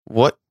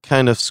what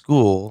kind of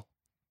school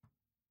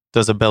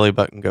does a belly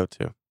button go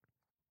to?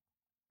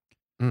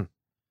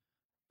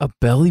 A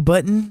belly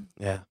button?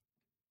 Yeah.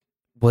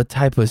 What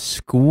type of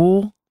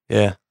school?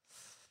 Yeah.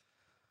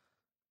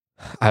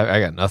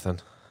 I got nothing.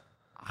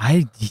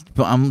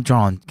 I'm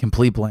drawing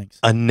complete blanks.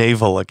 A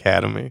naval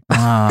academy.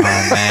 Oh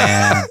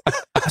man, I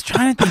was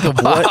trying to think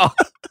of what.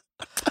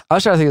 I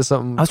was trying to think of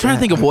something. I was trying to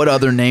think of what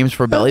other names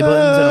for belly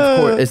buttons, and of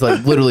course, it's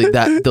like literally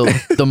that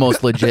the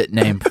most legit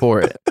name for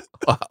it.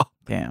 Wow.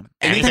 Damn.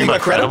 Anything but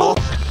credible?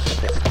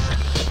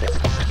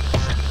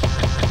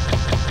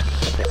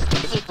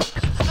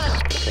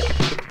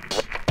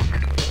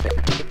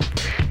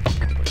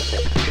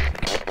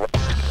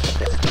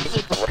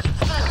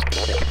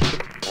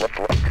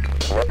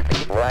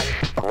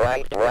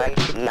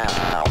 Right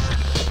now.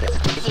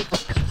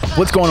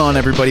 What's going on,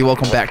 everybody?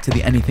 Welcome back to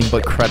the Anything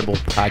But Credible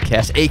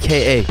podcast,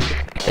 aka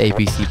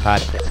ABC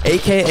Pod,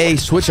 aka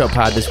Switch Up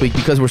Pod this week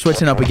because we're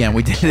switching up again.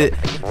 We did it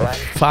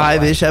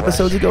 5-ish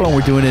episodes ago, and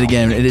we're doing it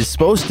again. It is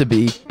supposed to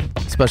be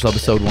special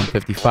episode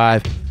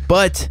 155,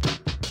 but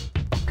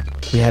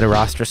we had a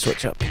roster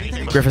switch up.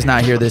 Griff is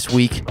not here this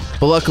week,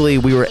 but luckily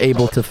we were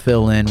able to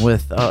fill in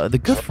with the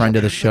good friend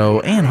of the show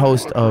and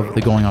host of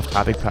the Going Off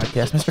Topic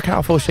podcast, Mr.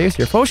 Kyle Fauché is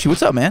here. Fauché,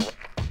 what's up, man?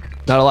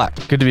 Not a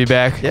lot. Good to be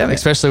back. Yeah, man.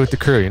 Especially with the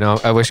crew. You know,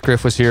 I wish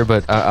Griff was here,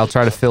 but I'll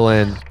try to fill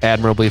in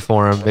admirably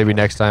for him. Maybe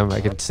next time I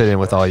can sit in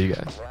with all you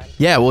guys.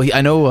 Yeah, well,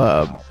 I know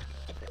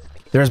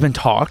there has been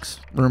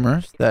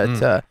rumors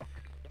that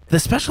the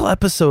special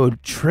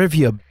episode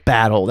trivia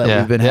battle that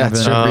we've been having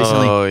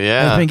recently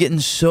has been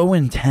getting so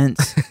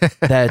intense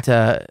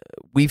that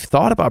we've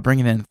thought about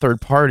bringing in a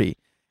third party.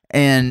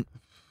 And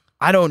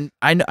I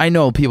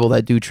know people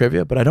that do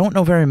trivia, but I don't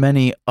know very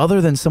many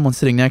other than someone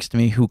sitting next to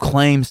me who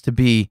claims to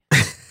be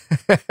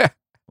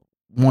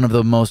one of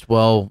the most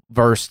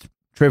well-versed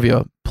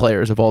trivia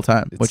players of all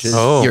time, which is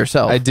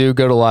yourself. I do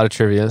go to a lot of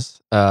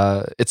trivias.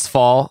 It's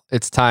fall.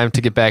 It's time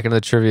to get back into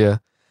the trivia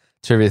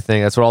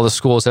thing. That's where all the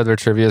schools have their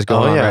trivias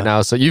going on right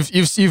now. So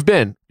you've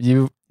been.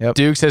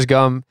 Dukes has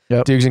gum.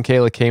 Yep. Dukes and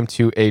Kayla came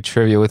to a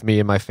trivia with me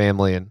and my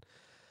family, and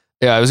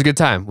yeah, it was a good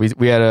time.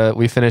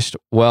 We finished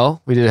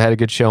well. We had a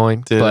good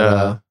showing. Did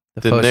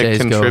Nick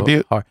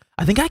contribute? Hard.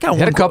 I think I got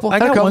Had a couple. I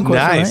got one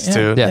question. Nice,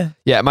 right? dude.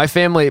 Yeah. My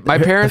family, my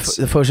parents,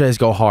 the Fauchés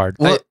go hard.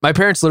 my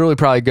parents literally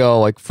probably go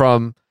like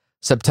from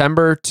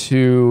September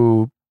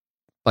to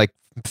like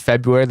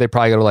February. They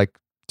probably go to like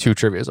 2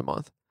 trivias a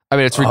month. I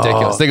mean, it's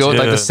ridiculous. They go with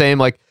like the same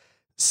like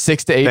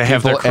 6 to 8 They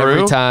have people their crew?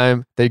 every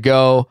time. They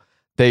go,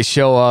 they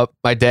show up.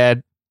 My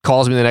dad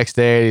calls me the next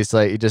day. And he's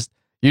like, he just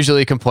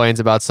usually complains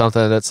about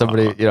something that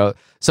somebody,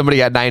 somebody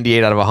got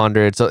 98 out of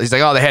 100. So he's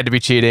like, oh, they had to be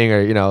cheating,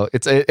 or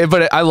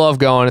but I love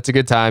going. It's a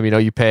good time.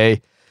 You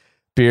pay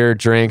beer,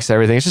 drinks,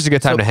 everything. It's just a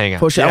good time to hang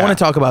out. Fauché, I want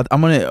to talk about. I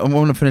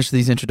want to finish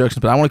these introductions,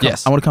 but I want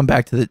to come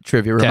back to the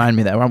trivia. Remind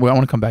me that I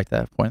want to come back to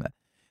that point.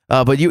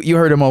 But you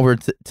heard him over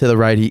to the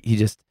right. He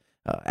just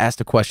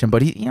asked a question,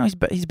 but he's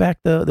back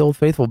the old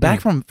faithful,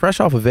 back from fresh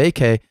off of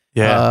AK.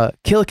 Yeah.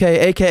 Kill K,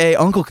 aka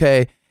Uncle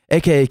K,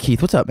 aka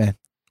Keith. What's up, man?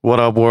 What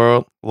up,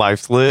 world?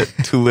 Life's lit.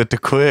 Too lit to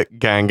quit.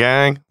 Gang,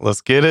 gang. Let's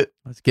get it.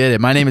 Let's get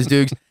it. My name is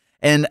Dukes.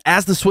 And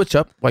as the switch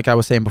up, like I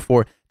was saying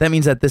before, that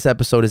means that this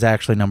episode is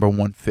actually number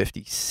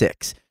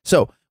 156.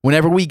 So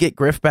whenever we get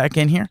Griff back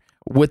in here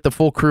with the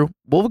full crew,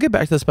 we'll get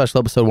back to the special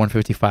episode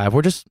 155.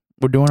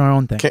 We're doing our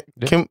own thing.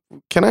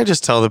 Can I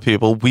just tell the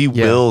people we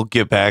will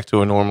get back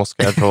to a normal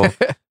schedule?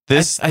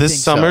 This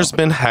summer's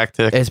been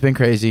hectic. It's been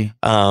crazy.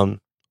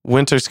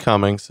 Winter's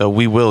coming, so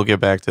we will get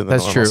back to the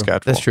normal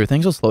schedule. That's true.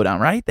 Things will slow down,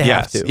 right? They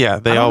have to. Yeah,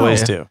 they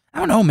always do. I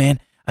don't know, man.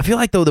 I feel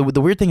like though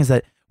the weird thing is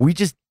that we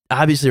just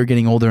obviously are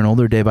getting older and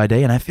older day by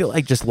day, and I feel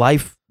like just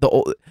life,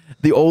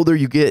 the older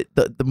you get,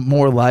 the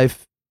more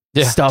life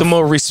stuff, the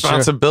more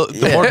responsibility,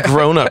 the more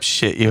grown up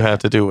shit you have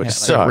to do, which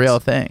sucks. Like real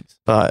things,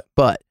 but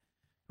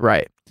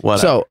right.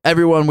 Whatever. So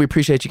everyone, we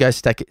appreciate you guys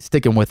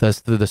sticking with us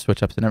through the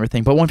switch ups and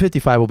everything. But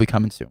 155 will be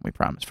coming soon, we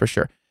promise for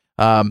sure.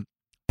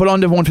 But on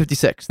to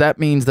 156. That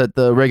means that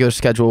the regular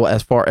schedule,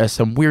 as far as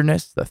some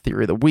weirdness, the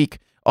theory of the week,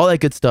 all that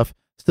good stuff,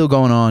 still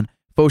going on.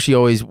 Fauché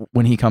always,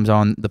 when he comes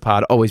on the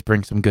pod, always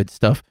brings some good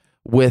stuff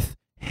with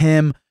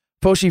him.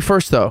 Fauché,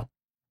 first though,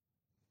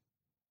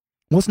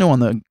 what's new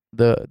on the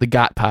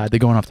GOT pod, the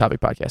Going Off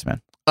Topic podcast,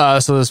 man?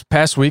 So this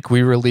past week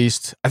we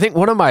released, I think,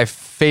 one of my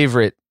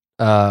favorite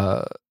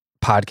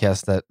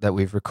podcasts that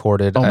we've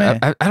recorded. Oh, man.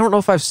 I don't know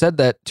if I've said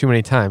that too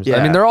many times. Yeah.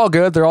 I mean, they're all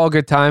good. They're all a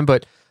good time,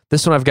 but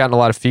this one I've gotten a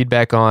lot of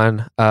feedback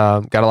on.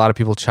 Got a lot of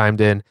people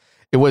chimed in.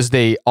 It was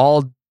the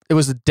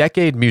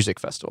Decade Music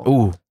Festival.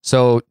 Ooh.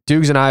 So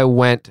Dukes and I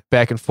went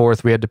back and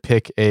forth. We had to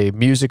pick a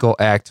musical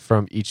act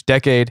from each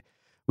decade.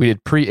 We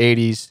did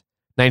pre-80s,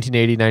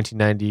 1980,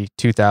 1990,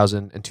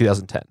 2000, and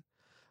 2010.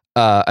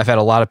 I've had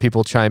a lot of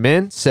people chime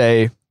in,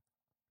 say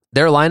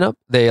their lineup.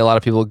 A lot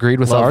of people agreed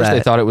with ours. They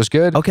thought it was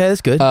good. Okay,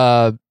 that's good.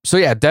 So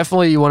yeah,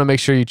 definitely you want to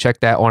make sure you check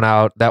that one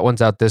out. That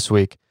one's out this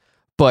week.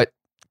 But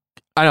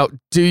I know,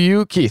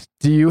 Keith,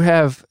 do you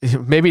have,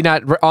 maybe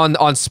not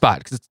on spot,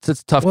 because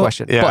it's a tough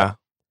question. Yeah. But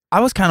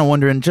I was kind of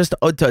wondering, just to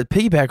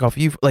piggyback off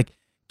you, like,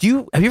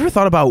 Have you ever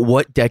thought about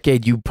what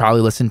decade you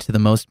probably listen to the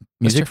most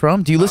music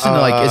from? Do you listen to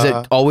like, is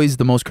it always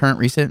the most current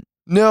recent?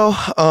 No.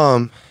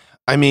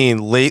 I mean,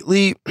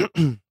 lately,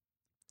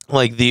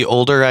 like the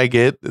older I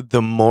get,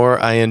 the more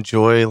I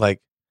enjoy like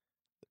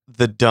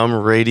the dumb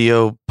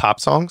radio pop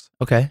songs.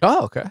 Okay.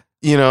 Oh, okay.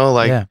 You know,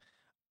 like Yeah.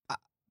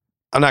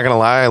 I'm not gonna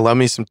lie, I love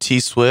me some T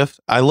Swift.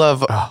 I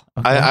love.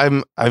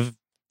 Okay. I've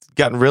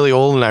gotten really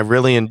old, and I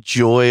really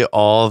enjoy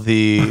all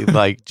the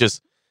like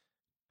just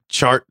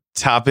chart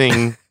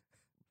topping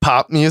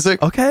pop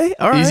music. Okay.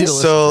 All right. Easy to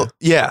listen So to.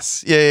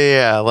 yes,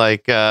 yeah.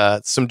 Like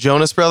some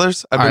Jonas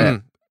Brothers. I've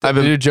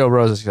been New Joe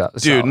Bros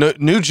is dude.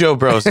 New Joe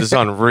Bros is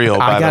unreal.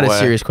 By I got the a way.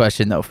 serious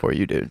question though for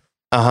you, dude.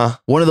 Uh-huh.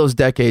 One of those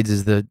decades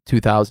is the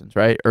 2000s,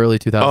 right? Early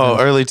 2000s. Oh,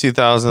 early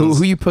 2000s.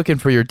 Who you picking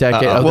for your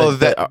decade? Well,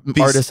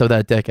 Artist of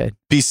that decade.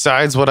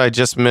 Besides what I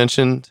just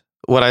mentioned,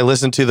 what I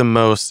listen to the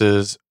most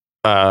is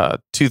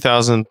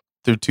 2000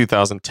 through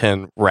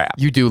 2010 rap.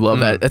 You do love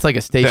that. That's like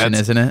a station,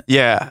 isn't it?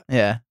 Yeah.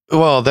 Yeah.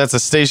 Well, that's a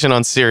station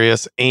on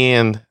Sirius,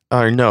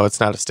 or no, it's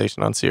not a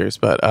station on Sirius,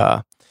 but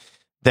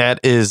that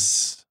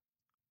is,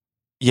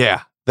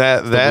 yeah.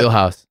 The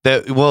wheelhouse.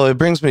 Well, it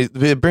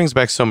brings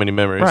back so many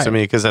memories Right. to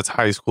me because that's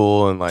high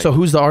school and like. So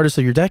who's the artist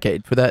of your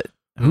decade for that?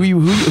 Who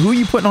are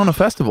you putting on a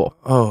festival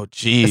Oh,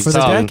 geez. for the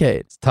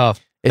decade? It's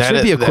tough.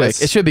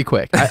 It should be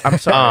quick. I'm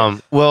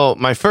sorry. Well,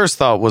 my first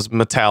thought was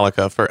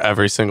Metallica for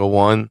every single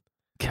one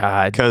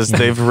God, because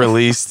they've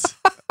released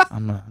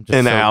I'm just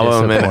an so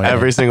album in disappointed.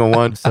 every single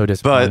one. I'm so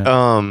disappointed.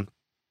 But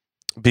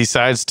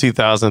besides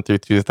 2000 through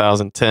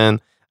 2010,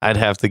 I'd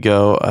have to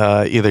go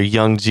either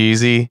Young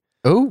Jeezy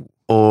Ooh.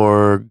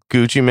 or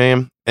Gucci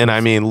Mane. And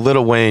I mean,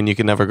 Lil Wayne, you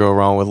can never go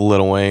wrong with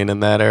Lil Wayne in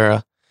that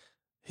era.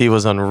 He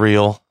was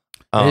unreal.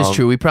 It is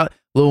true. We probably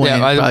Lil Wayne.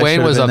 probably Wayne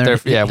should was have up been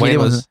there. Yeah, Wayne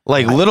was.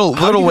 Like How Lil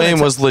do you Wayne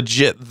gonna was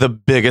legit the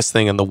biggest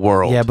thing in the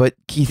world. Yeah, but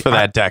Keith, for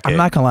that decade. I'm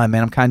not gonna lie,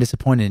 man. I'm kind of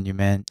disappointed in you,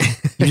 man.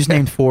 You just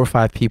named 4 or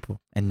 5 people,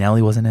 and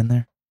Nelly wasn't in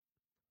there.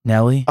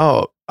 Nelly?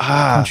 Oh,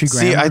 Country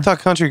see, I Grammar? thought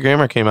Country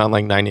Grammar came out in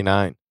like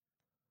 99.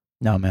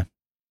 No, man.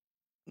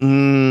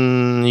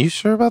 You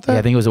sure about that? Yeah,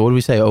 I think it was. What did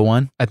we say?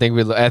 01? I think it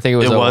was.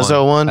 it was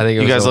 01. I think it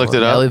you was guys looked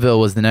it up. Nellyville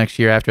was the next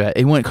year after that.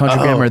 It went Country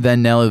Oh. Grammar,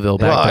 then Nellyville,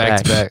 Well,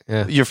 back to back.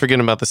 Yeah. You're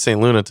forgetting about the St.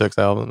 Lunatics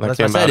album that That's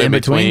came what I out said. in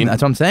between.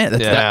 That's what I'm saying.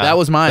 Yeah. That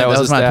was my. That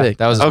was my pick.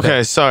 That was his Okay,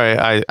 pick. sorry.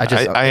 I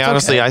it's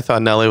honestly okay. I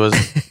thought Nelly was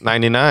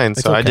 99,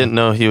 It's so I okay. didn't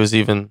know he was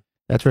even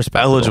That's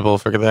respectable. eligible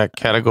for that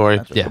category.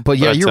 Yeah. But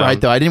yeah, But, you're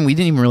right though. We didn't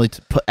even really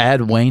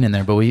add Wayne in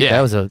there, but Yeah.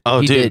 that was a.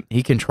 Oh, dude.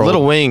 He controlled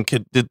Lil Wayne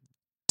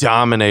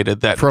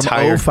dominated that from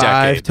entire 05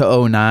 decade.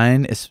 to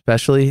 09,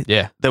 especially.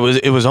 Yeah.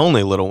 It was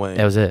only Lil Wayne.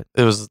 That was it.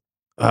 It was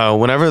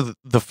whenever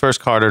the first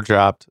Carter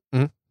dropped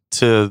Mhm.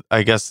 to,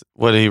 I guess,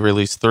 what he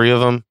released 3 of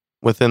them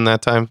within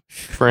that time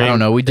frame. I don't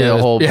know. We did a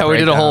whole. Yeah, we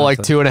did a whole like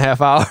breakdown,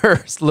 2.5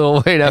 hours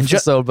Lil Wayne And ju-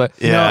 episode, but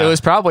Yeah. it was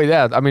probably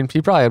that. I mean,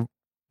 he probably had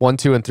 1,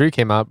 2, and 3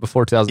 came out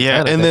before 2010. Yeah,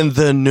 I and think.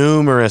 then the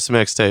numerous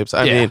mixtapes.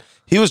 I Yeah. mean,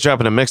 he was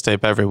dropping a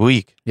mixtape every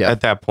week Yeah. at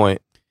that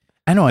point.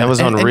 I know That was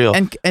unreal.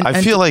 And I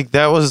feel like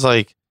that was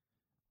like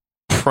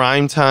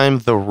prime time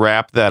the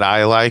rap that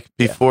I like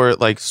before it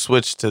like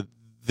switched to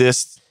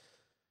this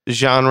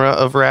genre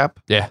of rap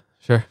yeah,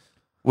 sure.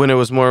 when it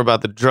was more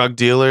about the drug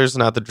dealers,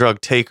 not the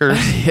drug takers.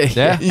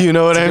 Yeah. You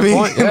know what That's I a good mean?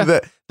 point, yeah.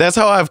 That's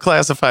how I've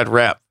classified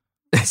rap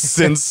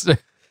since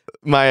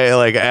my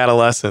like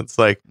adolescence.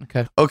 Like,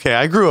 okay,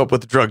 I grew up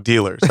with drug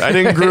dealers. I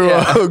didn't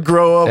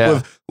grow up Yeah.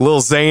 with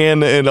Lil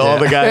Xan and all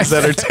Yeah. the guys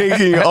that are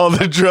taking all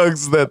the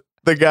drugs that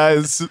the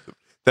guys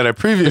that I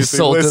previously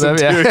Sold to listened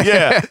them, to.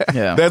 yeah. Yeah.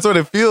 Yeah. That's what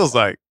it feels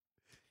like.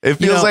 It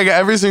feels know- like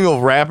every single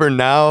rapper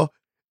now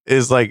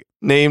is like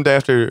named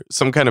after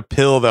some kind of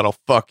pill that'll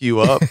fuck you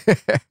up.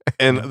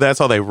 And that's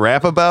all they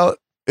rap about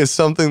is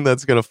something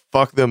that's going to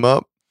fuck them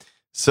up.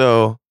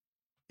 So,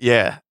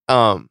 yeah.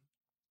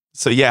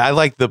 So yeah, I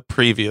like the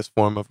previous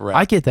form of rap.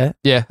 I get that.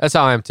 Yeah, that's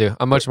how I am too.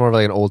 I'm much more of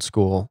like an old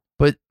school.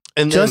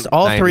 and Just then,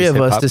 all 90s three of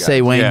us hip-hop to say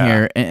guys. Wayne Yeah.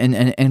 here,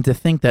 and to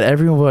think that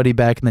everybody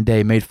back in the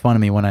day made fun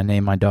of me when I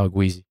named my dog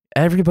Wheezy.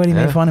 Everybody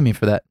Yeah. made fun of me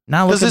for that.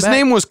 Now because looking his back,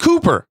 name was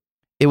Cooper.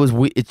 it was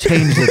it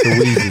changed it to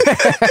Wheezy.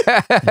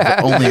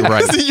 Only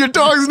right. Your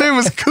dog's name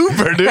was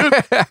Cooper, dude.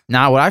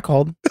 Not what I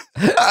called.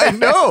 I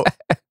know.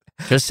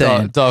 Just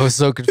saying. Dog was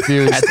so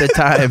confused. At the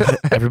time,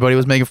 everybody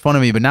was making fun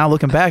of me, but now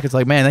looking back, it's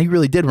like, man, they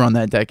really did run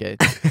that decade.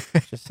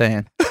 Just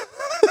saying.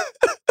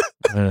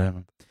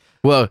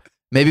 Well,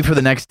 maybe for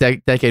the next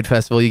decade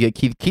festival, you get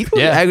Keith. Keith,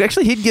 Yeah.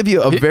 actually, he'd give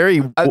you a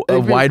very I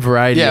wide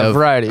variety. yeah, of,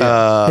 variety.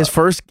 Yeah. his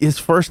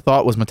first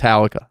thought was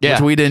Metallica, Yeah.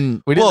 which we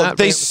didn't. We did Well, not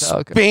they bring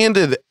Metallica.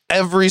 expanded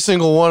every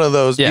single one of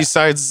those Yeah.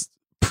 besides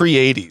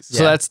pre-80s.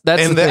 So that's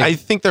and the thing. I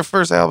think their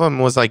first album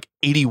was like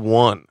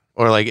 81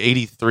 or like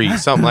 83,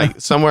 something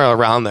like somewhere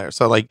around there.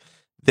 So like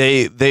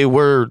they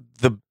were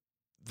Is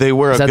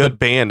a that good the-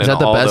 band. Is in that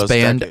the all best those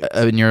band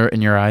decades.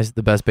 in your eyes?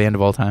 The best band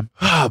of all time?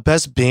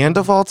 Best band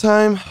of all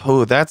time?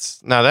 Oh,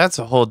 that's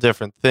a whole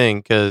different thing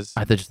because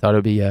I just thought it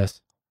would be yes.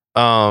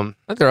 I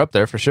think they're up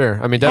there for sure.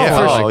 I mean, yeah,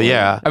 definitely. oh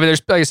yeah. I mean,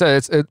 there's like I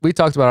said, we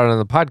talked about it on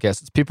the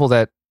podcast. It's people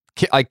that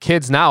like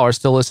kids now are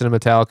still listening to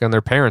Metallica, and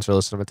their parents are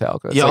listening to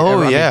Metallica. It's Yeah, like, oh,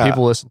 I mean, yeah.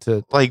 people listen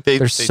to. Like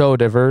They're so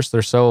diverse.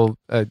 They're so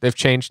they've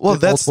changed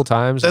multiple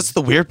times. That's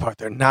the weird part.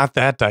 They're not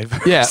that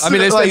diverse. Yeah, I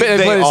mean, like, they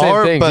they play the same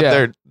are, things, but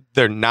yeah.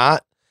 they're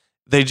not.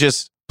 They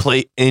just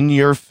play in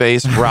your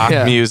face rock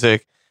Yeah.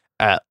 music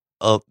at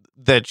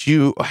that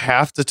you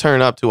have to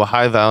turn up to a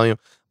high volume.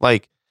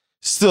 Like,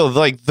 still,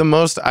 like the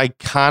most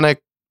iconic,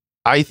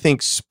 I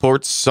think,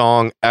 sports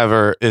song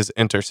ever is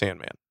Enter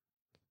Sandman.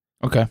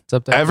 Okay. It's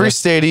up there. Every Yeah.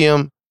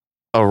 stadium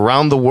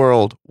around the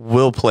world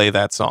will play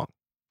that song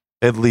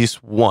at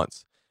least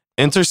once.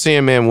 Enter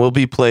Sandman will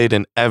be played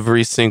in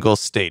every single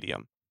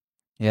stadium.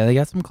 Yeah, they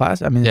got some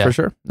class. I mean, Yeah. for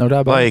sure. No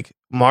doubt about it. Like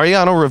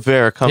Mariano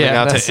Rivera coming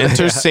Yeah, out that's- to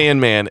Enter yeah.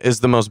 Sandman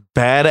is the most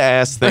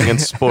badass thing in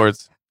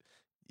sports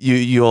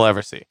you'll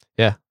ever see.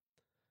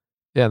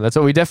 Yeah, that's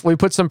what we definitely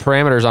put some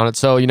parameters on it.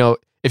 So,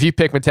 if you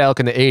pick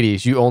Metallica in the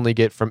 80s, you only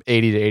get from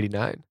 80 to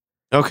 89.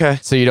 Okay.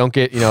 So you don't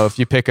get, if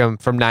you pick them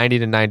from 90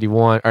 to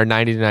 91 or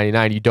 90 to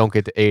 99, you don't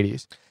get the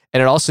 80s.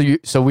 And it also,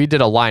 so we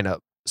did a lineup.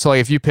 So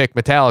like if you pick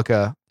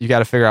Metallica, you got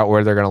to figure out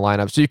where they're going to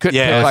line up. So you couldn't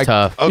Yeah, pick That's like,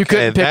 tough. you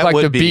couldn't pick that like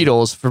would the be-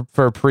 Beatles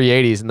for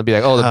pre-80s and they'll be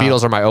like, oh, the Huh.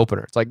 Beatles are my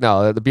opener. It's like,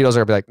 no, the Beatles are going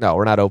to be like, no,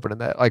 we're not opening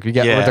that. Like we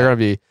got, Yeah. they're going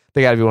to be,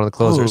 they got to be one of the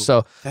closers. Ooh,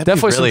 So That'd be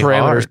definitely really some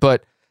parameters, hard.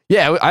 but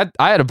yeah,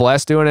 I had a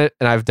blast doing it,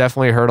 and I've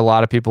definitely heard a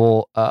lot of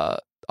people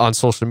on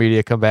social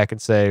media come back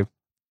and say,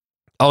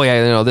 "Oh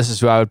yeah, this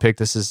is who I would pick.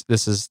 This is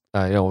we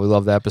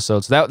love the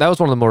episode." So that was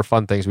one of the more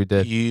fun things we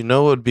did. You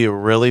know, it would be a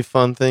really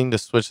fun thing to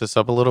switch this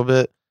up a little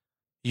bit.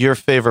 Your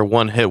favorite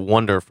one-hit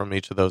wonder from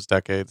each of those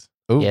decades.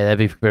 Ooh. Yeah, that'd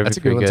be That's a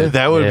good pretty one, too.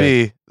 That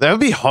would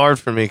be hard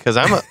for me because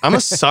I'm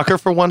a sucker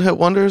for one-hit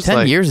wonders. 10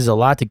 like, years is a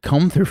lot to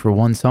come through for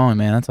one song,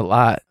 man. That's a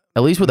lot.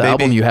 At least with the Maybe-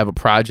 album, you have a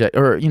project,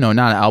 or not an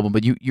album,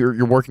 but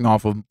you're working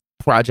off of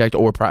project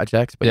or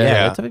projects. But Yeah.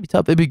 yeah, it'd be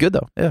tough. It'd be good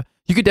though. Yeah,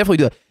 you could definitely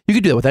do that. You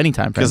could do that with any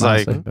time frame. 'Cause,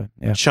 like, honestly, but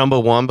yeah.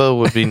 Chumbawamba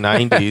would be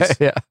 90s.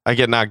 Yeah, I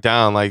Get Knocked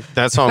Down. Like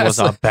that song was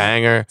That's a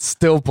banger.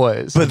 still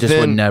plays. But I just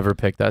would then- never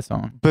pick that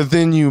song. But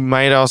then you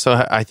might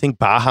also, I think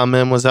Baha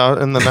Men was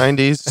out in the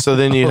 90s. So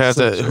then you'd have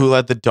Also to, true. Who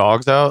Let the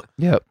Dogs Out?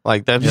 Yep.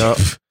 Like that'd be, Yep.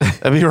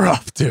 that'd be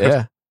rough, dude.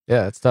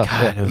 yeah, it's tough.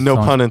 God, Yeah. those No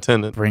songs pun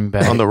intended Bring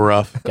back on the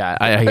rough. God,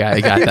 I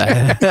got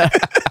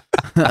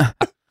that.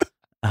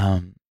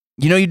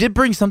 You did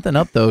bring something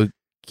up though,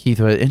 Keith.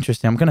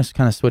 Interesting. I'm gonna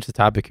kind of switch the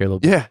topic here a little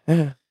bit, Yeah.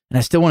 and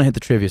I still want to hit the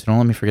trivia, so don't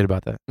let me forget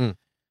about that. Mm.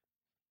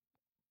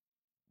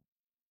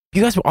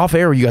 You guys were off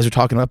air. You guys were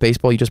talking about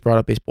baseball. You just brought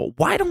up baseball.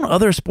 Why don't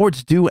other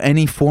sports do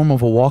any form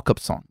of a walk-up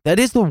song? That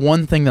is the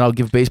one thing that I'll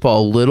give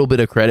baseball a little bit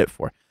of credit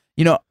for.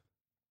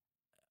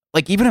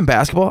 Like even in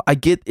basketball, I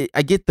get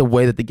the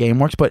way that the game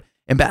works, but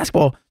in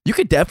basketball, you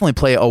could definitely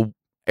play a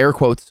air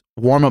quotes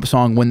warm-up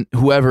song when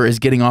whoever is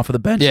getting off of the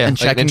bench Yeah, and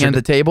like an checking in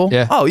the table.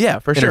 yeah. Oh yeah,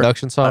 for sure.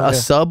 Introduction song. A yeah.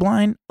 sub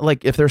line,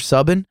 like if they're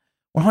subbing,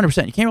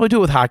 100%. You can't really do it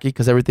with hockey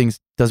because everything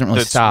doesn't really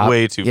That's stop.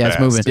 way too Yeah, fast.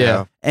 it's moving.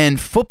 Yeah. And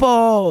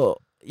football,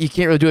 you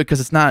can't really do it because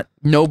it's not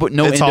no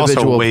It's also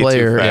individual way too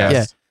player. fast.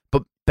 Yeah,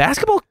 but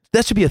basketball,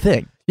 that should be a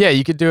thing. Yeah,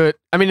 you could do it.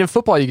 I mean, in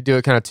football, you could do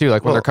it kind of too.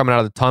 Like when Well- they're coming out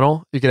of the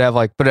tunnel, you could have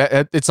like,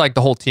 but it's like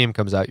the whole team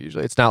comes out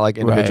usually. It's not like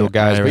individual Right,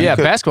 guys. right, But right. yeah, You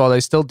could- basketball, they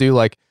still do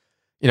like,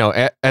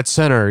 at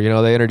center,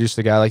 they introduce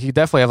the guy. Like you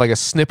definitely have like a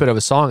snippet of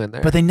a song in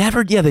there. But they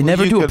never do you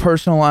a could-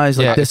 personalized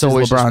like Yeah, this it's is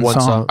always just LeBron's one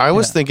song. song. I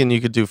was Yeah. thinking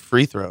you could do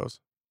free throws.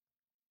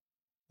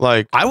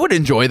 Like I would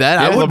enjoy that.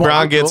 I would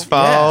LeBron gets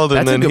fouled and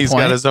that's a then good he's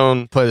point. got his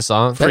own Play the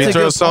song. That's free a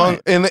throw good song.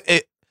 point. And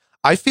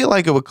I feel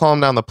like it would calm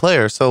down the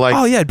player. So like,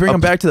 Oh yeah, bring a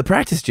them back to the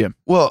practice gym.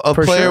 well, a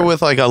for player sure.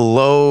 with like a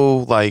low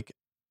like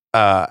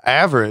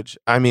average,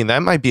 I mean, that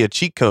might be a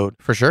cheat code.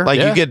 For sure. Like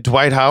Yeah. you get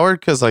Dwight Howard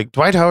because like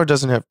Dwight Howard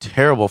doesn't have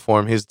terrible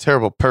form. He's a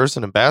terrible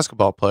person and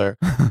basketball player,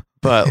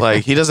 but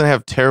like he doesn't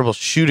have terrible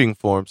shooting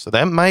form. So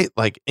that might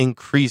like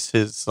increase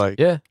his like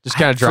Yeah, just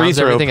kind of free drowns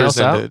throw everything else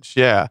out. percentage.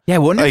 Yeah, Yeah, I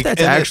wonder Like, if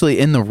that's and it- actually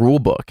in the rule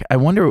book. I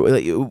wonder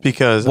like,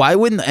 because why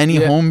wouldn't any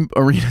Yeah. home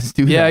arenas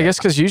do that? Yeah, I guess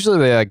because usually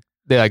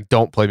they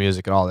don't play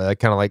music at all. They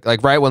kind of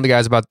like right when the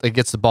guy's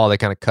gets the ball, they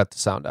kind of cut the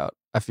sound out.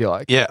 I feel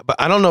like. yeah, but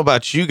I don't know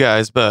about you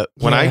guys, but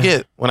when I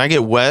Yeah.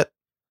 get wet,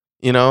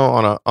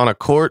 on a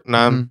court and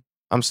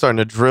I'm starting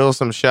to drill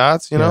some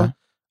shots, Yeah.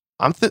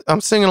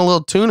 I'm singing a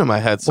little tune in my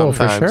head Well,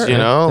 for sometimes, sure.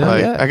 Yeah,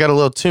 like yeah. I got a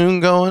little tune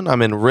going.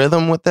 I'm in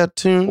rhythm with that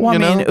tune. Well, I you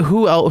know? mean,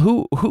 who else?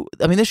 Who?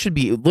 I mean, this should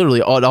be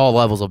literally at all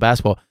levels of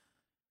basketball.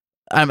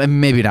 I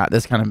mean, maybe not.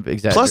 That's kind of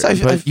exaggerated.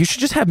 Plus, but you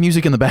should just have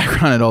music in the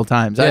background at all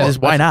times. Yeah,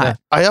 Why not? yeah.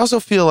 I also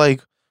feel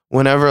like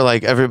whenever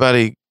like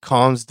everybody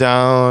calms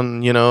down,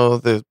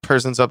 the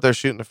person's up there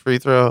shooting a free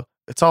throw,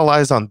 it's all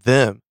eyes on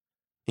them,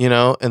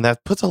 and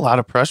that puts a lot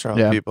of pressure on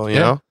Yeah. people, you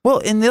Yeah. know?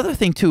 Well, and the other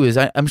thing too is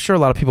I'm sure a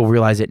lot of people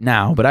realize it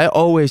now, but I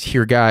always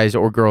hear guys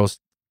or girls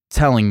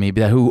telling me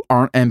that who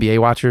aren't NBA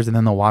watchers and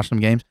then they'll watch some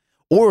games,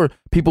 or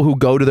people who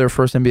go to their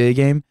first NBA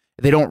game,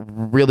 they don't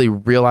really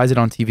realize it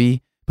on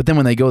TV, but then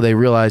when they go, they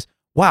realize,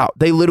 wow,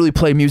 they literally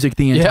play music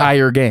the Yeah.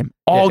 entire game,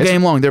 all Yeah, it's-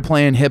 game long. They're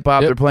playing hip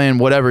hop, Yep. they're playing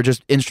whatever,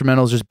 just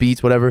instrumentals, just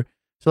beats, whatever.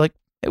 So like,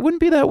 it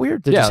wouldn't be that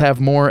weird to Yeah. just have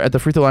more at the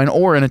free throw line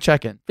or in a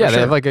check-in. For Yeah, they sure.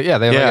 have like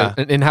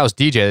an in-house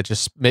DJ that's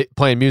just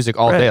playing music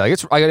all Right. day. Like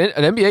it's like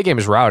an NBA game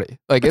is rowdy.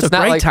 Like It's it's a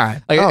not great like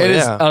time. like Oh, it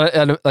is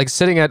yeah. like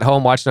sitting at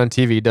home watching on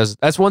TV does.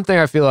 That's one thing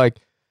I feel like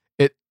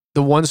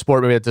the one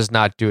sport maybe that does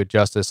not do it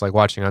justice. Like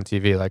watching on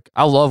TV. Like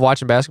I love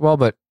watching basketball,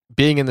 but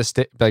being in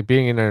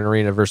being in an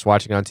arena versus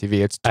watching on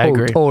TV, it's I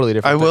agree. totally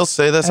different. I will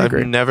say this: I I've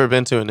agree. never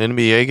been to an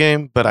NBA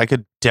game, but I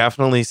could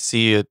definitely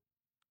see it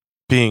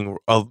being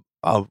a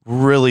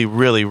really,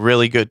 really,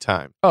 really good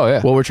time. Oh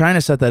yeah. Well, we're trying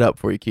to set that up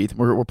for you, Keith.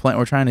 We're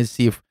trying to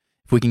see if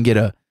we can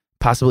get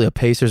possibly a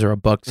Pacers or a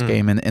Bucks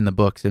game in the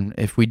books, and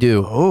if we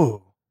do,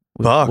 Oh,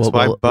 Bucks!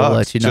 Why Bucks? We'll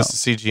let you know. Just to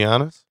see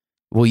Giannis?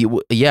 Well,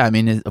 yeah, I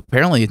mean,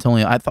 apparently it's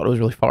only. I thought it was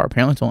really far.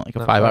 Apparently it's only like a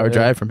Not 5 far, hour yeah.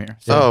 drive from here.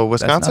 Oh,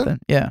 that's Wisconsin? nothing.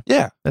 Yeah,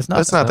 Yeah, that's nothing.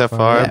 that's not that far.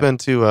 far. Yeah. I've been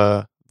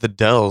to the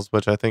Dells,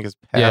 which I think is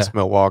past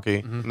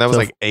Milwaukee. Mhm. And that was So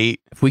like 8.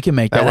 If we can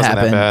make That that, wasn't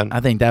that happen, bad. I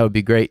think that would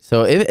be great.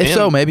 So if And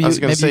so, maybe I you was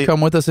gonna say- come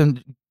with us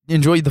and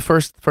enjoy the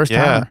first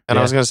Yeah, time. and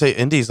I was gonna say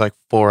Indy's like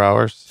 4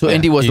 hours. So Yeah,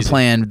 Indy was the easy.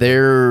 plan.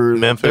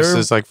 Memphis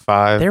is like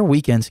 5. their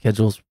weekend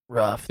schedule's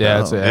rough. Yeah,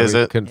 though. it's, yeah, Is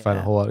we it? couldn't find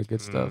Yeah. a whole lot of good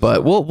stuff.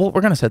 But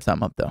we're gonna set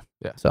something up though.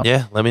 Yeah. So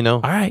Yeah, let me know.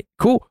 all right,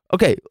 cool.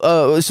 Okay.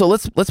 So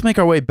let's make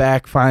our way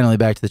finally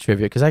back to the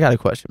trivia because I got a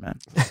question,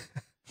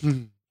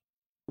 man.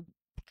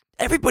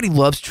 Everybody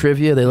loves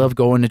trivia. They love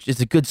going. It's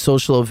a good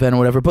social event or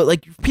whatever. But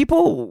like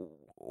people,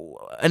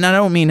 and I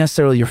don't mean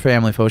necessarily your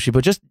family, Foshi,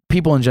 but just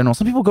people in general.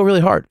 Some people go really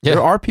hard. Yeah.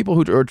 There are people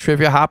who are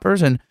trivia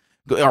hoppers and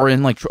are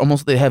in like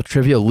almost they have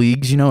trivia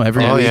leagues.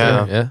 Every Oh, week.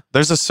 yeah. yeah.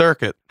 There's a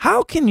circuit.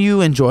 How can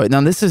you enjoy it? Now,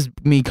 this is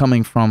me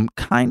coming from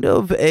kind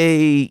of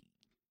I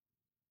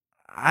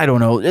don't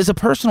know, it's a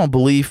personal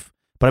belief,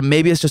 but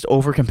maybe it's just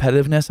over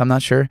competitiveness. I'm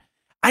not sure.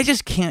 I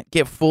just can't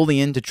get fully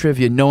into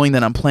trivia knowing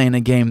that I'm playing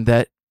a game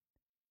that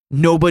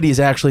nobody is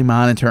actually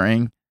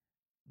monitoring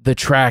the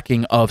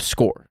tracking of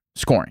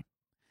scoring.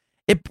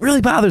 It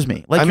really bothers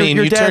me. Like I mean,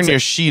 your you dad's turn your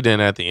like, sheet in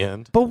at the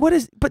end but what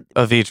is, but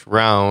of each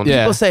round.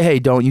 Yeah. people say, hey,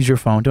 don't use your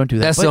phone, don't do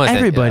that. That's but the only thing,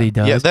 everybody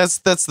does. Yeah,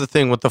 that's the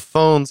thing with the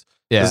phones.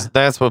 Yeah. is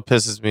that's what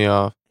pisses me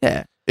off.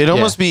 Yeah. It'd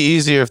almost be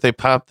easier if they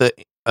popped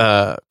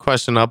the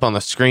question up on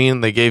the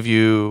screen. They gave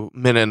you a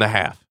minute and a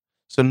half,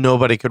 so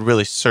nobody could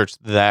really search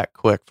that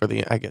quick for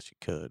the. I guess you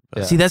could.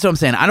 But Yeah. See, that's what I'm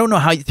saying. I don't know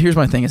how. Here's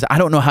my thing: is I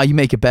don't know how you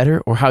make it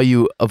better or how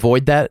you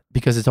avoid that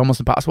because it's almost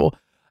impossible.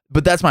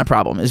 But that's my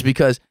problem is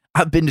because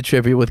I've been to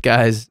trivia with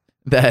guys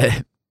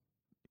that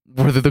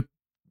were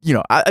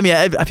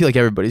I feel like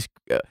everybody's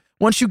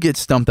once you get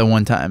stumped on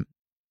one time,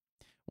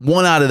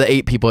 1 out of the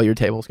 8 people at your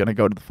table is going to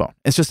go to the phone.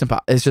 It's just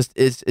impossible.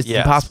 It's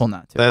Yes. impossible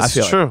not to. I That's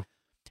feel like. true.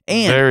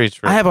 And Very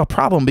true. I have a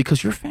problem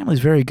because your family's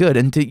very good,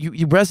 and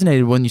you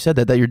resonated when you said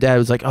that your dad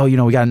was like, oh,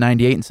 we got a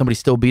 98 and somebody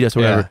still beat us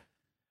or whatever. Yeah.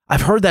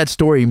 I've heard that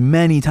story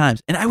many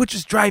times, and I would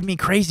just drive me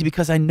crazy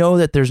because I know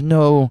that there's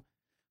no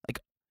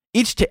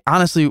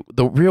honestly,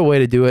 the real way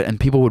to do it, and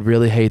people would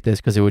really hate this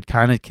because it would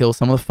kind of kill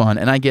some of the fun,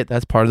 and I get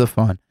that's part of the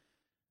fun.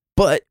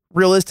 But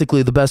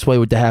realistically, the best way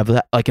would to have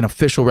like an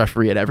official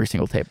referee at every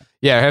single table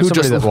Yeah, have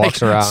somebody that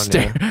walks around.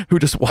 Yeah. who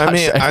just watches. I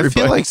mean, I everybody.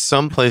 feel like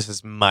some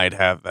places might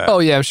have that. Oh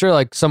yeah, I'm sure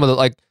like some of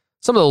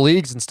the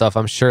leagues and stuff,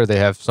 I'm sure they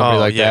have somebody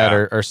Oh, like yeah.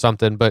 that or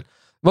something. But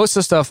most of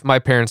the stuff my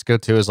parents go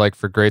to is like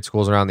for grade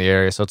schools around the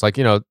area. So it's like,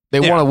 they Yeah.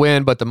 want to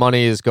win, but the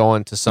money is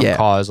going to some Yeah.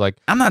 cause. Like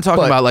I'm not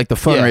talking But- about like the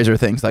fundraiser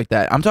things like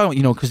that. I'm talking,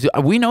 because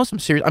we know some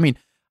serious. I mean,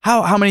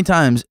 how many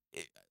times,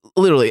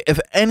 literally, if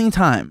any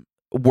time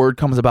word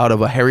comes about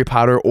of a Harry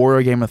Potter or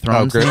a Game of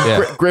Thrones, Griff, thing,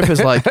 yeah. Griff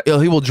is like,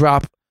 he will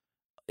drop.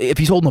 If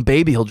he's holding a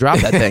baby, he'll drop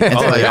that thing. It's Oh,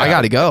 like, yeah. I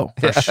got to go.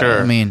 For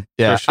sure. I mean,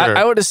 yeah, For sure.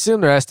 I would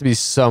assume there has to be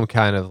some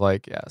kind of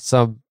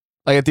some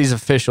at these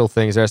official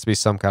things, there has to be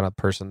some kind of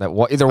person that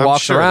either I'm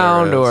walks sure there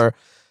around is. or,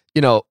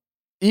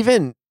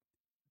 even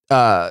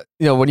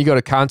when you go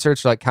to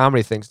concerts or like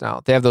comedy things now,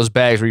 they have those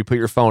bags where you put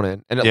your phone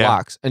in and it Yeah.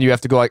 locks and you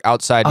have to go like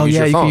outside and oh use yeah,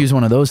 your you phone. could use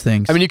one of those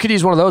things. I mean, you could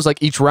use one of those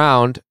like each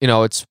round.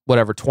 It's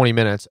whatever 20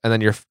 minutes, and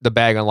then the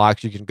bag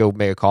unlocks. You can go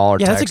make a call or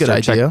Yeah, that's a text good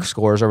or check idea.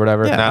 scores or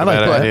whatever. Yeah. Not I a like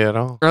bad that. idea at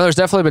all. Or there's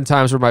definitely been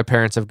times where my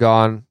parents have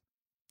gone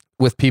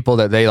with people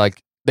that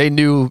they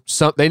knew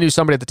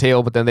somebody at the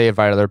table, but then they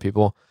invited other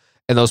people,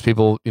 and those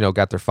people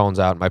got their phones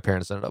out, and my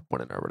parents ended up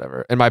winning or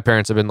whatever. And my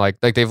parents have been like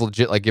they've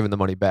legit like given the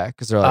money back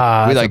because they're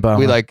like that's a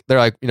bummer. they're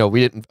like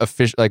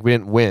we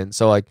didn't win,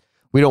 so like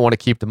we don't want to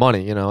keep the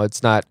money.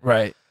 It's not.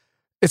 right.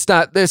 It's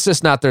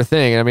just not their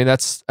thing. I mean,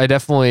 I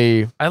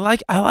definitely. I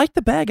like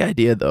the bag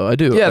idea though. I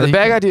do. Yeah, I the think-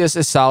 bag idea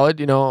is solid,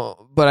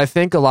 but I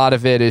think a lot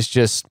of it is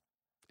just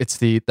it's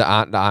the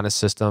honest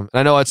system. And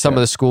I know at some of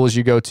the schools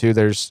you go to,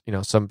 there's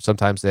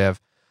sometimes they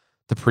have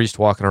the priest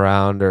walking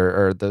around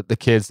or the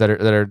kids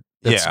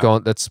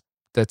that's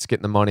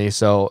getting the money.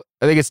 So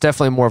I think it's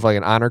definitely more of like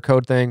an honor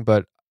code thing,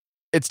 but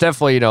it's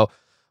definitely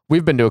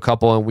we've been to a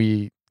couple and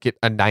we get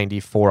a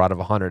 94 out of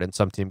 100, and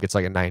some team gets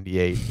like a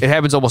 98. It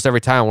happens almost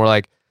every time. We're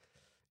like.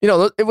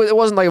 It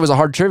wasn't like it was a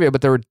hard trivia, but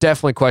there were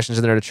definitely questions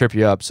in there to trip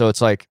you up. So it's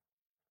like,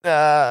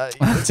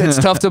 it's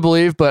tough to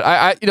believe, but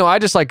I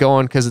just like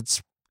going because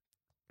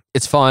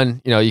it's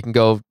fun. You can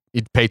go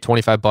you'd pay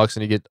 $25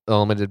 and you get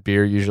unlimited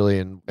beer usually,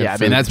 and Yeah, I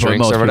food mean, and that's what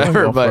drinks most or people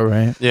whatever. go But for,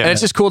 right? Yeah. and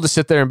it's just cool to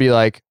sit there and be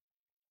like,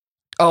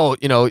 oh,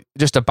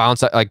 just to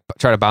bounce, like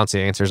try to bounce the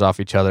answers off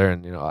each other.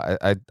 And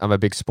I'm a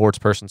big sports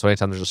person, so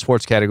anytime there's a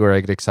sports category,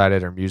 I get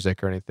excited, or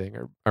music or anything,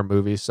 or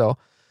movies. So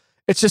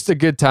it's just a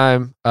good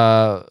time.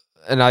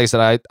 And like I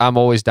said, I'm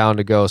always down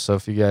to go. So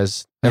if you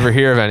guys ever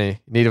hear of any,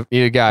 need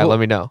a guy, let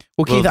me know.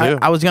 Well, Keith, Will do.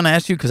 I was going to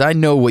ask you because I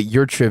know what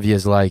your trivia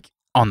is like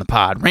on the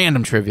pod.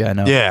 Random trivia, I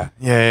know. Yeah.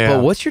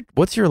 But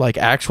what's your like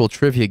actual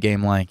trivia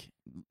game like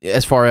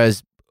as far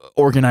as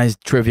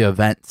organized trivia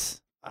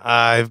events?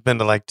 I've been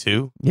to like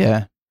 2.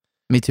 Yeah,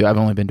 me too. I've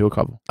only been to a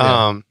couple.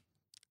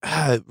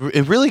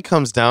 It really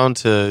comes down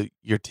to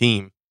your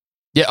team.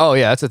 Yeah. Oh,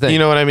 yeah. That's the thing. You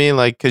know what I mean?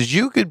 Like, because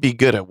you could be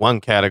good at one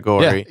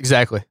category yeah,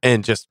 exactly.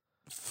 and just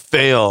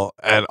fail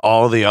at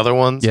all the other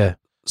ones. Yeah.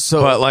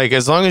 So, But like,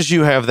 as long as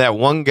you have that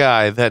one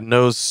guy that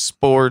knows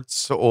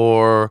sports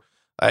or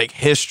like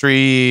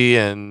history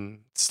and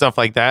stuff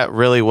like that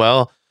really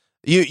well,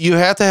 you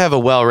have to have a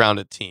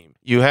well-rounded team.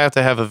 You have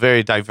to have a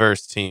very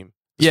diverse team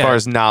as Yeah. far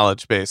as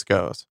knowledge base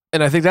goes.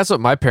 and I think that's what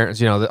my parents,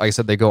 like I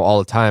said, they go all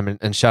the time,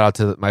 and shout out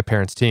to my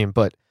parents' team.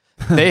 But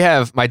they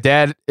have, my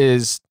dad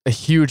is a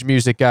huge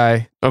music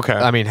guy. Okay.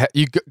 I mean,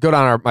 you go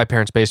down my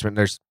parents' basement,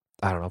 there's,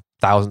 I don't know,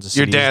 thousands of CDs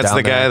Your dad's down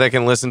the guy there. that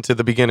can listen to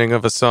the beginning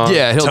of a song.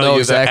 Yeah, he'll tell know you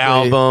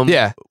exactly. the album.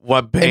 Yeah.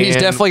 What band. And he's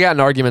definitely gotten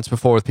arguments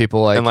before with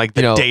people like, and like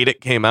the date it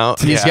came out.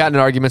 He's Yeah. gotten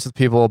in arguments with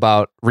people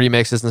about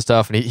remixes and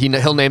stuff, and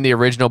he'll name the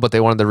original, but they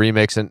wanted the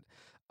remix, and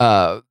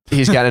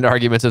he's gotten into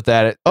arguments with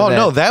that. Oh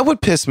no, that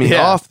would piss me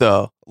Yeah. off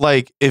though.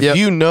 Like if Yep.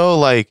 you know,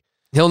 like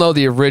he'll know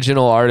the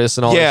original artist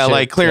and all. yeah, that shit.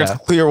 like Clarence Yeah.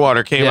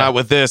 Clearwater came Yeah. out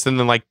with this, and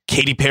then like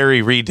Katy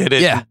Perry redid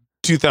it Yeah. in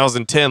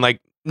 2010. Like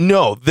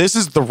no, this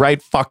is the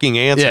right fucking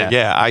answer. Yeah.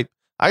 Yeah,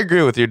 I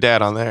agree with your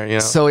dad on there. You know,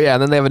 So yeah,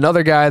 and then they have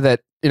another guy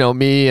that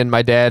me and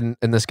my dad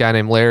and this guy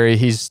named Larry.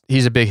 He's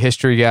a big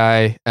history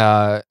guy,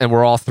 and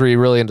we're all three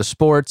really into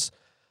sports.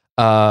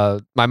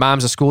 My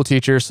mom's a school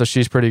teacher, so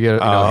she's pretty good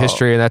at Oh.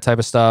 history and that type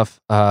of stuff.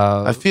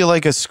 I feel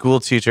like a school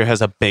teacher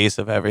has a base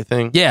of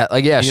everything. Yeah,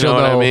 you you know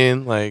what I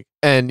mean? Like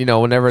And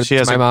whenever she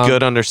has my a mom,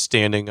 good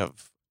understanding of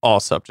all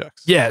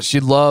subjects. yeah, she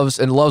loves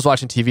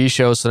watching TV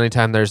shows. So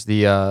anytime there's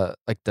the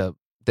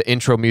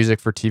intro music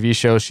for TV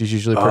shows, she's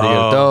usually pretty good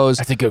at Oh. those.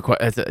 That's a good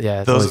question.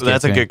 Yeah,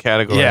 That's a good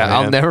category. Yeah,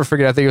 I'll man. never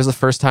forget. I think it was the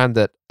first time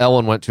that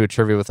Ellen went to a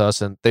trivia with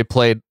us, and they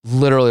played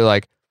literally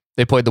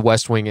they played the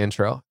West Wing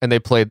intro, and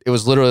it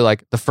was literally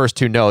like the first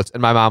 2 notes,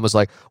 and my mom was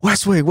like,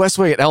 West Wing,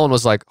 and Ellen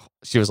was like,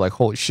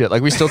 holy shit.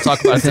 Like we still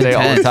talk about it today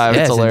all the time.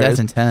 Yeah, it's hilarious. That's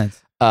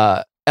intense.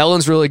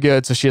 Ellen's really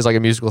good, so she has like a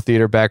musical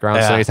theater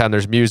background. So Yeah. anytime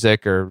there's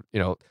music or,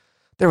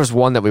 there was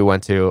one that we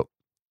went to,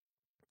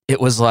 I'm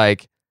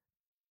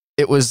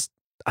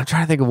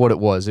trying to think of what it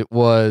was. It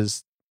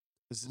was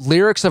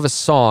lyrics of a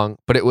song,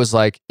 but it was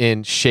like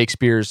in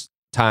Shakespeare's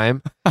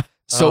time.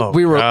 So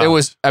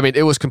Oh,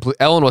 it was complete.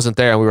 Ellen wasn't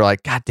there, and we were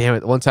like, God damn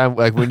it. One time,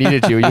 like we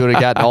needed you would have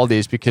gotten all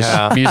these because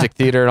Yeah. music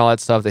theater and all that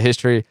stuff, the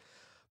history.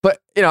 But,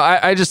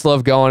 I just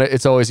love going.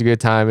 It's always a good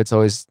time. It's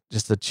always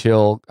just a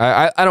chill.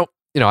 I don't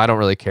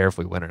really care if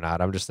we win or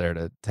not. I'm just there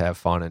to have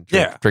fun and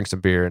drink some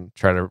beer and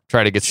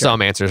try to get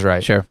some answers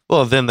right. Sure.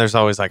 Well, then there's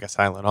always like a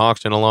silent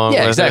auction along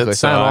Yeah, with exactly. it.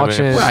 So, Silent I mean,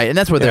 auction. Right, and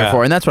that's what they're Yeah.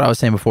 for, and that's what I was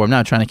saying before. I'm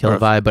not trying to kill a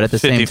vibe, but at the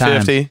same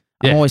time, 50-50.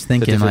 I'm Yeah, always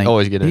thinking 50-50, like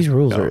always get these in.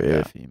 rules Oh, are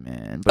yeah. iffy,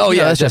 man. But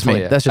That's just me.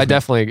 definitely. That's just I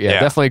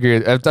definitely agree.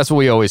 That's what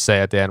we always say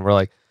at the end. We're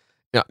like,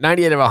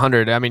 98 of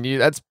 100. I mean,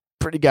 that's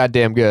pretty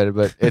goddamn good,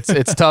 but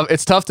it's tough.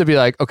 It's tough to be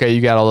like, okay,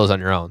 you got all those on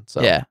your own.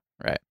 So Yeah,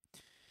 right.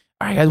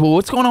 All right, guys. Well,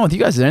 what's going on with you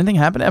guys? Is anything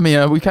happening? I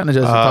mean, we kind of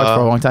just talked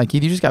for a long time.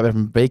 Keith, you just got back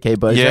from vacay,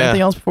 but is there Yeah.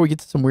 anything else before we get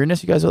to some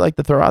weirdness you guys would like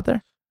to throw out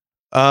there?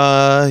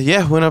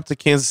 Yeah, went up to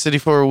Kansas City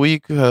for a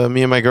week.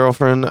 Me and my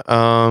girlfriend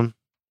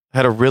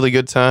had a really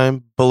good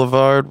time.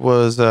 Boulevard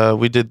was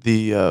we did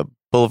the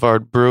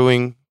Boulevard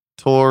Brewing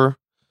tour.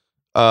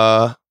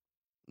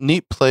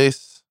 Neat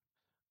place.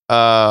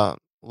 A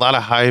lot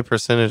of high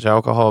percentage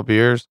alcohol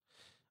beers.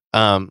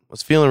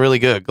 Was feeling really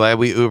good. Glad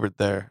we Ubered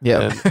there.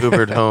 Yeah. and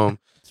Ubered home.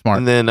 Smart.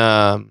 And then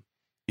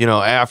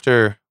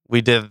after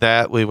we did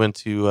that, we went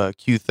to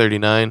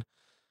Q39.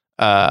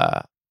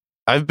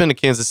 I've been to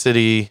Kansas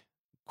City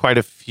quite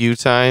a few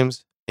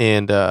times,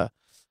 and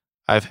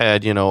I've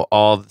had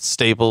all the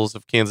staples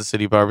of Kansas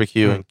City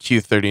barbecue, and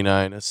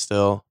Q39 is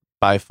still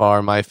by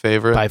far my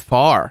favorite. By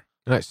far.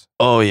 nice.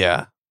 Oh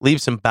yeah,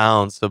 leaps and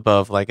bounds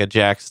above like a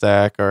Jack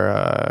Stack or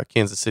a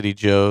Kansas City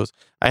Joe's.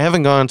 I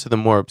haven't gone to the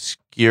more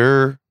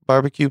obscure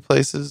barbecue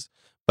places,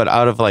 but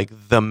out of like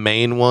the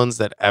main ones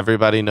that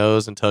everybody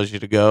knows and tells you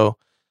to go,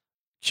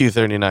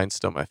 Q39 is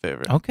still my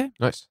favorite. Okay.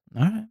 Nice.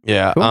 All right.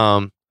 Yeah.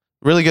 Cool.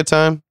 Really good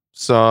time.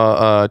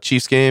 Saw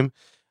Chiefs game.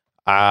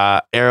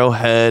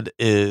 Arrowhead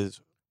is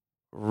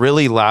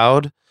really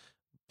loud,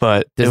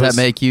 but Does it that was-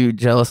 make you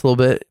jealous a little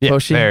bit, Yeah,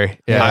 Koshi? very.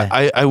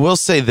 Yeah. I will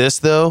say this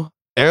though,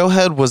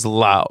 Arrowhead was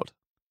loud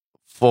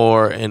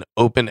for an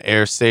open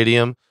air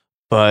stadium,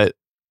 but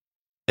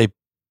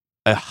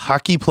a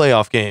hockey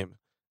playoff game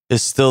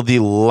is still the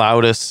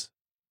loudest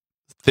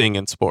thing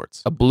in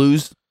sports. A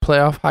Blues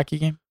playoff hockey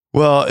game?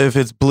 Well, if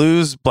it's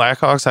Blues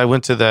Blackhawks, I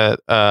went to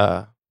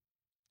that.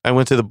 I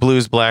went to the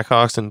Blues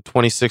Blackhawks in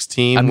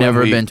 2016. I've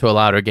never been to a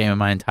louder game in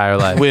my entire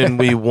life. when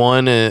we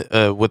won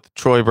with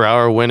Troy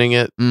Brouwer winning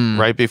it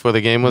right before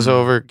the game was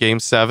over, Game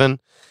 7.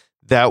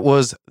 That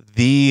was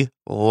the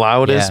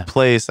loudest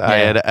place I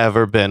had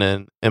ever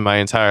been in my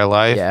entire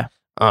life. Yeah.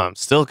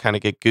 Still kind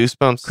of get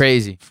goosebumps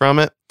Crazy from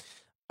it.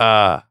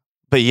 But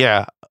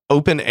yeah,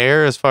 open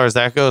air as far as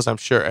that goes, I'm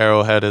sure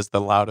Arrowhead is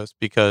the loudest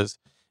because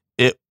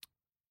it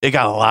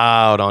got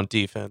loud on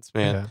defense,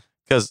 man.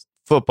 Because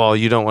football,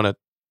 you don't want to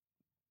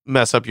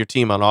mess up your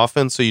team on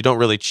offense, so you don't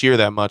really cheer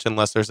that much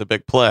unless there's a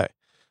big play.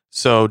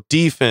 So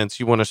defense,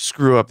 you want to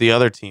screw up the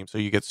other team, so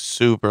you get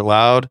super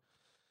loud.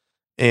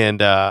 And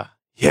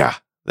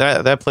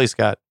that place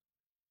got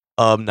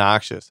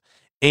obnoxious.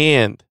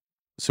 And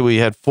so we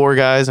had 4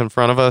 guys in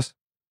front of us,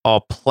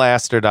 all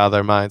plastered out of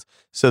their minds.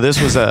 So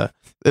this was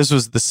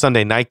the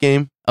Sunday night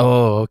game.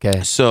 Oh,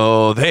 okay.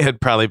 So they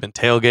had probably been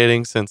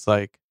tailgating since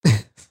like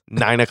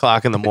 9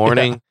 o'clock in the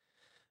morning. Yeah.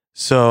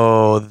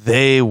 So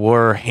they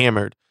were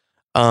hammered.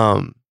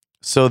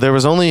 So there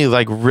was only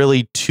like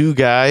really 2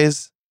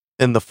 guys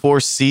in the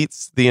 4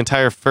 seats the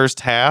entire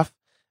first half.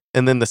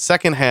 And then the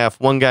second half,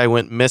 one guy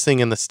went missing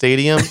in the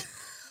stadium.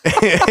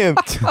 and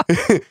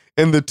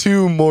the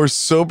 2 more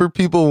sober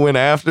people went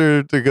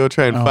after to go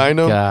try and find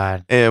him.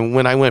 God. And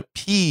when I went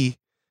pee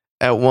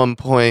at one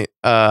point,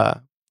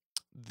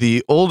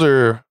 the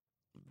older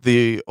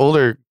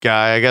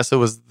guy, I guess it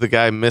was the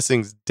guy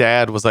missing's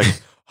dad, was like,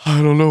 I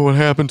don't know what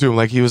happened to him.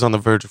 Like he was on the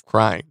verge of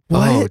crying.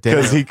 What?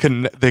 Because they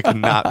could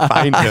not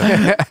find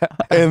him.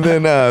 And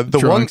then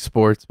Drunk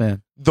sports,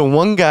 man. The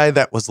one guy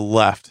that was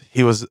left,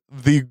 he was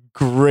the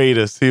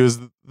greatest. He was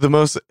the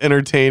most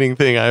entertaining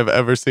thing I've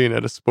ever seen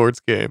at a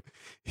sports game.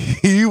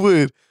 He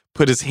would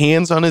put his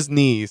hands on his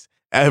knees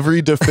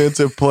every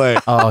defensive play.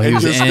 Oh, he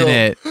was in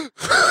it.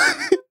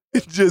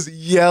 Just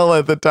yell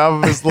at the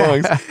top of his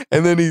lungs,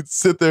 and then he'd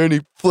sit there and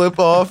he'd flip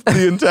off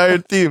the entire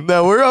team.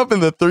 Now we're up in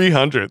the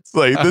 300s.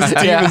 Like this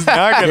team is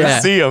not going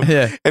to see him.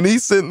 Yeah. And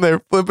he's sitting there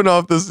flipping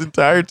off this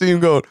entire team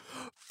going,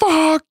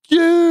 fuck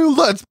you,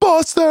 let's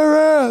bust their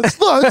ass,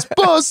 let's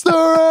bust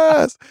their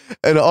ass,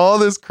 and all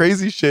this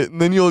crazy shit. And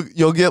then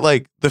you'll get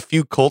like the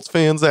few Colts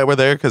fans that were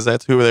there, because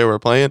that's who they were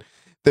playing.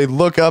 They'd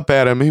look up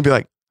at him and he'd be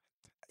like,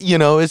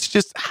 it's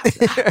just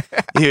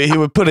he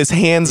would put his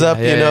hands up,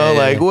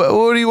 like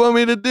what do you want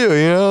me to do?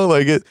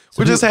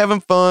 We're just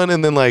having fun.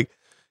 And then like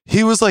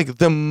he was like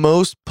the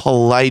most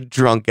polite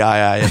drunk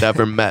guy I had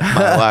ever met in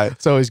my life.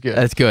 It's always good.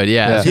 That's good.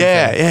 Yeah.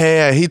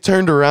 Yeah. He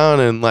turned around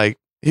and like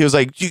he was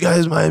like, "You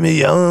guys mind me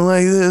yelling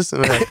like this?"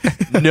 And I'm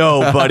like,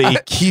 "No, buddy,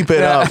 keep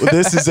it up.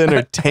 This is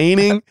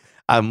entertaining.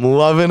 I'm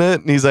loving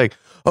it." And he's like,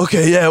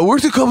 "Okay, yeah, it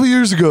worked a couple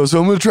years ago, so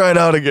I'm gonna try it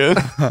out again."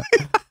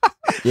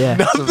 Yeah.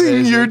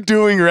 Nothing you're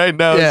doing right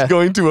now is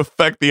going to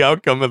affect the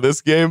outcome of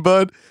this game,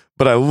 bud.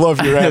 But I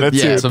love your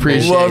attitude.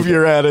 Love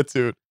your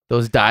attitude.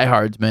 Those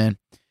diehards, man.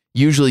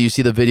 Usually you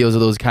see the videos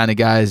of those kind of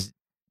guys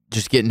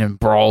just getting in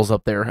brawls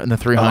up there in the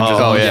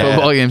 300s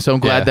football game. So I'm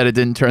glad that it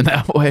didn't turn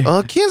that way.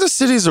 Kansas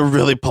City's a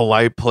really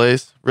polite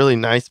place, really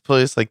nice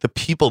place. Like the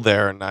people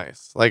there are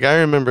nice. Like I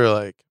remember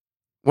like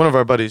one of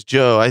our buddies,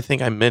 Joe, I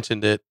think I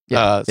mentioned it.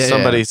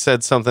 Somebody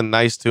said something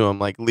nice to him,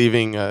 like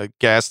leaving a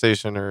gas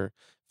station or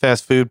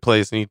fast food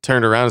place, and he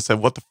turned around and said,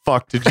 "What the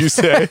fuck did you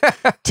say?"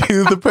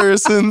 to the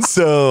person.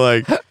 So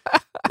like,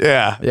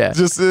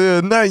 just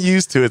not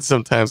used to it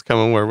sometimes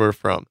coming where we're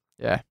from.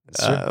 Yeah,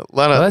 a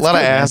lot of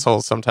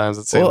assholes sometimes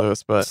at St.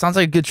 Louis, but sounds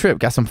like a good trip.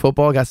 Got some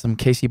football, got some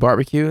KC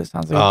barbecue. It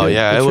sounds like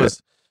good trip.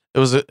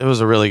 It was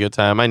a really good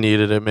time. I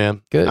needed it,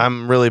 man. Good.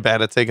 I'm really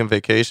bad at taking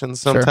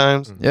vacations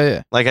sometimes. Sure.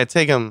 Yeah. Like I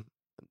take them.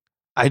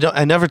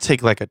 I never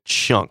take like a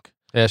chunk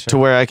to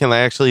where I can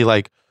actually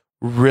like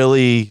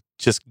really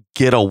just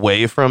get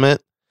away from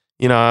it.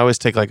 I always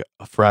take like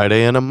a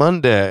Friday and a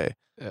Monday,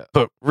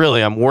 but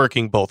really I'm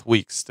working both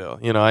weeks still.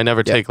 I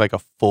never take like a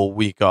full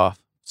week off.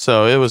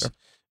 So it was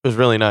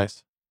really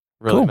nice.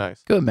 Really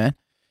nice. Good, man.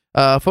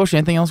 Foshi,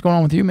 anything else going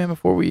on with you, man,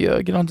 before we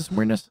get on to some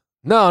weirdness?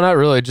 No, not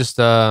really. Just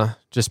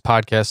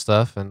podcast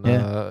stuff and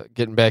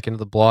getting back into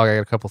the blog. I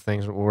got a couple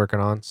things we're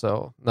working on.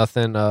 So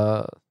nothing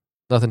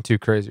too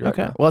crazy right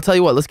now. Well, I'll tell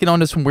you what, let's get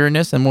on to some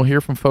weirdness and we'll hear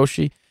from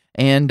Foshi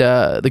and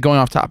the Going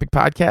Off Topic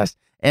podcast.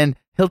 And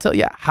he'll tell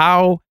you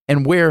how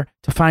and where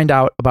to find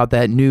out about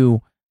that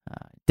new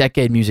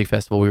Decade Music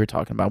Festival we were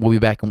talking about. We'll be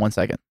back in 1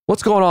 second.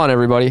 What's going on,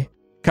 everybody?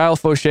 Kyle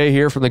Fauché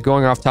here from the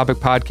Going Off Topic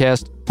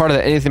podcast, part of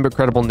the Anything But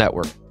Credible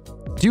network.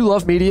 Do you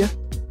love media?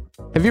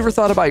 Have you ever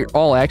thought about your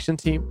all-action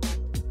team?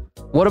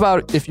 What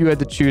about if you had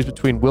to choose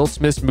between Will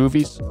Smith's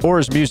movies or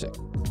his music?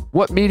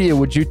 What media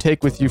would you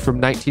take with you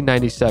from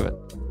 1997?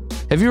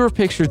 Have you ever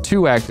pictured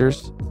 2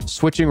 actors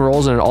switching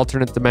roles in an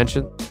alternate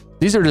dimension?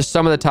 These are just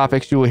some of the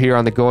topics you will hear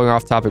on the Going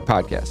Off Topic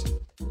podcast.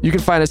 You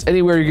can find us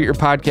anywhere you get your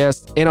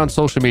podcasts and on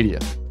social media.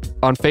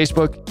 On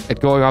Facebook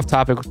at Going Off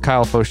Topic with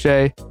Kyle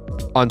Fauché,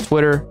 on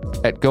Twitter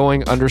at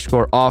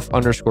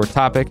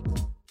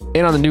Going_Off_Topic,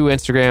 and on the new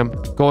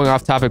Instagram, Going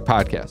Off Topic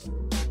Podcast.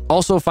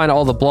 Also find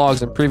all the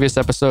blogs and previous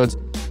episodes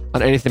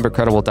on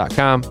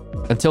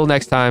anythingbutcredible.com. Until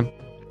next time,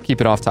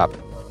 keep it off topic.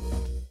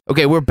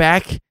 Okay, we're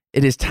back.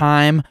 It is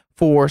time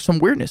for some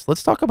weirdness.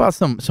 Let's talk about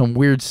some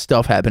weird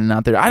stuff happening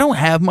out there. I don't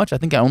have much. I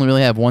think I only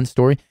really have one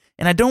story,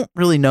 and I don't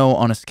really know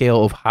on a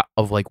scale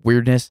of like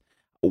weirdness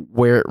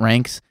where it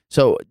ranks.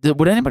 So,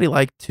 would anybody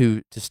like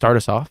to start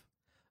us off?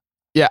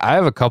 Yeah, I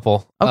have a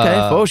couple. Okay,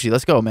 Foshi,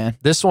 let's go, man.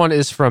 This one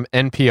is from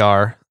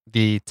NPR.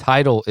 The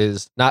title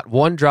is "Not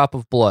One Drop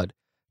of Blood.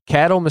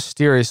 Cattle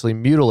Mysteriously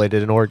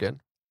Mutilated in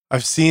Oregon."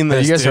 I've seen Have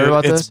this. you guys dude. heard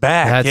about It's this?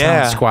 back. That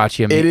yeah. sounds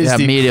squatchy. It is that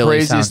the immediately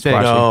craziest sounds thing.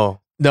 squatchy.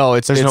 No,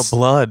 There's no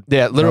blood.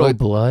 Yeah, literally. No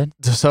blood.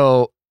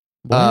 So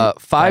What?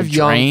 five Like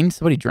young drained.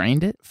 Somebody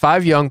drained it.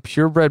 5 young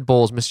purebred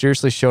bulls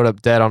mysteriously showed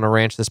up dead on a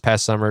ranch this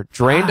past summer,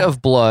 drained Wow. of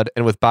blood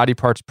and with body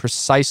parts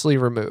precisely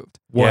removed.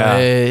 What?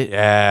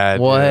 Yeah.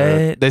 What?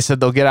 dude. They said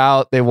they'll get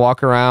out, they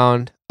walk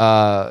around.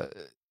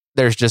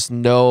 There's just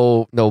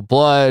no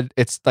blood.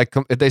 It's like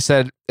they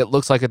said it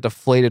looks like a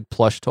deflated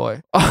plush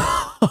toy.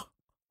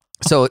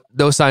 So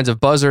no signs of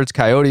buzzards,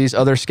 coyotes,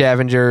 other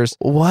scavengers.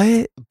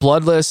 What?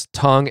 Bloodless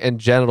tongue and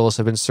genitals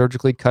have been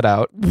surgically cut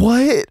out.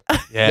 What?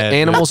 Yeah. The dude.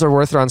 animals are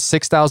worth around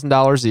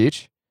 $6,000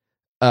 each.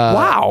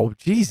 Wow.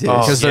 Jesus. Oh,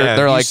 'Cause they're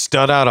you like-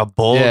 stud out a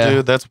bull, Yeah.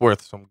 dude. That's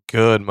worth some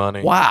good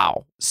money.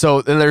 Wow.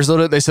 So then there's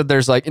literally, they said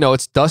there's like,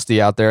 it's dusty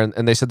out there,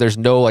 and they said there's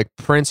no like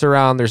prints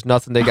around. There's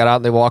nothing. They got out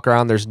and they walk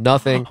around. There's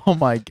nothing. Oh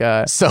my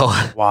God. So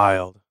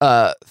Wild.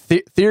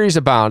 theories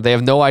abound. They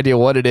have no idea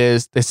what it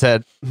is. They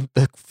said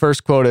the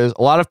first quote is,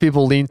 "A lot of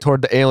people lean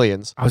toward the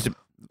aliens."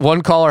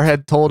 One caller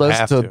had told us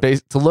Have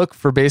to look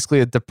for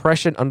basically a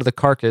depression under the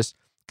carcass,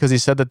 because he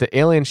said that the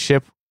alien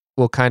ship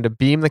will kind of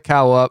beam the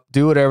cow up,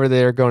 do whatever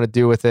they're going to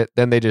do with it.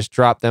 Then they just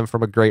drop them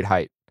from a great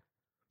height.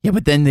 Yeah,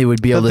 but then they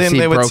would be able But to then see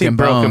they would see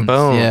broken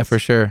bones. Yeah, for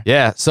sure.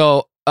 Yeah.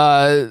 So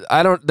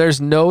there's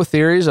no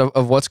theories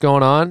of what's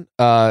going on.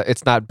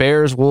 It's not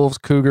bears, wolves,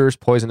 cougars,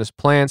 poisonous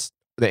plants.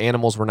 The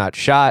animals were not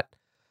shot.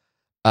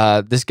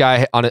 This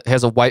guy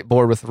has a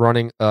whiteboard with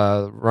running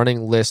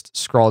list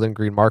scrawled in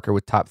green marker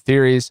with top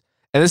theories.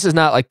 And this is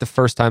not like the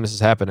first time this has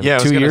happened. Yeah, I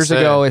was 2 gonna years say.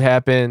 ago it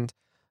happened.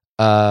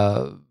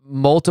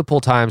 Multiple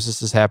times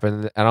this has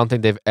happened. I don't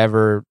think they've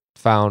ever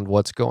found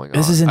what's going on.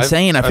 This is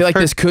insane. I feel I've like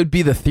heard- this could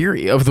be the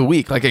theory of the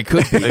week. Like it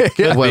could be. It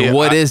could What- be.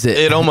 what is it?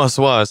 It almost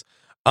was.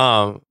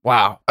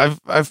 Wow.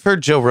 I've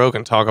heard Joe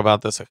Rogan talk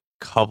about this a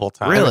couple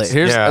times. Really?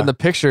 Here's yeah. and the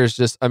picture is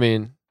just. I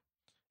mean,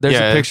 there's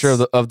Yeah, a picture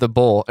it's- of the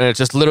bull, and it's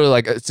just literally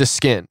like it's just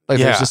skin. Like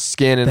Yeah. there's just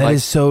skin, and That like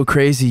is so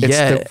crazy. it's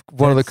Yeah.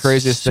 one of the That's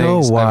craziest so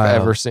things wild.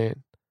 I've ever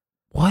seen.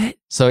 What?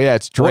 So yeah,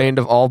 it's drained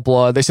of all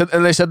blood. They said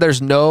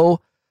there's no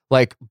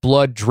like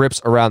blood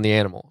drips around the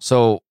animal.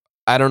 So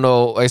I don't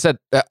know. Like I said,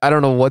 I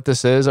don't know what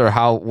this is or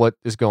what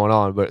is going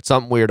on, but it's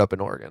something weird up in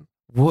Oregon.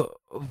 What?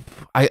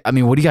 I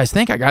mean, what do you guys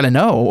think? I got to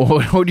know.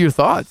 What are your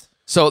thoughts?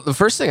 So the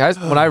first thing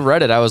when I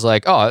read it, I was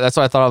like, oh, that's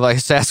what I thought of, like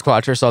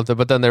Sasquatch or something.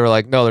 But then they were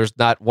like, no, there's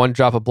not one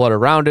drop of blood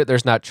around it.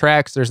 There's not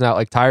tracks. There's not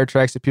like tire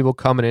tracks of people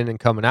coming in and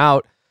coming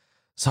out.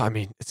 So I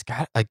mean, it's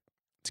got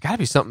to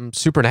be something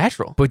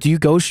supernatural. But do you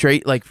go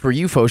straight, like for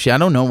you, Foshi? I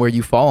don't know where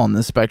you fall on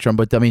this spectrum,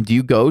 but I mean, do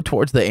you go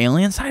towards the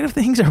alien side of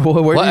things, or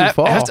where do you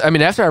fall?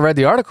 After I read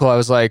the article, I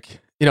was like,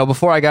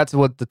 before I got to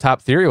what the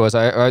top theory was,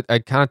 I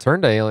kind of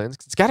turned to aliens.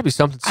 It's got to be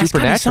something It's gotta be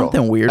supernatural,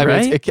 something weird, I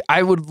mean, right?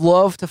 I would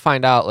love to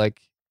find out like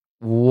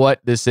what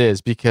this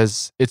is,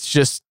 because it's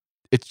just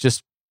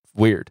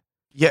weird.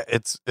 Yeah,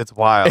 it's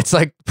wild. It's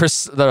like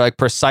they're like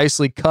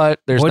precisely cut.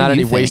 There's What do not you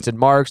any think? wasted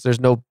marks. There's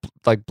no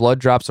like blood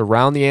drops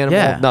around the animal.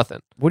 Yeah. Nothing.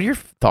 What are your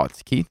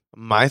thoughts, Keith?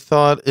 My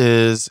thought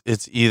is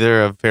it's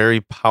either a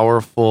very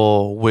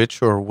powerful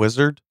witch or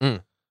wizard,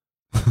 Mm.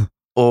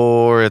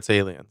 or it's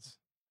aliens.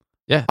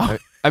 Yeah. Oh.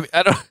 I mean,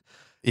 I don't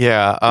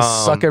Yeah,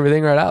 suck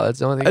everything right out. That's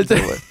the only thing you can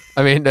do with.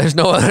 I mean, there's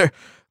no other.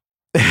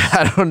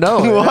 I don't know.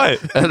 What?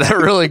 That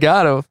really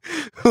got him.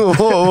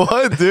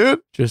 What, dude?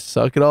 Just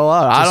suck it all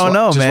out. I Just don't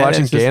know, just man.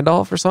 watching It's just-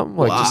 Gandalf or something.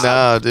 Like, Wow. just,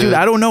 Nah, dude. Dude,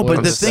 I don't know, What but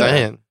I'm the just thing.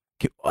 saying.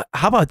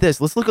 How about this?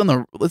 Let's look.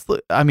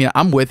 I mean,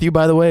 I'm with you,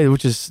 by the way,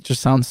 which is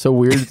just sounds so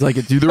weird. It's like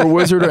it's either a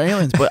wizard or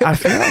aliens, but I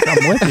feel like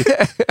I'm with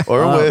you.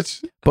 Or a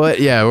witch. But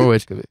yeah, we're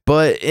witch.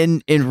 But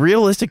in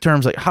realistic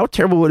terms, like how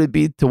terrible would it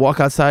be to walk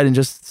outside and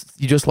you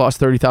just lost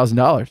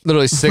 $30,000?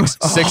 literally six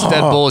dead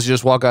bulls. You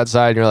just walk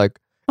outside and you're like,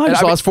 I just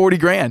I mean- lost 40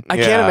 grand. I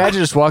Yeah. can't imagine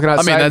just walking I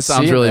outside. mean, that and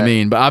sounds seeing really that.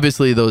 mean, but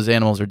obviously those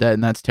animals are dead,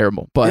 and that's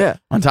terrible. But Yeah.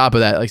 on top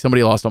of that, like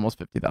somebody lost almost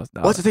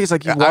 $50,000. What's the thing is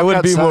like you walk I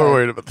would be outside- more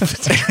worried about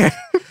the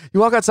You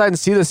walk outside and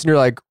see this, and you're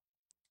like,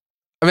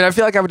 I mean, I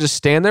feel like I would just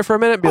stand there for a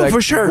minute and be Oh, like,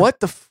 for sure. what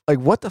the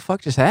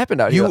fuck just happened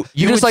out here?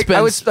 You just would like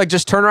I would spend- like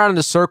just turn around in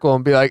a circle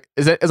and be like,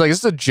 is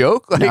this a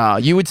joke? Like, No,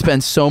 you would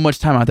spend so much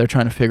time out there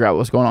trying to figure out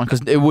what's going on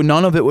because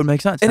none of it would make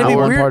sense. and Now it'd be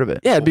we're weird. part of it.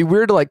 Yeah, it'd be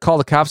weird to like call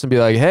the cops and be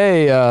like,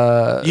 hey,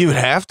 You would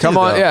have to. come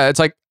on. though. Yeah, it's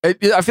like I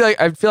feel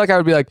like I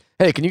would be like,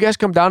 hey, can you guys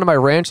come down to my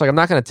ranch? Like, I'm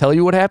not going to tell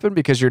you what happened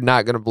because you're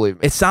not going to believe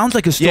me. It sounds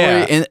like a story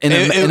Yeah.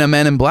 in a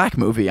Men in Black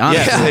movie.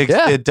 Honestly. Yes,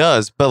 Yeah. it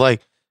does. But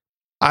like,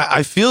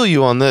 I feel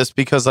you on this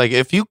because like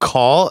if you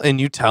call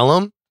and you tell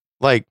them,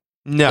 like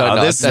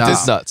No, this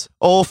that's nuts.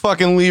 old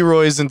fucking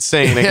Leroy's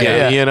insane again.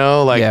 Yeah. You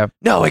know, like Yeah.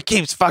 no, it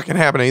keeps fucking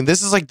happening.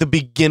 This is like the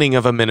beginning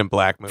of a Men in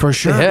Black movie. For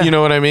sure. Yeah. You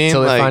know what I mean?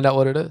 Until they Like, find out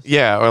what it is.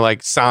 yeah, or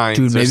like Signs.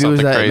 Dude, or maybe it was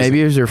something that. crazy.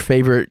 Maybe it was your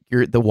favorite.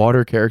 The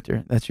water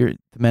character. That's the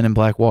Men in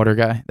Black water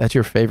guy. That's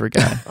your favorite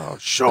guy. Oh,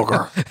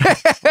 sugar,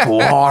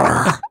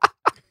 water,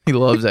 He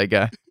loves that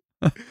guy.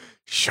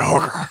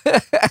 sugar,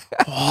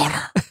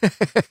 water.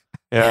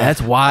 Yeah,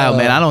 that's wild,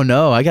 man. I don't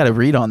know. I got to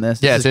read on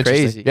this. Yeah, This it's is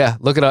interesting. crazy. Yeah,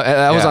 look it up.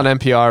 That was Yeah. on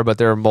NPR, but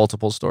there are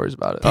multiple stories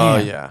about it. Oh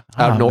Damn. yeah.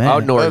 Oh, man.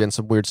 Out in Oregon,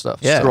 some weird stuff.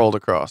 Yeah. Scrolled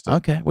across it.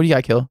 Okay. What do you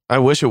got, Kill? I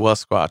wish it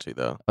was Squatchy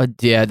though.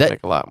 Yeah, that. Make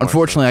a lot more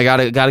Unfortunately, I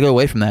gotta go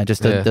away from that.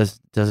 Just Yeah.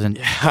 doesn't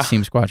Yeah.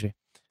 seem squatchy.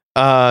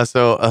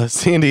 So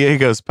San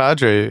Diego's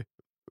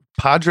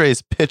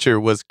Padres pitcher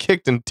was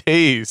kicked and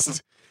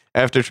tased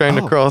after trying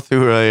to Oh. crawl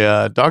through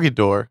a doggy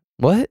door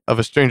What? of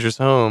a stranger's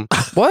home.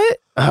 What?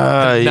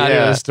 Not even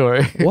Yeah, a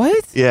story.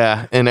 What?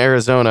 yeah, in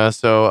Arizona.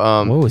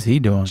 So What was he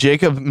doing?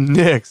 Jacob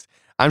Nix,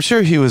 I'm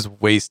sure he was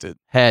wasted.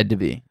 Had to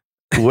be.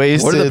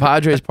 Wasted. What are the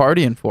Padres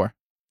partying for?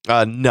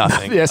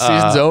 Nothing. Yeah,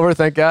 season's over.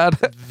 Thank God.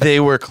 They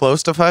were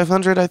close to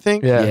 500, I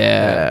think.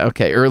 Yeah.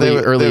 Okay.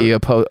 Early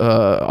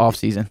off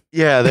season.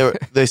 Yeah,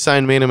 they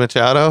signed Manny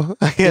Machado.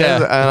 I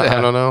guess. Yeah.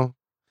 I don't know.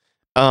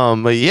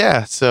 But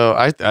yeah, so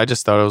I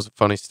just thought it was a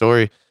funny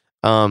story.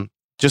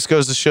 Just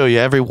goes to show you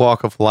every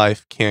walk of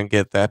life can't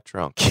get that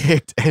drunk.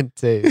 Kicked and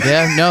tased.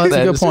 Yeah. No, that's a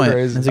That good is point.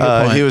 crazy. That's a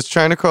good point. He was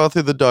trying to crawl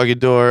through the doggy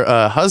door.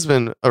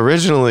 Husband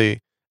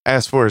originally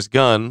asked for his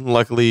gun.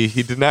 Luckily,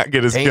 he did not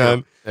get his Damn.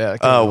 gun. Yeah, it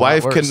could've been a lot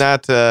Wife could worse.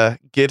 not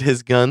get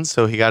his gun,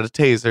 so he got a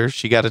taser.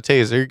 She got a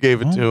taser,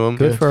 gave it Oh, to him,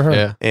 Good for her.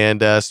 Yeah.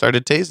 and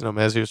started tasing him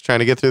as he was trying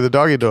to get through the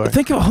doggy door.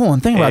 Think about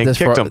And this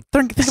kicked for him.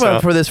 think about So-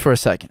 it for this for a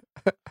second.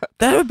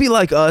 That would be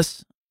like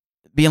us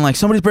being like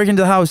somebody's breaking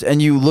into the house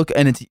and you look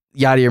and it's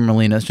Yachty or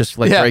Molina. It's just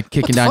like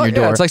kicking down your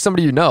door. Yeah, it's like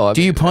somebody you know. I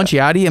do you mean, punch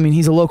Yachty? I mean,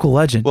 he's a local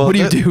legend. Well, what do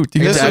you thi- do? Do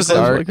you This act was,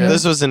 like that?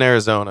 this was in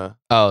Arizona,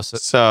 Oh, so,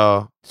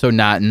 so So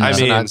not in. I so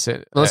mean, not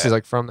insane. Unless he's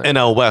like from there.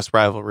 NL West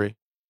rivalry.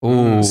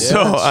 ooh.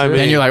 So, that's I true.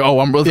 mean- And you're like, oh,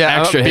 I'm really yeah,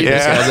 I'm extra beating hate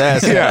this Yeah. guy's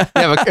ass. Yeah.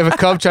 Yeah, if a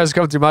Cub tries to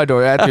come through my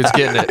door, that dude's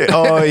getting it.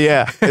 Oh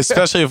yeah,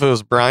 especially if it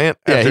was Bryant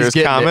Yeah, after he's his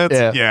getting it,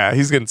 comments. yeah.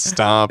 He's getting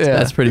stomped. Yeah.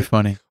 That's pretty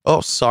funny. Oh,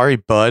 sorry,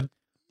 bud.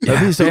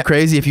 That'd be so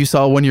crazy if you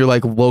saw when your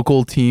like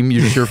local team,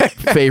 your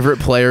favorite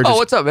player just Oh,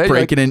 what's up, man? You're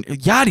breaking in.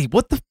 Yachty,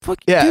 what the fuck?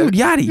 Yeah. Dude,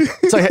 Yachty.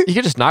 It's like you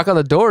can just knock on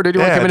the door, dude.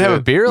 You want Yeah, to come in and have a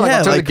dude. beer? Like, Yeah,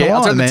 I'll turn like, the game. come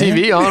I'll turn on, the man.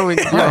 TV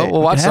on. Right.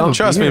 We'll watch Have a some.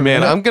 Trust beer, me,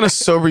 man. man. I'm gonna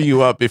sober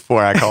you up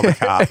before I call the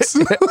cops.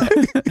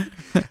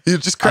 You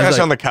just crash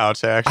like- on the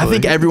couch. Actually, I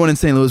think everyone in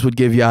St. Louis would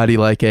give Yachty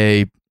like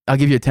I'll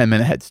give you a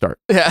 10-minute head start.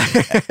 Yeah.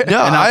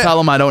 no, And I'll tell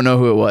him I don't know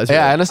who it was.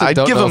 Yeah, I honestly I'd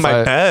don't give know him if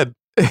my I- bed.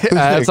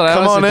 That's what I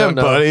Come on honestly in, don't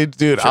know. buddy.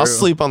 Dude, I'll True.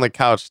 sleep on the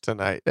couch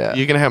tonight. Yeah.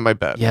 You can have my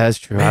bed. Yeah, that's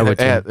true. I would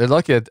too. Yeah, they're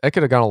lucky. It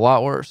could have gone a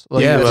lot worse.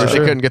 Like, Yeah, they for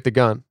couldn't sure. get the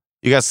gun.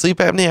 You got sleep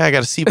apnea? I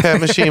got a CPAP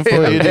machine for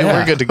you, dude. Yeah.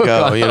 We're good to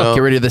go. You know.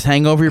 Get rid of this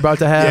hangover you're about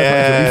to have.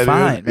 Yeah, You'll be dude.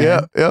 fine,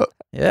 man. Yeah,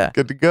 Yeah.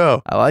 good to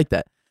go. I like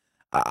that.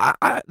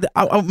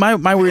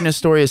 My weirdness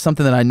story is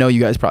something that I know you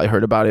guys probably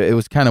heard about. It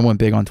was kind of went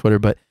big on Twitter,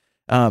 but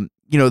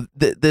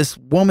this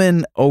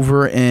woman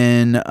over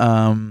in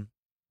I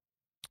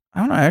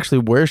don't know actually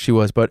where she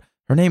was, but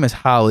her name is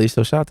Holly.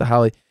 So shout out to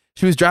Holly.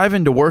 She was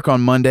driving to work on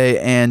Monday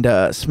and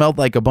smelled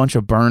like a bunch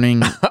of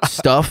burning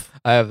stuff.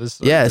 I have this.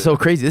 Yeah, it's so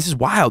crazy. This is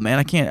wild,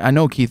 man. I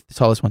know Keith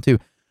saw this one too,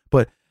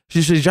 but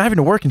she's driving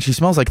to work and she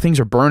smells like things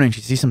are burning. She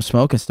sees some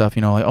smoke and stuff.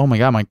 Like, oh my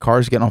god, my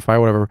car's getting on fire.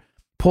 Whatever.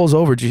 Pulls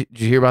over. Did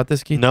you hear about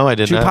this, Keith? No, I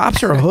did She not.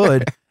 pops her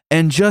hood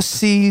and just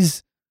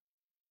sees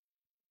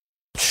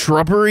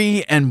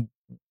shrubbery and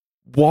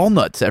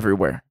walnuts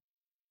everywhere.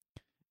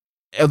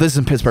 Oh, this is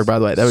in Pittsburgh, by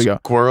the way. There we go.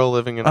 Squirrel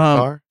living in a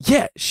car.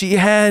 Yeah, she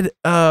had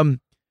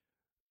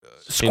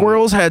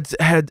squirrels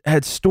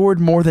had stored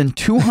more than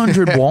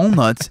 200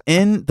 walnuts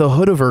in the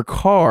hood of her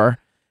car,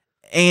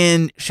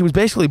 and she was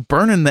basically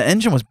burning. The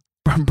engine was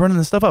burning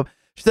the stuff up.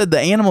 She said the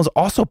animals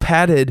also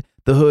patted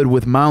the hood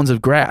with mounds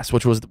of grass,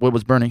 which was what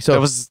was burning. So That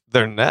was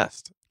their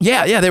nest.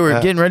 yeah, they were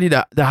Yeah. getting ready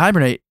to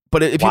hibernate.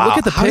 But if you look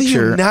at the How do you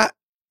picture, not,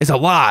 it's a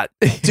lot.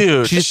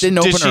 dude. She just didn't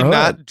open did she her hood.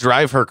 not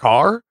drive her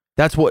car?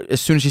 That's what. As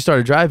soon as she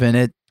started driving,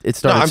 it No,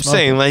 started. I'm smoking.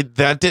 saying like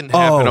that didn't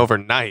happen Oh.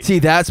 overnight. See,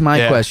 that's my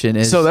Yeah. question.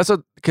 Is So that's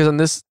what, because on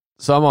this,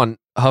 so I'm on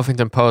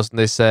Huffington Post and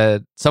they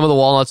said some of the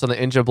walnuts on the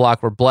engine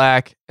block were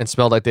black and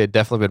smelled like they had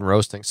definitely been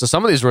roasting. So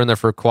some of these were in there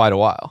for quite a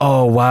while.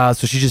 oh wow.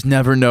 So she just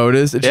never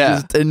noticed. And Yeah.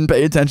 She just didn't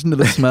pay attention to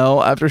the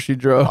smell after she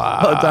drove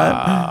all the time.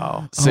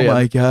 Wow. So, oh yeah,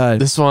 my god.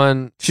 This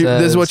one, This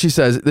is what says- she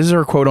says. This is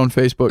her quote on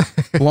Facebook.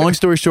 Long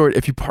story short,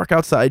 if you park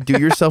outside, do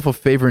yourself a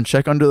favor and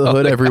check under the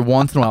hood every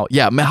once in a while.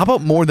 Yeah, man, how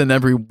about more than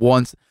every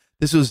once?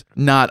 This was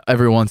not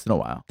every once in a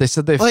while. They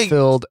said they Like,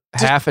 filled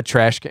just- half a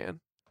trash can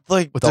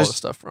Like with all the just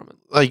stuff from it.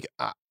 like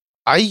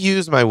I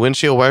use my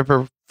windshield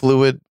wiper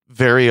fluid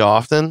very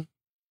often.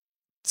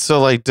 So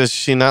like, does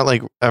she not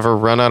like ever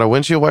run out of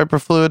windshield wiper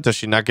fluid? Does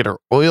she not get her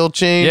oil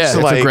changed? Yeah,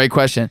 That's like, a great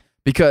question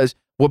because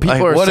what people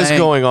like, are what is saying,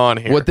 going on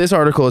here? what this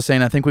article is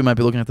saying, I think we might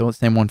be looking at the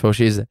same one,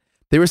 Foshi, is that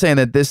they were saying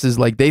that this is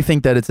like, they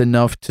think that it's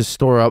enough to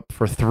store up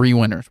for 3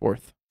 winters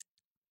worth.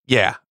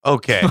 Yeah.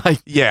 Okay.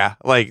 Like- yeah.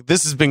 Like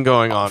this has been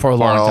going on for a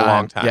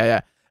long time. Yeah, yeah.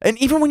 And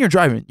even when you're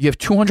driving, you have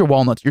 200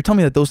 walnuts. You're telling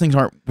me that those things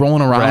aren't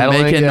rolling around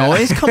Rattling, making yeah.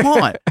 noise? Come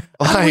on.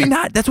 How do we Like-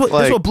 not? That's what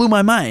like- blew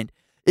my mind.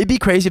 It'd be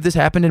crazy if this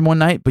happened in one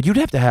night, but you'd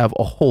have to have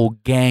a whole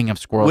gang of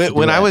squirrels. to do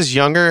When I that. was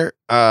younger,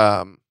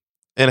 and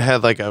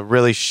had like a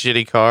really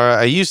shitty car,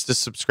 I used to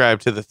subscribe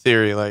to the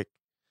theory like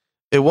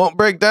it won't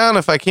break down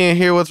if I can't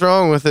hear what's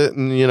wrong with it,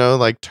 and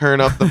like turn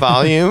up the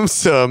volume.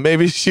 So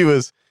maybe she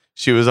was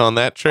on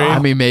that train. I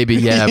mean, maybe,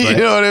 yeah, you but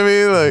know what I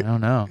mean? I Like,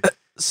 don't know.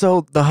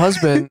 So the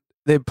husband,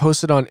 they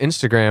posted on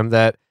Instagram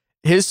that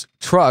his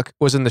truck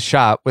was in the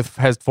shop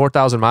has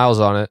 4,000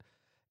 miles on it,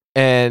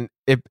 and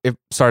it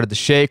started to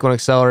shake when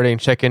accelerating.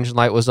 Check engine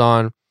light was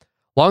on.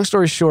 Long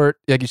story short,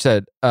 like you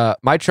said,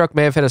 my truck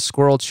may have had a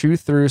squirrel chew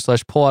through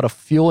 / pull out a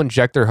fuel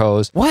injector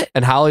hose, What?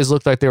 and Holly's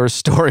looked like they were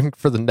storing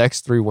for the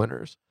next 3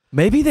 winters.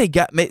 Maybe they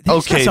got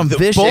Okay, some the-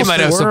 vicious both They might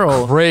have some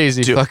squirrel.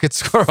 crazy Dude. fucking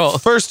squirrel.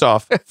 first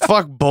off,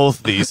 fuck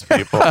both these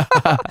people.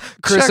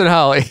 Chris and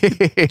Holly.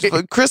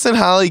 Chris and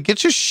Holly,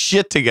 get your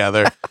shit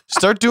together.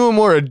 Start doing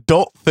more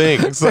adult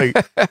things. Like,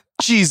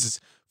 Jesus,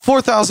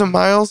 4,000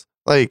 miles.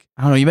 Like,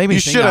 I don't know. You made me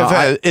you think should have now.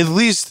 had at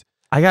least.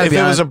 I gotta If be it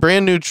honest. was a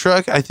brand new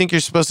truck, I think you're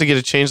supposed to get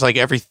a change like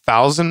every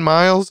 1,000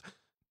 miles,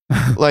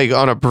 like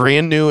on a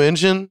brand new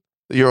engine,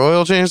 your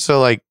oil change. So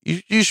like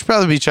you should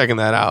probably be checking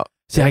that out.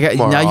 See, more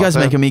now you guys are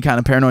often. making me kind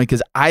of paranoid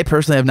because I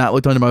personally have not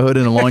looked under my hood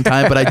in a long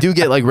time, but I do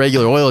get like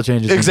regular oil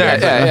changes.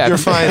 Exactly. Yeah. You're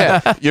fine.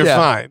 Yeah. You're Yeah.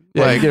 fine.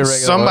 Yeah, you like get a regular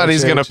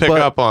somebody's oil gonna change. pick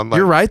But up on. Like,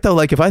 You're right though.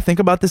 Like if I think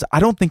about this, I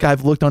don't think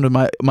I've looked under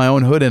my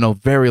own hood in a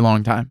very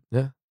long time.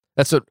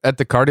 That's what at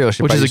the car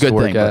dealership Which I is a used to good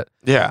work thing, at.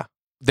 Yeah.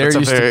 There That's a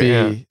used to very- be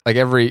yeah. like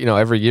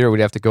every year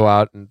we'd have to go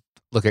out and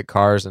look at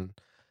cars and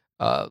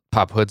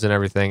pop hoods and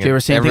everything. Do you ever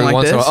And see anything every like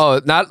once in a this? while-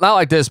 oh, not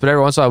like this, but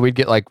every once in a while we'd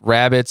get like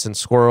rabbits and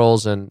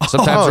squirrels and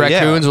sometimes Oh, yeah.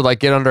 raccoons would like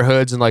get under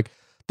hoods and like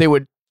they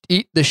would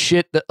eat the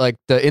shit that like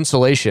the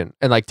insulation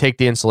and like take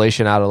the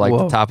insulation out of like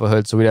Whoa. the top of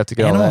hood. So we'd have to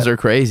get all Animals that. are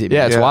crazy. Yeah,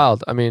 man. it's Yeah.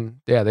 wild. I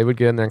mean, yeah, they would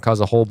get in there and cause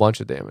a whole bunch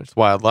of damage.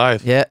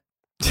 Wildlife. Yeah.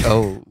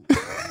 Oh,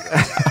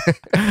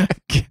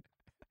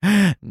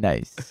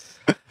 Nice.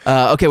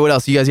 Okay, what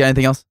else? You guys got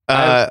anything else?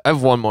 I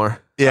have one more.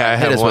 Yeah, I Hit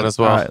have us one with- as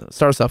well. All right,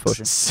 start us off,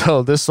 Ocean.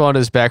 So this one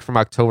is back from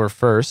October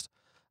 1st.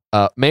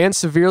 Man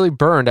severely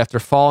burned after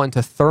fall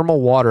into thermal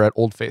water at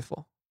Old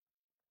Faithful.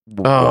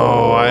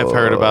 Oh, I've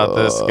heard about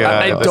this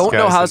guy. I This don't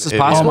know guy's how an this is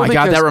idiot. Oh possible. my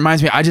god, because- that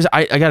reminds me. I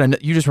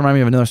got you just remind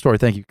me of another story.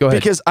 Thank you. Go ahead.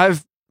 Because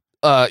I've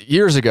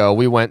years ago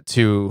we went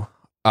to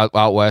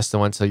out west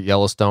and went to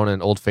Yellowstone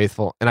and Old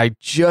Faithful, and I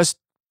just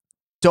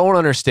don't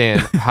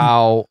understand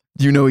how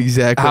You know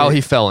exactly how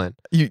he fell in.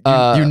 you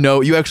uh,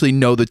 you actually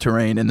know the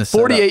terrain and the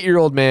setup.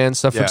 48-year-old man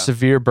suffered Yeah.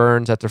 severe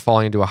burns after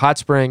falling into a hot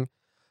spring.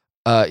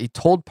 He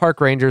told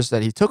park rangers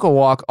that he took a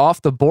walk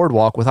off the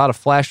boardwalk without a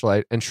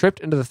flashlight and tripped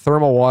into the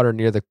thermal water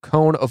near the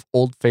cone of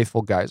Old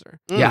Faithful Geyser.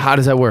 Yeah, how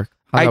does that work?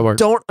 How does that I work?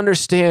 don't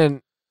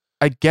understand.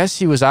 I guess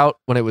he was out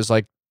when it was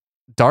like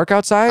dark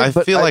outside. I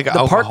but feel like the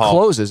park alcohol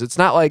closes. It's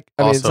not like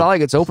it's also not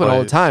like it's open all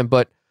the plays. time.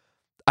 But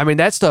I mean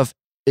that stuff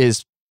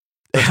is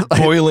like,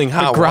 boiling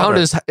hot the ground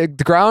water. is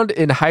the ground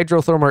in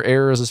hydrothermal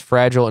areas is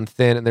fragile and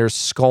thin, and there's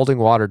scalding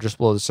water just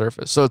below the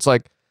surface. So it's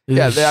like I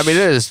mean it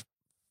is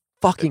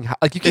fucking hot.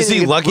 Like you can't. Is he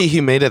even get- lucky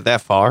he made it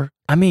that far?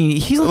 I mean,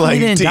 he's Like he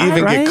didn't to die,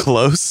 even right? get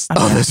close? I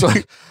Oh, mean, this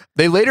one.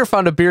 They later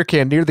found a beer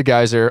can near the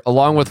geyser,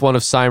 along with one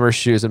of Seimer's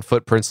shoes and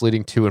footprints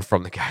leading to and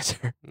from the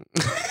geyser.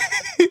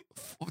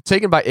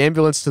 Taken by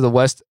ambulance to the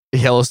West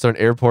Yellowstone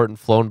Airport and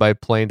flown by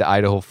plane to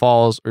Idaho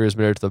Falls, where he was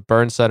married to the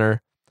burn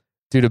center.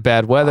 Due to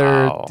bad weather,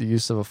 Wow. the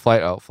use of a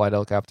flight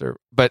helicopter.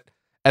 But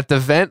at the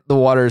vent, the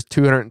water is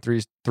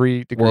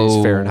 203 degrees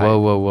whoa, Fahrenheit.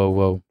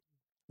 whoa.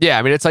 Yeah,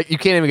 I mean, it's like you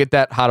can't even get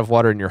that hot of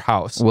water in your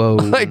house. Whoa.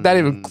 Like not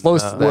even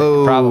close to that,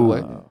 Whoa.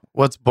 probably.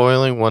 What's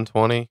boiling?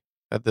 120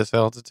 at this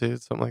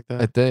altitude, something like I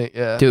that. think,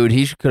 yeah. Dude,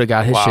 he could have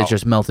got his Wow. shit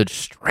just melted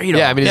straight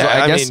Yeah, off. I mean, Yeah,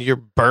 I I guess- mean,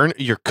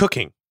 you're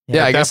cooking.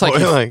 Yeah, I At guess that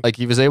like point,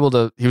 he was able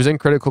to. He was in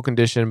critical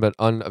condition, but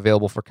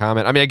unavailable for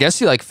comment. I mean, I guess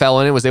he like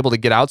fell in and was able to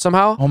get out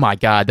somehow. Oh my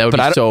god, that would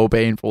But I be don't- so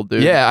painful,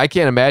 dude. Yeah, I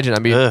can't imagine. I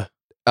mean,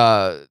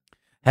 Ugh.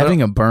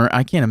 Having a burn,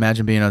 I can't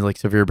imagine being like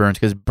severe burns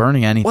because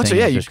burning anything once is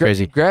yeah, you just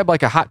crazy. grab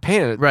like a hot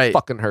pan and it Right.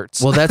 fucking hurts.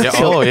 Well, that's Yeah,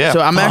 so, oh, yeah.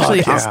 So I'm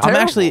actually, Fuck, yeah. I'm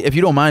actually, if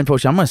you don't mind,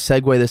 Poach, I'm going to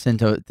segue this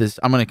into this.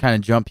 I'm going to kind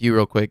of jump you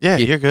real quick. Yeah,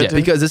 you're good, dude.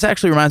 Because this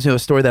actually reminds me of a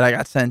story that I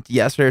got sent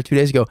yesterday or 2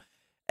 days ago,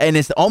 and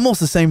it's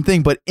almost the same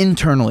thing, but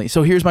internally.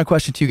 So here's my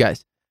question to you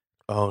guys: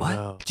 Oh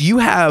no. do you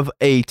have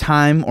a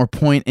time or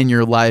point in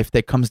your life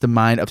that comes to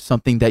mind of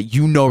something that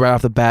you know right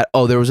off the bat?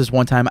 Oh, there was this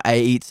one time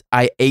I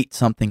ate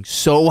something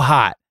so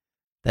hot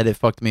that it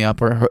fucked me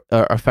up or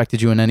affected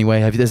you in any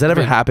way. Does that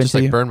ever happen just to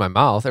like you? burn my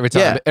mouth every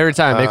time. Yeah. Every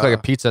time I make like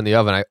a pizza in the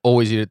oven, I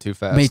always eat it too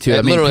fast. Me too. I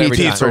mean, literally every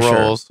pizza time.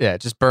 rolls. Yeah,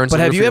 it just burns. But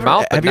the have roof you of ever your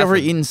mouth, but have you ever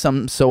nothing. eaten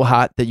something so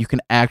hot that you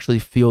can actually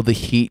feel the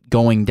heat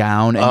going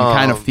down and you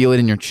kind of feel it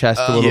in your chest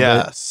a little bit?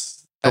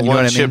 Yes. The You know one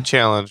what I chip mean?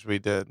 challenge we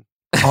did.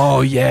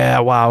 Oh yeah!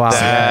 Wow!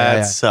 That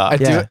Yeah.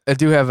 sucked. Yeah. I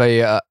do have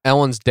a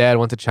Ellen's dad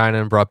went to China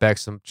and brought back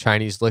some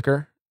Chinese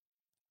liquor,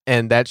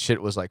 and that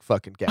shit was like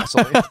fucking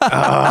gasoline.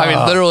 I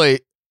mean, literally,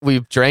 We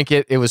drank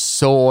it. It was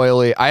so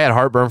oily. I had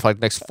heartburn for like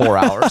the next 4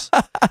 hours.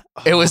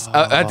 It was.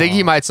 I think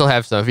he might still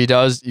have some. If he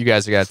does, you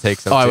guys got to take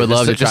some. Oh, I too. would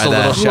love to just try a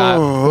little that. shot.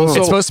 So-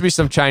 It's supposed to be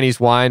some Chinese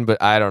wine,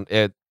 but I don't.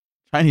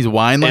 Chinese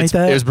wine like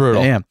that? It was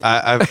brutal. Damn.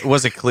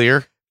 Was it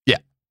clear? Yeah.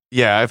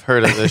 Yeah, I've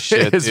heard of this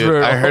shit, It's dude.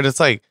 brutal. I heard it's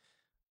like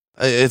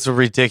it's a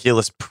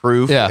ridiculous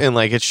proof, Yeah. and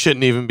like it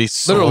shouldn't even be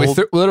sold.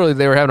 Literally,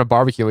 they were having a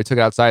barbecue. We took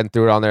it outside and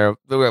threw it on there. It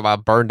was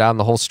about burned down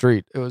the whole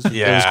street. It was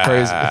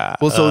crazy.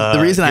 Well, so the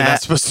reason you're I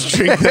not supposed to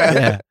drink that.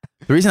 Yeah.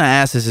 The reason I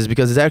asked this is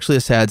because it's actually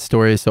a sad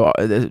story. So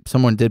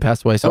someone did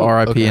pass away, so Oh,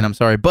 RIP, okay. and I'm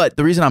sorry. But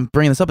the reason I'm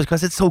bringing this up is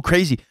because it's so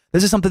crazy.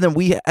 This is something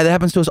that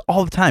happens to us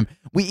all the time.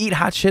 We eat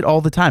hot shit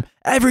all the time.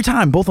 Every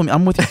time, both of them.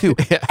 I'm with you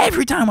too. Yeah.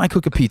 Every time I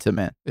cook a pizza,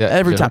 man. Yeah,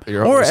 every time.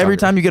 you're Or always every hungry.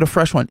 time you get a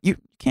fresh one, you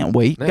can't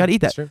wait. You Yeah, gotta eat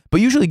that. that's true.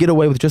 But usually get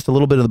away with just a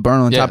little bit of the burn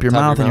on the top of your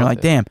mouth, and you're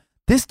like, damn,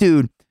 this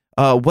dude,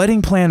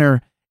 wedding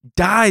planner,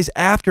 dies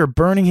after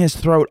burning his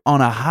throat on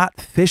a hot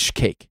fish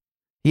cake.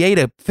 He ate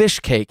a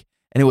fish cake,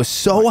 and it was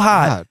so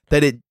hot God.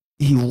 that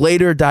he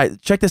later died.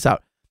 Check this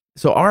out.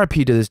 So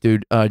RIP to this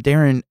dude,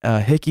 Darren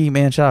Hickey,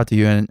 man, shout out to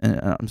you. And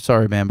I'm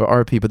sorry, man, but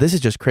RIP. But this is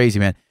just crazy,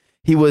 man.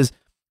 He was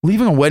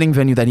leaving a wedding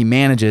venue that he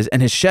manages,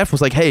 and his chef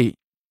was like, hey,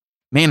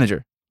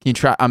 manager, can you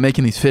try? I'm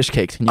making these fish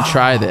cakes. Can you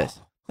try this?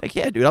 Like,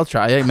 yeah, dude, I'll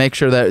try it. Make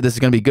sure that this is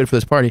going to be good for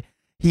this party.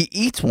 He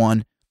eats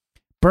one,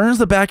 burns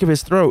the back of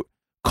his throat,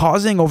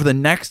 causing over the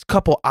next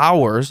couple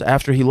hours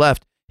after he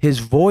left, his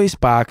voice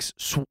box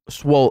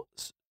swelled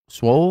up.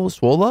 Swelled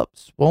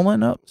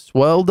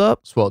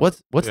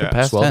What's the Yeah,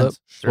 past swelled tense? up.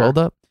 Swelled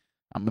up.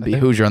 I'm gonna I be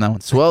think- Hoosier on that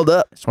one. Swelled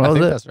up. I Swelled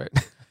think up. that's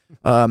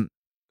right.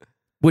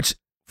 Which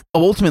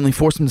ultimately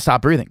forced him to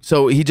stop breathing.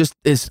 So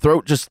his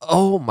throat just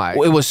Oh my!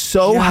 it was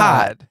so God.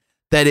 hot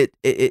that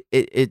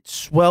it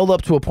swelled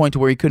up to a point to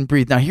where he couldn't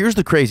breathe. Now here's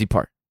the crazy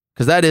part,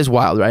 because that is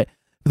wild, right?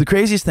 But the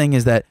craziest thing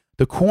is that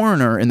the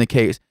coroner in the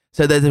case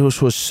said that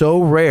this was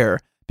so rare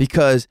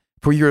because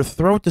for your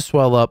throat to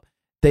swell up,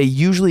 they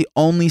usually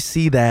only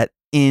see that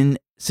in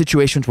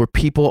situations where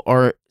people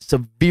are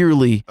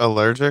severely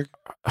Allergic?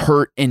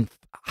 hurt in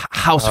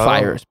house Oh.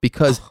 fires,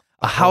 because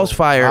a house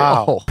fire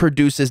wow.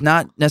 produces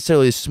not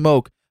necessarily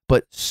smoke,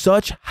 but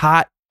such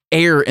hot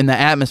air in the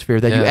atmosphere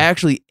that you Yeah.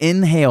 actually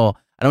inhale.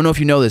 I don't know if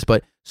you know this,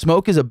 but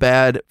smoke is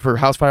bad for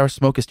house fires.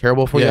 Smoke is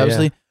terrible for you, Yeah,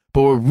 obviously.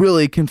 But what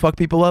really can fuck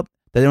people up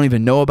that they don't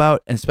even know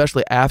about, and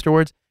especially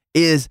afterwards,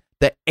 is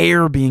the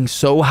air being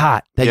so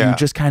hot that Yeah. you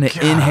just kind of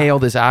God. inhale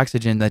this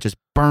oxygen that just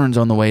burns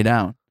on the way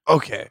down.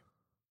 Okay.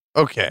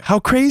 How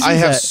crazy I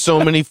is have that?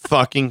 so many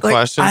fucking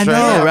questions I know,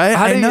 right now. right?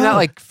 How I do you know. not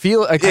like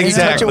feel? Like, can you touch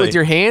it Exactly. with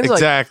your hands? Like,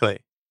 Exactly.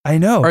 I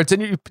know. or it's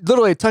in you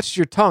literally it touches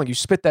your tongue. You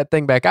spit that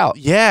thing back out.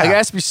 Yeah. Like, it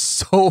has to be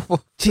so.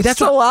 See, that's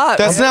so hot.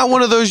 That's not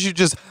one of those you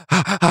just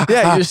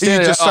Yeah, you just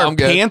stand there, start "Oh, I'm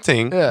good."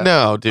 panting. Yeah.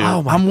 No, dude.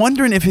 Oh my! I'm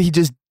wondering if he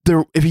just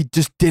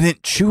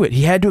didn't chew it.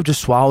 He had to have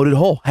just swallowed it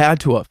whole. Had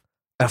to have.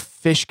 A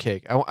fish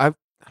cake. I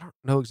don't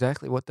know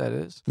exactly what that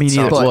is. Me neither.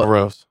 Sounds Well,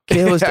 gross.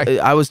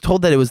 I was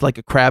told that it was like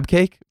a crab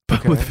cake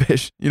but with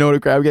fish. You know what a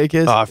crab cake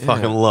is? Oh, I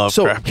fucking love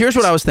so crab here's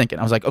what cakes. I was thinking.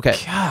 I was like, okay.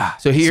 God.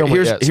 So here's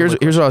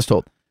what I was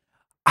told.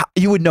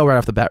 You would know right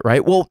off the bat,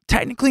 right? Well,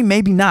 technically,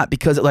 maybe not,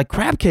 because like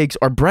crab cakes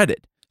are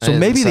breaded. So That is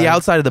maybe the sad.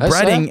 outside of the That's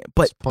sad. breading,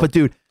 That's the but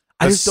dude,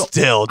 I But just don't.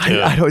 still, I- dude.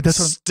 I know, that's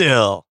what I'm-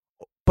 still.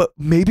 But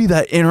maybe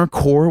that inner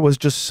core was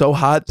just so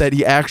hot that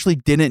he actually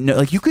didn't know.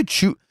 Like you could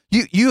chew.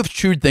 You have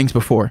chewed things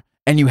before,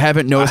 and you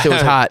haven't noticed it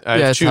was hot. I've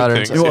Yeah, it's chewed hotter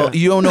things, inside. Well,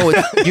 you don't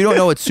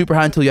know it's super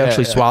hot until you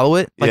actually yeah. swallow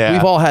it. Like Yeah.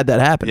 we've all had that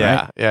happen,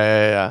 yeah, right?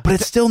 yeah. But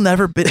it's still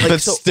never been like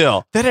But so.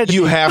 still, That had to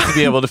you be- have to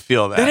be able to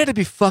feel That had that. to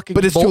be fucking.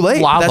 But it's too molten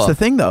late. Lava. That's the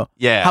thing, though.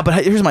 Yeah.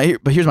 But here's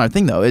my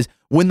thing though is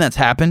when that's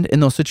happened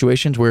in those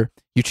situations where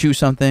you chew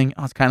something,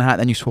 oh, it's kind of hot,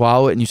 then you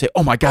swallow it and you say,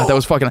 oh my god, that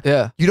was fucking.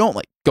 Yeah. You don't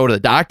like go to the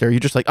doctor. You're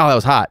just like, oh, that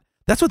was hot.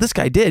 That's what this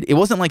guy did. It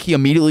wasn't like he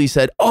immediately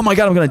said, oh my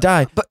god, I'm gonna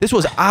die. But this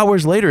was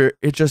hours later.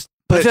 It just.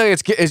 But I feel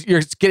like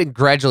it's getting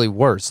gradually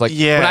worse. Like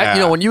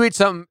Yeah. when you eat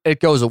something, it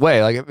goes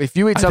away. Like if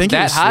you eat I something think he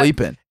that was hot,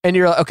 sleeping. and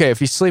you're like, okay, if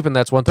he's sleeping,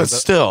 that's one thing. But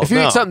still, if you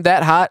no. eat something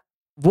that hot,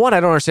 one,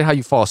 I don't understand how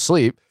you fall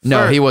asleep.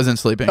 No, Or- he wasn't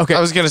sleeping. Okay.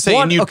 I was gonna say,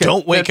 One, and you okay,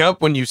 don't wake then-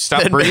 up when you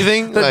stop then-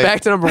 breathing. Then Like,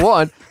 back to number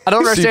one. I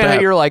don't understand how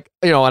CPAP. you're like,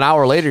 an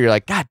hour later, you're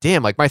like, God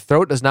damn, like my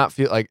throat does not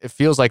feel like it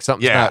feels like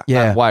something's Yeah.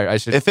 not wired. I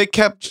should if it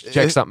kept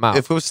check something out.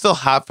 if it was still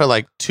hot for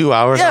like 2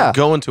 hours, Yeah. I'm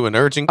going to an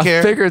urgent I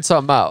care. figured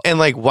something out. And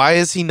like, why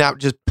is he not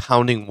just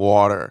pounding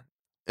water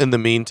in the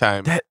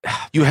meantime?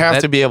 You have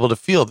that- to be able to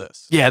feel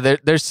this. Yeah,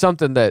 there's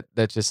something that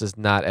just is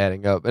not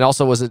adding up. And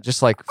also, was it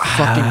just like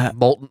fucking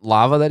molten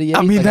lava that he ate?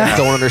 I mean, Like, that- I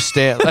don't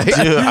understand. Like,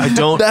 Dude, I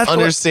don't That's what-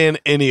 understand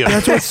any of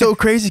That's it. what's so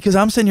crazy because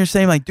I'm sitting here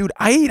saying like, dude,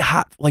 I eat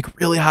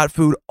really hot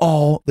food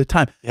all the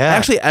time. Yeah.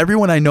 Actually,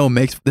 everyone I know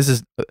makes this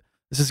is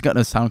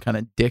gonna sound kind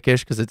of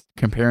dickish because it's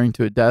comparing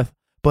to a death,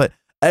 but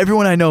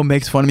everyone I know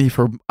makes fun of me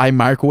for I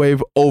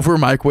microwave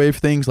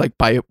things like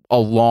by a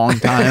long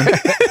time,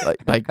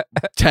 like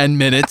 10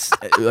 minutes.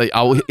 Like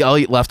I'll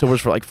eat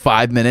leftovers for like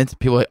 5 minutes.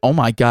 People are like, oh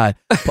my god.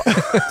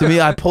 But to me,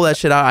 I pull that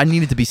shit out. I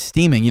need it to be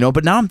steaming,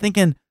 But now I'm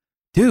thinking,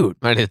 dude,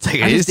 I need to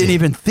take it I just easy. didn't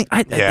even think.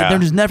 Yeah. There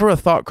was never a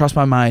thought crossed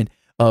my mind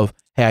of,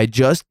 hey, I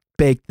just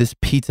baked this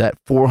pizza at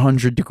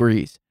 400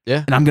 degrees.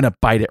 Yeah. And I'm going to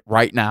bite it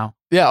right now.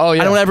 Yeah. Oh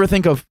yeah. I don't ever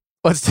think of,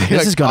 Let's take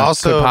this is going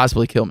to could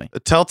possibly kill me. A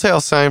telltale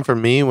sign for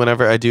me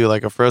whenever I do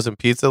like a frozen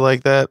pizza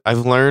like that,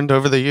 I've learned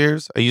over the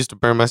years, I used to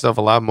burn myself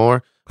a lot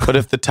more, but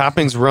if the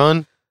toppings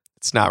run,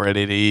 it's not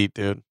ready to eat,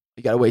 dude.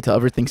 You got to wait till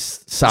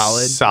everything's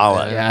solid.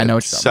 Solid. Yeah, I know It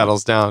what you're talking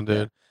settles down,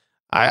 dude.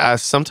 I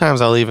sometimes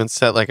I'll even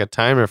set like a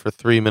timer for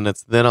 3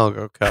 minutes, then I'll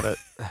go cut it.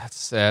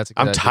 that's a good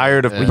I'm idea.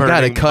 tired of Yeah. You got to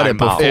burning cut my it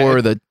mouth.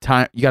 before the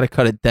time. You got to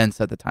cut it, then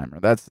set the timer.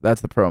 That's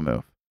the pro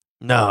move.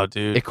 No,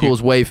 dude. It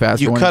cools way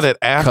faster. You when cut it's it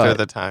after cut.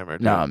 the timer,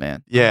 dude. No,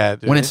 man. Yeah,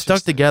 dude. When it's stuck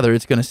just- together,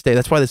 it's going to stay.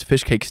 That's why this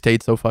fish cake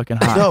stayed so fucking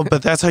hot. No,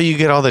 but that's how you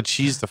get all the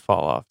cheese to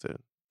fall off, dude.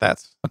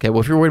 That's. Okay, well,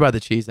 if you're worried about the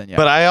cheese, then yeah.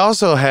 But I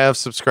also have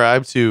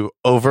subscribed to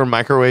over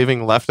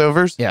microwaving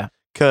leftovers. Yeah.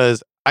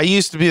 Because I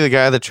used to be the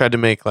guy that tried to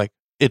make like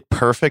it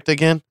perfect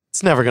again.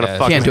 It's never gonna Yeah,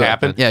 fucking can't do it.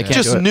 happen. Yeah, can't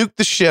Just do it. nuke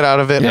the shit out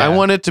of it. Yeah. I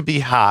want it to be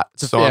hot.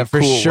 So yeah, I'm for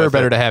cool sure with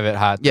better it. to have it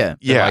hot. Yeah.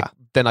 Yeah.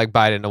 Than like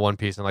bite it into one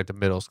piece and like the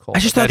middle's cold.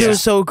 I just thought That's it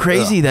was so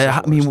crazy ugh, that,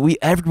 it's I mean,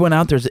 everyone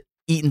out there's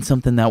eaten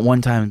something that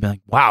one time and been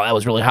like, wow, that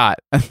was really hot.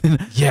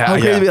 Yeah, How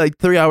crazy yeah. to be like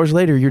 3 hours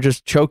later, you're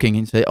just choking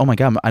and say, oh my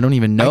God, I don't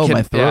even know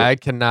my throat. Yeah, I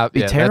cannot. It'd be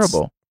Yeah,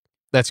 terrible.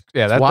 That's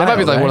that It's might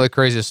be wild, like one of right? the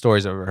craziest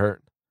stories I've ever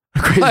heard.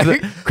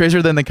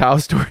 Crazier than the cow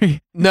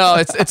story. No,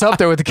 it's up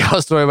there with the cow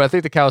story, but I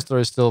think the cow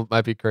story still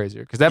might be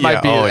crazier because that Yeah,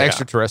 might be oh, yeah.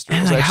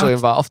 extraterrestrials And, like, actually how-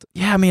 involved.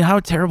 Yeah, I mean, how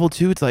terrible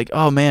too. It's like,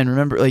 oh man,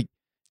 remember, like,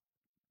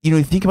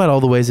 you think about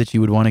all the ways that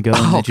you would want to go and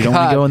Oh, that you don't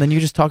want God. to go, and then you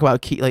just talk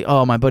about Keith, like,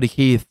 oh, my buddy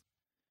Keith.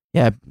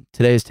 Yeah,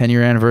 today is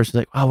 10-year anniversary.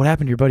 Like, oh, what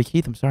happened to your buddy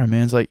Keith? I'm sorry,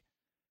 man. It's like,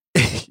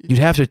 you'd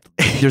have to.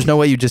 There's no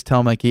way you just tell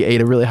him like he ate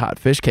a really hot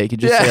fish cake. You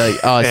just say like,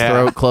 oh, his Yeah.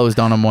 throat closed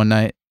on him one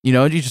night. You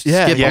know, you just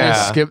skip yeah. over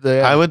that. skip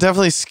the. I would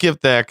definitely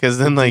skip that because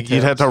then like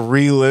you'd have to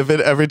relive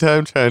it every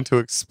time trying to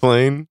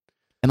explain.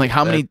 And like,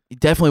 how many?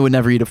 Definitely would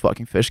never eat a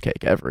fucking fish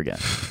cake ever again.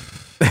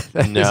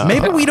 No.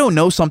 Maybe we don't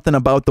know something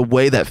about the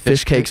way that fish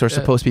fish cakes cake, are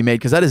supposed to be made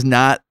because that is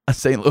not a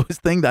St. Louis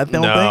thing. That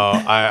No, don't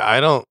think. I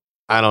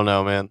don't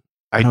know, man.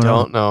 I don't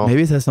don't know.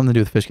 Maybe it has something to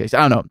do with fish cakes.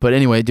 I don't know. But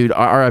anyway, dude,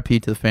 RIP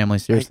to the family.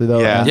 Seriously though.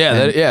 Yeah.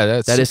 And-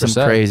 that's that is super some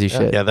sad. crazy Yeah.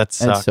 shit. Yeah, that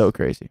sucks. That's so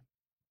crazy.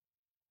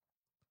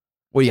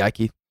 What do you got,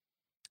 Keith?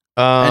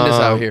 End us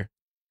out here.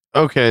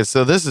 Okay,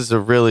 so this is a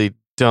really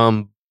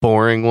dumb,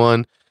 boring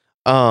one.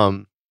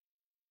 The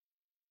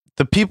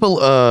people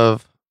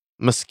of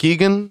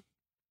Muskegon,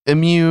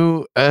 Muskegon,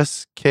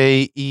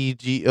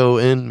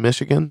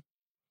 Michigan,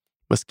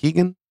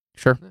 Muskegon.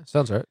 Sure. Yeah,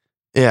 sounds right.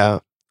 Yeah.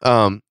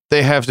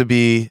 They have to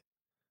be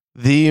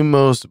the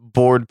most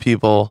bored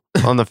people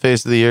on the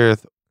face of the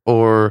earth,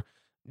 or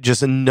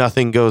just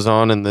nothing goes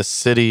on in this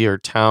city or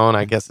town.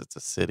 I guess it's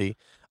a city.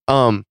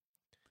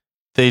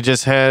 They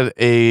just had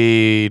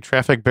a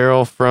traffic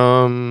barrel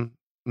from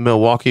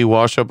Milwaukee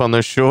wash up on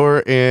their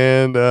shore,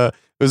 and it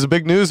was a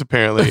big news.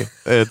 Apparently,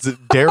 it's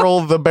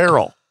Daryl the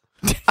Barrel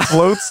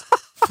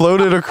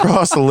floated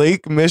across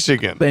Lake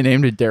Michigan. They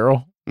named it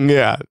Daryl.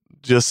 Yeah,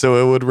 just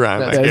so it would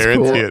rhyme. I That's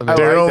guarantee cool. it. I like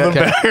Daryl the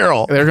that.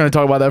 Barrel. They're going to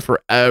talk about that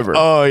forever.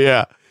 Oh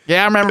yeah.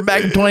 Yeah, I remember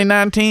back in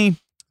 2019.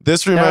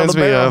 This reminds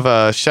me Barrel.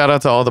 of shout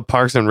out to all the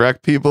Parks and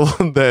Rec people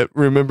that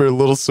remember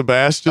Little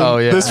Sebastian. Oh,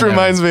 yeah. This I know.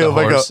 reminds me The of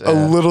like horse, a yeah.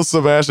 Little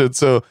Sebastian.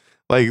 So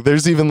like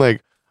there's even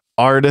like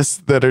artists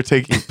that are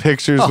taking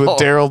pictures with Oh.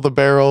 Daryl the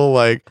Barrel.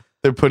 Like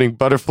they're putting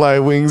butterfly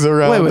wings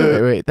around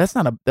it. Wait.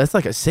 That's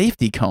like a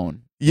safety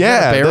cone. Is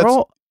Yeah, that a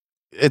barrel?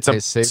 It's a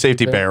A safety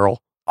safety barrel?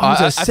 barrel. Oh,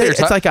 it's, I a thought sa- you were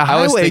it's like a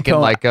I was highway thinking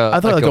cone. like a I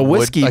thought like a wood-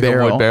 whiskey like a wood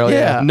barrel. barrel,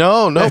 yeah.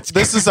 No, That's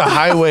this is a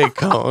highway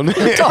cone.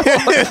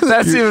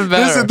 That's even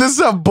better. This is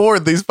how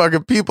bored these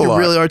fucking people You are.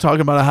 really are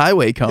talking about a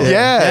highway cone.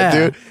 Yeah,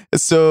 dude.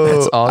 So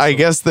That's awesome. I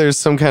guess there's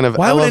some kind of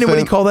Why would elephant.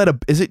 anybody call that a?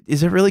 Is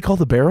it really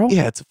called a barrel?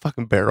 Yeah, it's a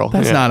fucking barrel.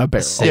 That's Yeah. not a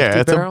barrel. Safety Yeah,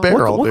 it's barrel? a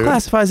barrel, What dude.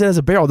 classifies it as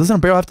a barrel? Doesn't a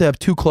barrel have to have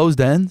two closed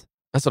ends?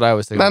 That's what I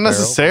was thinking. Not barrel.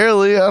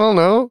 necessarily. I don't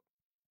know.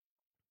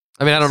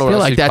 I mean, I don't know I what feel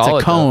else like you'd that's call a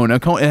it, though. cone. A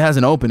cone. It has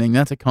an opening.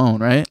 That's a cone,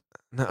 right?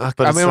 No,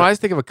 But I it's mean, not- when I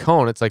think of a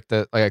cone, it's like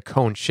a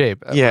cone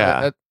shape.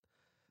 Yeah.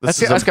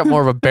 That's got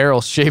more of a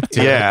barrel shape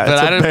to Yeah, it.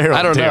 But it's a barrel,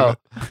 I don't know.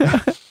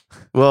 damn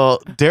Well,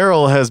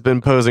 Daryl has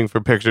been posing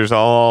for pictures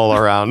all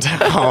around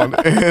town,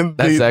 and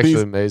That's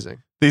actually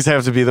amazing. these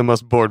have to be the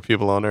most bored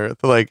people on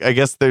earth. Like, I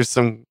guess there's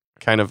some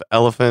kind of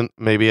elephant,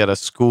 maybe at a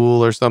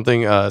school or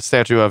something, a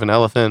statue of an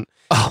elephant,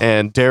 Oh.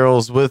 and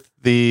Daryl's with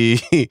the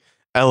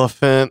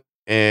elephant,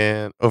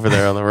 and over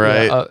there on the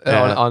right,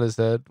 Yeah, on his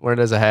head, wearing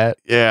it as a hat.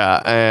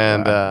 yeah,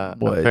 and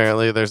What?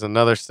 apparently there's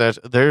another statue.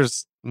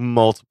 There's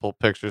multiple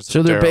pictures. So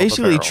of they're Daryl the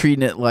basically Barrel.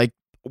 treating it like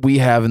we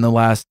have in the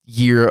last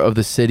year of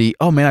the city.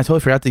 Oh man, I totally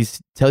forgot to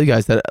tell you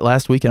guys that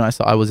last weekend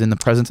I was in the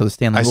presence of the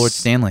Stanley, I Lord s-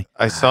 Stanley.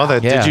 I saw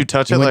that. Yeah. Did you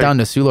touch We it? went Like, down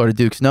to Sulor to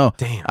Duke's. No,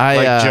 Damn.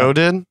 I Joe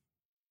did?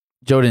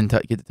 Joe didn't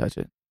get to touch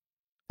it.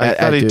 I At-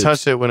 thought at he Duke's.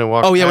 touched it when it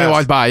walked. Oh yeah, when he past.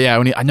 walked by. Yeah,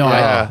 when he. I know.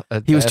 Yeah.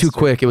 He was too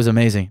quick. It was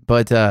amazing.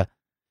 But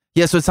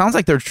yeah, so it sounds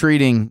like they're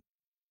treating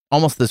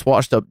almost this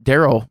washed up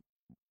Daryl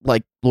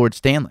like Lord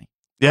Stanley.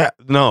 Yeah,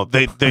 no,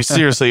 they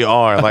seriously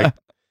are. Like,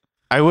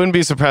 I wouldn't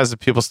be surprised if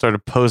people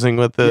started posing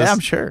with this Yeah, I'm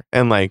sure.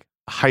 and like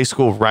high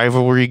school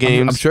rivalry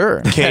games I'm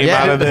sure. came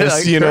Yeah. out of this,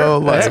 Like, you know?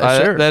 Like,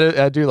 sure.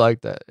 I do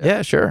like that.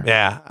 Yeah, sure.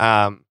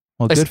 yeah.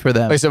 Well, good for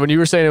them. Like I said, when you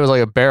were saying it was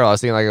like a barrel, I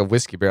was thinking like a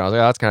whiskey barrel. I was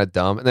like, oh, that's kind of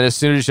dumb. And then as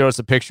soon as you showed us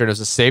a picture and it was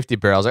a safety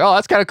barrel, I was like, oh,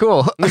 that's kind of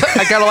cool. I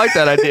kind of like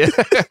that idea.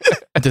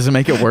 Does it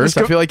make it worse?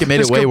 I feel like it made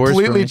it way worse for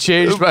Completely me.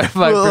 changed my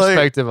Well, like-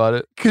 perspective on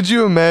it. Could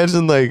you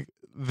imagine like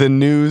the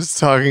news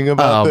talking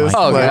about Oh, this? my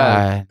Oh, like,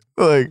 God.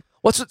 like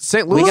What's with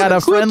St. Louis? We got a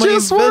friendly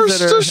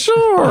visitor.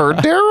 shore,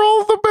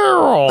 Daryl the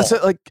Barrel. What's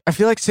it, like I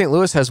feel like St.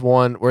 Louis has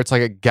one where it's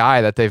like a guy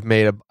that they've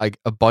made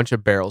a bunch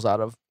of barrels out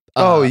of.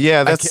 Oh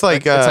yeah, I that's can't-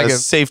 like it's like a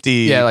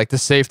safety. yeah, like the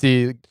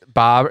safety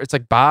Bob. It's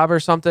like Bob or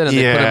something, and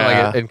they put him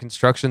Yeah. like in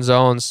construction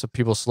zones so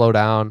people slow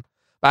down.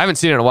 I haven't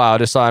seen it in a while.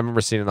 I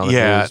remember seeing it on the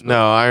yeah. news. but-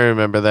 No, I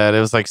remember that. It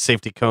was like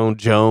Safety Cone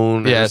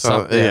Joan. Yeah, or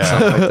something- something. yeah,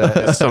 something like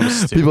that. It's something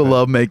stupid. People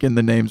love making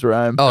the names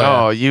rhyme. Oh,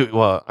 yeah. Oh, you.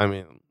 Well, I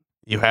mean,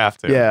 you have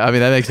to. Yeah, I mean,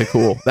 that makes it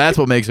cool. That's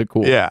what makes it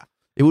cool. Yeah.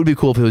 It would be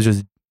cool if it was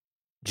just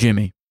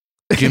Jimmy.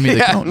 Jimmy the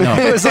Yeah. Cone. No,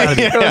 it was like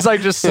Yeah. it was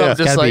like just some, Yeah. it's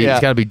just gotta like be, yeah.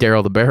 it's gotta be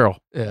Daryl the Barrel.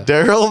 yeah.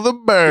 Daryl the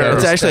Barrel.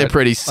 It's actually a Instead,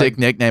 pretty sick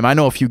nickname. I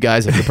know a few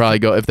guys that could probably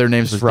go if their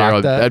names was Just rock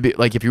Daryl. that. That'd be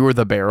like if you were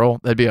the Barrel.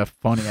 That'd be a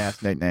funny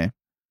ass nickname.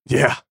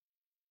 Yeah.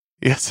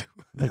 Yes.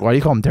 Like, why do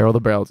you call him Daryl the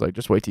Barrel? It's like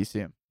just wait till you see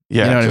him.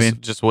 Yeah. You know what I just,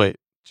 mean? Just wait.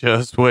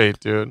 Just wait,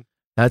 dude.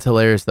 That's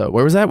hilarious though.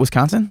 Where was that?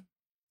 Wisconsin?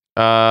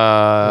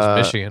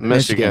 Michigan.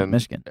 Michigan.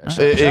 Michigan. Yeah, Oh.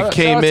 sure. It, Shout it out-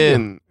 came shout out to you.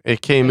 in.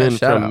 It came Yeah, in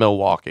shout from out.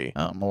 Milwaukee.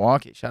 Oh,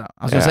 Milwaukee. Shout out.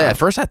 I was gonna Yeah. say at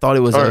first I thought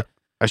it was Or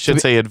I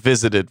should say it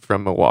visited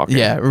from Milwaukee.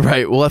 yeah,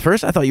 right. Well, at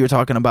first I thought you were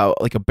talking about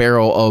like a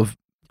barrel of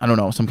I don't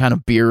know, some kind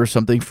of beer or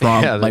something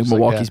from Yeah, like there's like,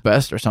 Milwaukee's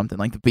Best or something,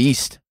 like the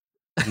Beast.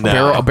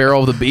 No. A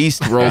barrel of the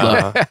Beast rolled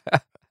up.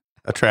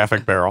 A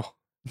traffic barrel.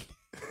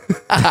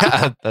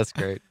 That's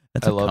great.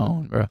 That's I a love it.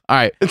 cone, bro. All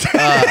right. you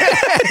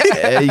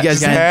guys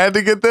Just got had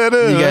to get that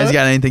in. you guys huh?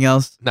 got anything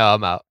else? No,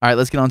 I'm out. All right,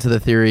 let's get on to the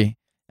theory.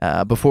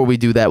 Before we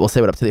do that, we'll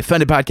say what up to the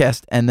Offended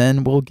podcast, and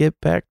then we'll get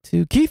back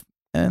to Keith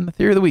and the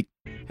theory of the week.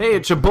 Hey,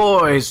 it's your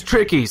boys,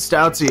 Tricky,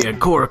 Stoutsy, and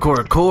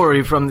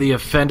Corey from the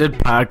Offended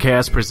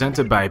Podcast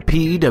presented by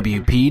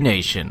PWP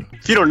Nation.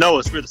 If you don't know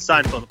us, we're the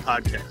Seinfeld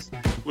podcast.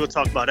 We'll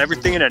talk about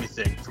everything and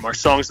anything, from our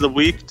songs of the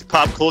week to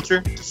pop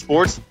culture to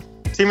sports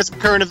to even some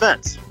current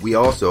events. We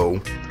also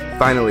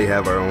finally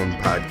have our own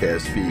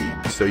podcast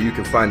feed, so you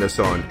can find us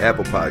on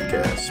Apple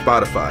Podcasts,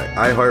 Spotify,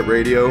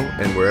 iHeartRadio,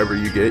 and wherever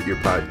you get your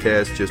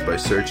podcast just by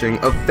searching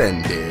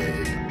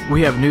Offended.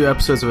 We have new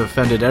episodes of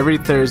Offended every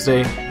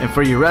Thursday, and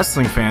for you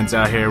wrestling fans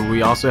out here,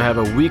 we also have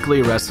a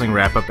weekly wrestling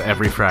wrap-up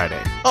every Friday.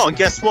 Oh, and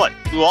guess what?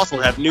 We'll also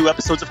have new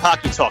episodes of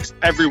Hockey Talks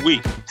every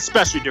week,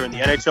 especially during the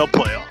NHL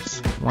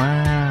playoffs.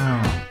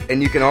 Wow.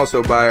 And you can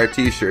also buy our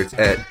t-shirts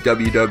at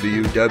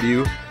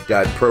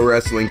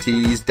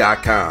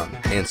www.prowrestlingtees.com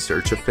and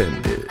search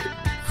Offended.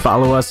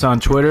 Follow us on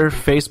Twitter,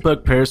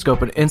 Facebook,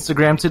 Periscope, and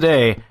Instagram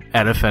today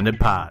at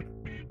OffendedPod.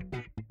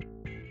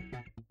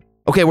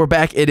 Okay, we're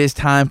back. It is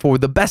time for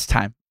the best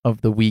time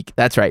of the week.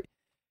 That's right.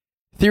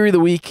 Theory of the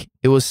week.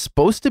 It was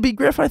supposed to be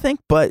Griff, I think,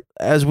 but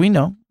as we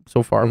know,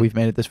 so far we've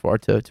made it this far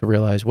to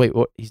realize, wait,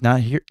 what? He's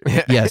not here?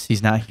 Yes,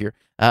 he's not here.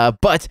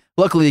 But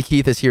luckily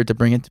Keith is here to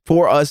bring it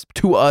for us,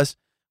 to us,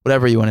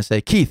 whatever you want to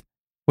say. Keith,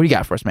 what do you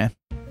got for us, man?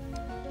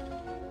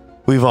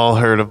 We've all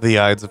heard of the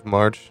Ides of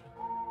March.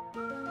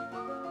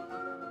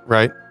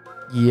 Right?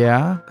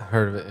 Yeah, I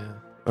heard of it.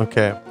 Yeah.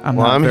 Okay. I'm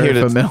well, not I'm very here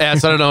to. familiar. Yeah,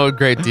 so I don't know in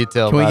great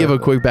detail. Can we about give it, a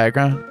but- quick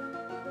background?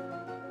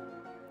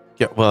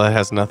 Yeah, well, it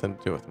has nothing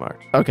to do with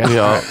March. Okay.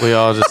 We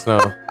all just know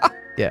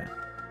Yeah.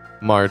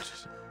 March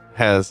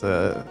has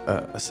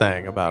a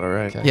saying about it,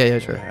 right? Okay. Yeah,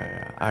 sure.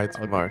 Yeah. Ides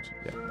of March.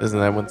 Isn't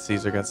that when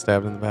Caesar got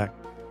stabbed in the back?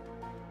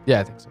 Yeah,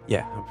 I think so.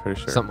 Yeah, I'm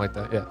pretty sure. Something like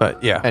that. Yeah.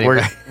 But yeah,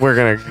 Anyway. we're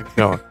gonna keep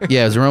going.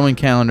 Yeah, it's a Roman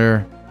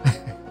calendar.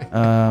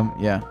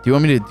 Yeah. Do you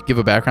want me to give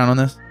a background on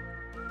this?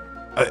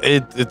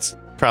 It's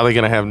probably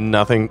gonna have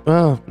nothing.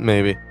 Well,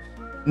 maybe.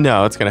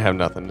 No, it's gonna have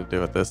nothing to do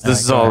with this. This Alright,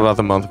 is go all ahead. about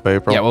the month of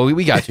April. Yeah, well,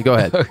 we got you. Go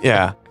ahead.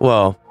 Yeah.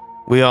 Well,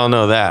 we all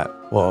know that.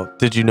 Well,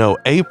 did you know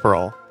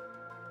April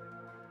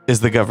is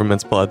the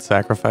government's blood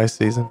sacrifice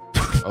season?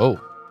 Oh,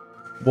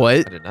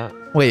 What? I did not.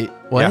 Wait,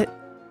 what?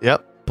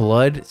 Yep.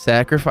 Blood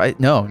sacrifice?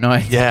 No, I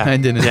Yeah. I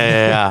didn't.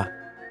 Yeah.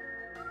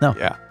 No.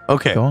 Yeah.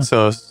 Okay. Go on.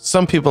 So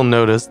some people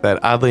noticed that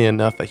oddly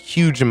enough, a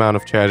huge amount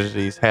of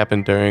tragedies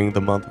happened during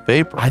the month of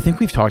April. I think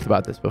we've talked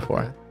about this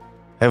before.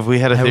 Have we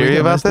had a Have we theory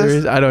done about this?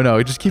 theories? I don't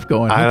know. Just keep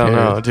going. I Who don't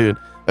cares? know, dude.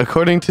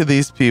 According to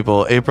these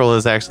people, April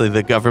is actually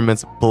the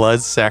government's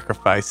blood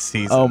sacrifice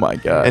season. Oh my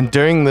god. And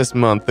during this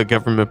month, the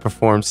government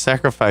performs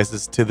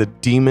sacrifices to the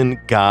demon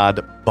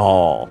god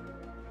Baal,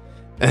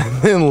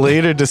 and then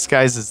later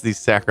disguises these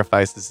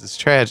sacrifices as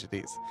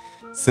tragedies.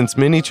 Since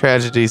many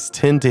tragedies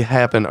tend to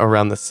happen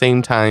around the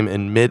same time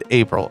in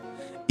mid-April,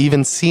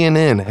 even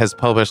CNN has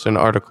published an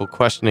article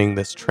questioning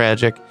this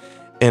tragic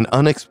and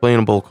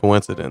unexplainable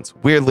coincidence.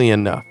 Weirdly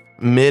enough,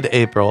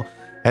 mid-April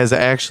has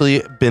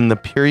actually been the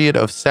period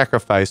of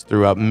sacrifice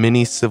throughout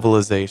many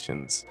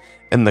civilizations,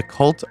 and the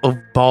cult of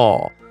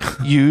Baal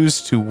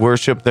used to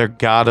worship their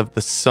god of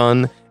the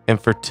sun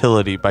and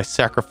fertility by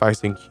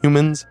sacrificing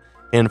humans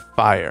and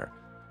fire.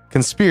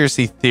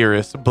 Conspiracy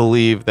theorists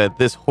believe that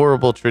this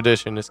horrible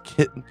tradition is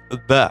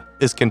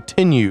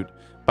continued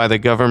by the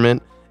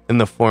government in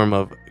the form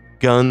of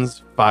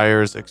guns,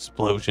 fires,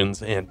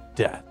 explosions, and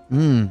death.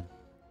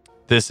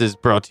 This is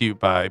brought to you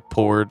by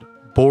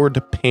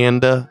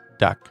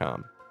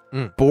boardpanda.com.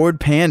 Board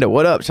Panda,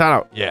 what up? Shout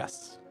out.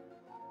 Yes.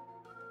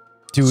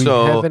 Do we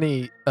So, have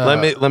any?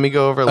 Let me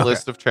go over a okay.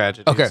 list of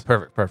tragedies. Okay,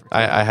 perfect.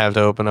 I have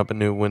to open up a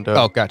new window.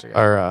 Oh, gotcha.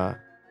 Our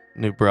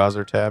new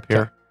browser tab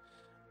here.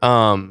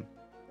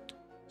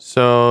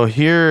 So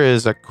here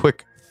is a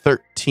quick a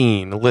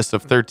list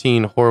of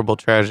 13 horrible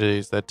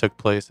tragedies that took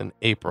place in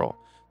April.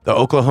 The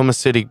Oklahoma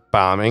City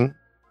bombing,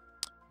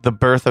 the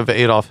birth of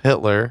Adolf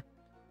Hitler,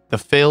 the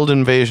failed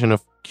invasion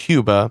of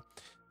Cuba,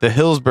 the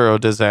Hillsborough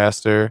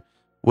disaster,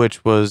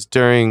 which was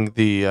during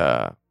the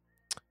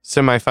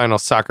semifinal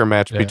soccer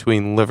match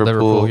between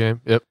Liverpool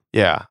game. Yep.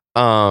 Yeah.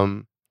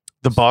 The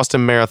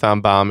Boston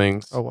Marathon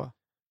bombings. Oh wow.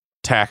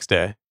 Tax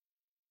day.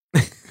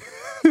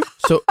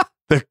 So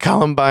The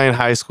Columbine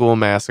High School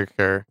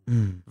massacre.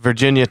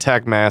 Virginia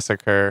Tech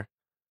massacre.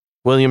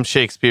 William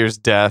Shakespeare's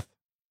death.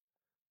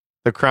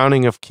 The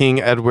crowning of King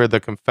Edward the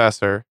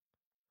Confessor.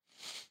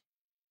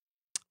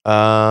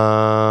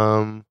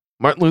 Martin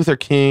Luther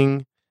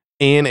King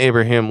and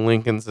Abraham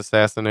Lincoln's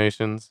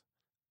assassinations.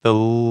 The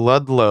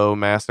Ludlow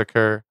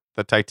massacre.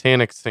 The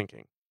Titanic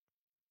sinking.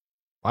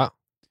 Wow.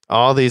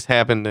 All these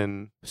happened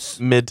in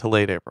mid to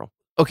late April.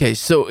 okay,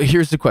 so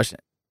here's the question.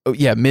 Oh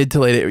yeah, mid to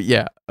late.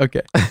 Yeah.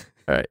 Okay. All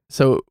right.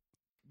 So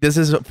this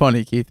is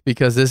funny, Keith,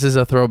 because this is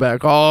a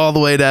throwback all the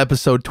way to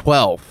episode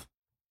 12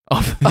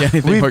 of the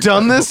Anything We've But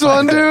done this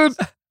one, dude.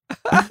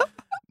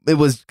 It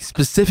was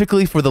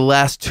specifically for the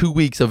last 2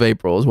 weeks of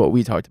April is what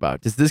we talked about.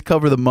 Does this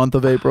cover the month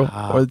of April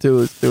or the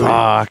 2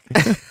 Fuck.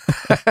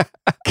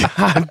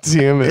 God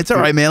damn it. It's all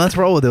right, man. Let's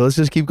roll with it. Let's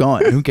just keep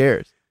going. Who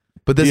cares?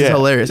 But this is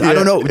hilarious. I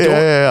don't know.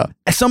 Yeah.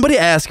 Somebody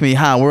asked me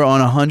how we're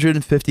on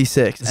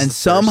 156, This and is the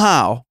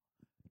somehow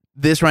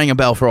this rang a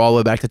bell for all the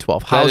way back to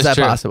 12. How is that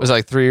true. possible? It was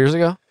like 3 years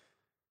ago.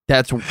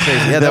 That's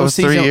crazy. Yeah, That was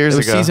 3 season, years it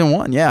was ago. season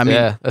 1. Yeah, I mean,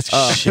 yeah, that's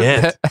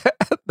shit.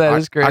 That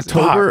is crazy.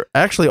 October,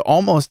 actually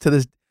almost to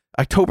this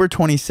October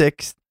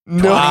 26th,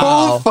 No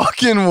Wow.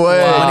 fucking way.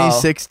 Wow.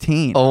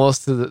 2016.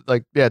 Almost to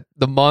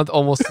the month,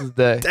 almost to the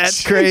day.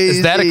 That's crazy.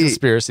 Is that a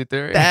conspiracy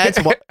theory? That's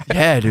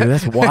yeah, dude.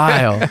 That's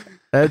wild.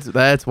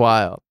 That's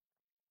wild.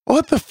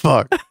 What the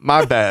fuck?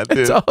 My bad, dude.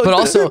 It's all But good.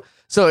 also,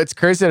 so it's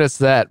crazy that it's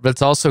that, but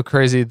it's also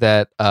crazy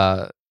that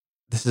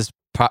this is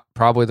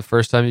probably the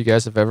first time you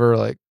guys have ever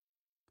like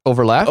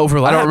overlapped. I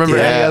don't remember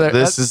any Yeah, other.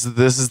 this is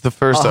the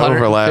first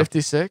overlap.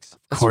 56.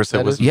 Of course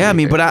it was. Yeah, I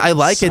mean, but I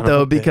like Son it of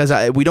though a bitch. because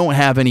we don't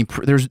have any.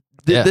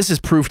 Yeah. This is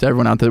proof to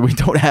everyone out there. We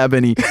don't have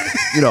any,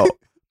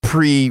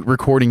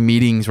 pre-recording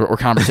meetings or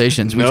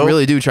conversations. We Nope.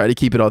 really do try to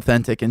keep it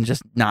authentic and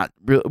just not.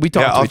 We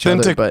talk to each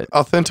other, but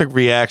authentic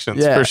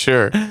reactions Yeah. for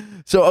sure.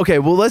 so okay.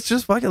 Well, let's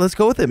just fuck it. Let's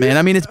go with it, man.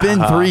 I mean, it's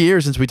been 3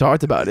 years since we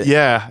talked about it.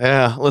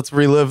 Yeah. Let's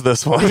relive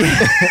this one.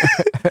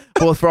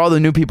 Well, for all the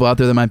new people out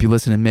there that might be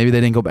listening, maybe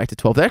they didn't go back to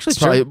 12. They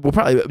actually we'll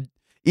probably,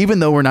 even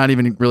though we're not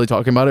even really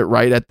talking about it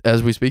right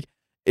as we speak,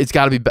 it's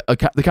got to be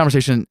the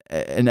conversation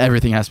and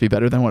everything has to be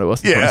better than what it was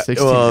in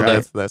 2016. Well,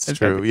 right? that's It's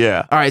true. gotta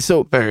Yeah, All right,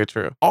 so very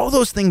true. all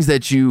those things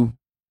that you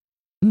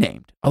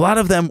named, a lot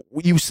of them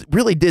you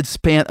really did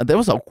span. There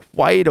was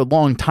quite a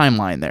long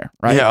timeline there,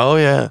 right? Yeah. Oh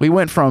yeah. We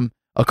went from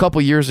a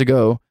couple years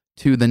ago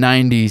to the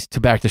 90s to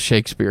back to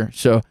Shakespeare.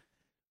 So a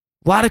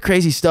lot of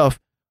crazy stuff.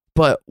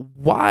 But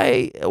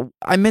why?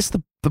 I missed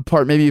the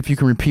part. Maybe if you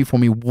can repeat for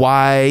me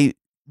why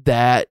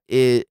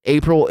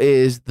April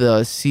is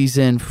the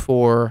season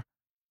for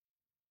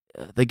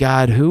the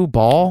god who?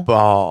 Baal?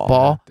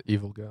 The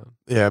evil god.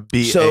 Yeah.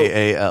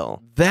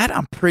 Baal. That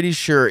I'm pretty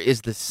sure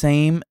is the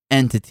same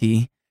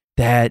entity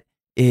that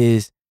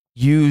is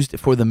used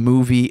for the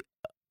movie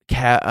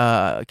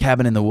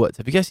Cabin in the Woods.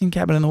 Have you guys seen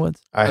Cabin in the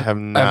Woods? I have I have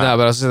not. not,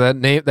 but I was that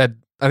name that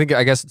I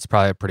guess it's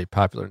probably a pretty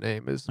popular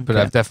name. But Okay.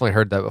 I've definitely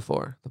heard that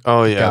before.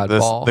 Oh yeah. God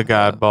Ball. The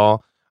God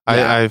Ball.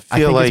 Yeah, I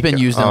feel think like it's been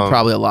used in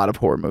probably a lot of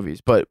horror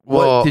movies. But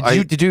well,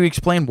 did you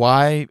explain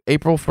why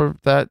April for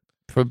that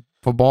for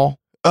Baal?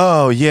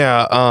 Oh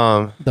yeah.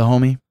 The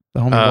homie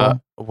Baal?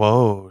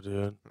 Whoa,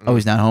 dude. Oh,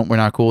 he's not home. We're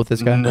not cool with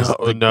this guy. No, He's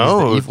the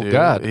no, evil dude.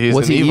 god. He's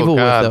What's an he evil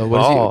god. with though? What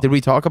is Baal. he, did we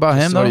talk about him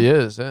That's though? what he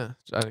is. Yeah.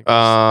 I think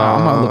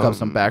I'm gonna look up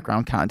some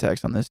background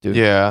context on this dude.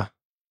 Yeah.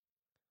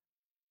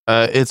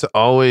 It's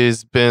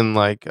always been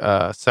like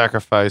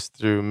sacrificed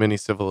through many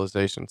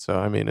civilizations. So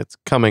I mean, it's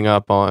coming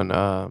up on.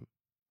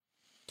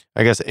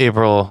 I guess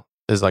April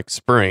is like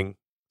spring,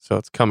 so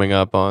it's coming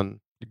up on.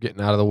 you're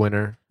getting out of the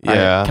winter. All right,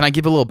 Yeah, Can I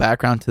give a little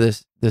background to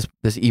this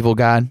evil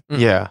god?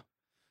 yeah,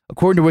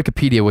 According to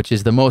Wikipedia, which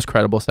is the most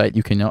credible site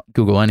you can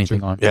Google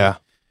anything on, yeah.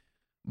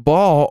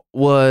 Baal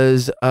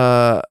was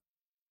the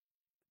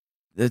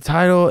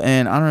title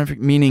and honorific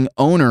meaning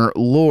owner,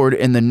 lord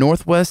in the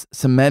Northwest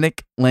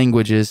Semitic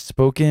languages,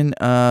 spoken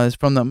is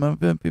from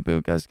the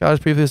people scholars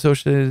previously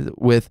associated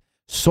with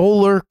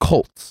solar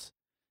cults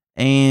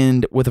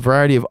and with a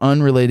variety of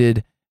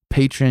unrelated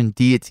patron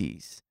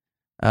deities.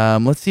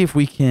 Let's see if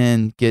we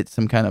can get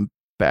some kind of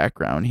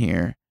background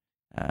here.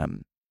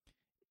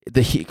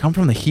 Come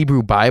from the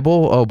Hebrew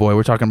Bible. Oh boy,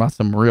 we're talking about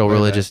some real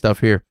religious stuff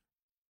here.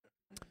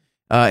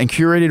 And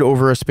curated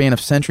over a span of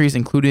centuries,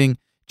 including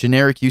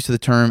generic use of the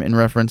term in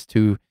reference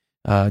to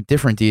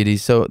different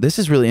deities. So this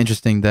is really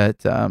interesting that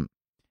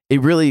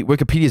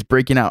Wikipedia is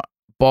breaking out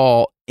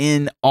Baal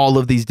in all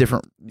of these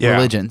different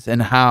religions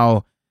and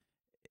how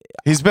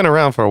he's been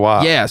around for a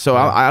while. Yeah, so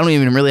I don't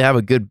even really have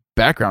a good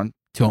background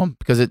to him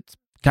because it's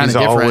kind of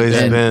different. Always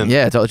been.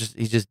 Yeah, it's all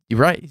you're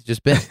right. He's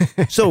just been.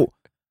 So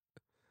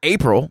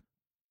April,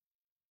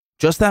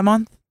 just that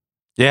month?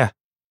 Yeah.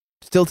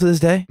 Still to this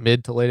day?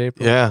 Mid to late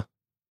April. Yeah.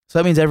 So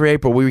that means every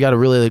April we got to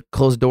really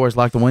close the doors,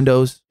 lock the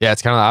windows. Yeah,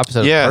 it's kind of the opposite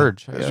of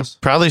Purge, I guess.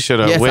 Probably should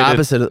have It's waited. the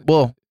opposite.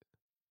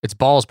 It's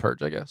Ball's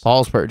Purge, I guess.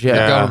 Paul's Purge, yeah. The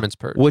Yeah. government's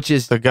Purge. Which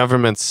is The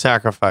government's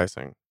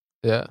sacrificing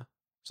Yeah.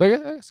 So I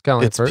guess it's kind of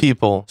like its Purge.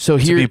 people So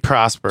to here- be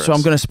prosperous. So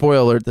I'm going to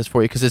spoil alert this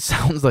for you because it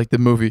sounds like the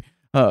movie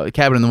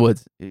Cabin in the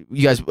Woods. You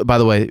guys, by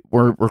the way,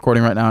 we're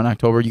recording right now in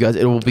October. You guys,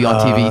 it will be on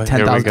TV here we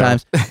 10,000 go.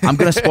 times. I'm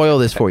going to spoil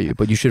this for you,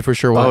 but you should for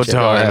sure Oh, watch it.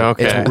 darn.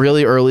 Okay. It's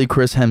really early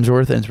Chris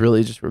Hemsworth, and it's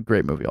really just a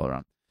great movie all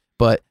around.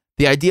 But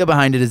the idea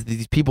behind it is that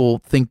these people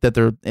think that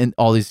they're in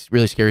all these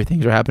really scary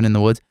things are happening in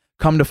the woods.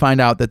 Come to find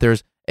out that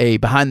there's a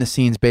behind the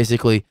scenes,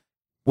 basically,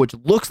 which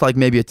looks like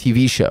maybe a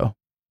TV show.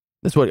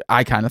 That's what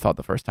I kind of thought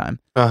the first time.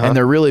 Uh-huh. And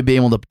they're really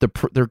being able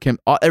to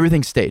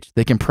everything's staged.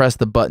 They can press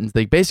the buttons.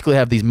 They basically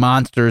have these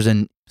monsters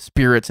and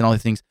spirits and all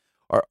these things.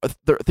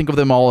 Think of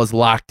them all as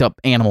locked up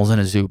animals in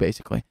a zoo,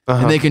 basically.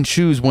 Uh-huh. And they can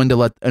choose when to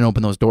let and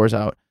open those doors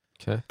out.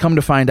 Okay. Come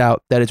to find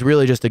out that it's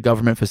really just a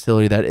government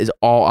facility that is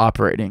all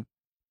operating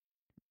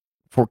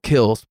for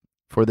kills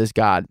for this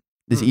god,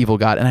 this evil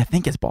god. And I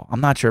think it's Baal.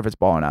 I'm not sure if it's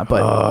Baal or not,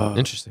 but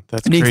Interesting.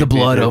 That's it needs the creepy,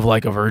 blood dude. of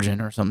like a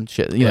virgin or some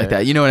shit Yeah, like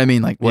that. You know what I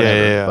mean? Like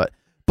whatever. yeah.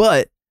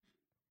 But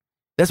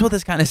that's what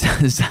this kind of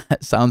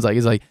sounds like.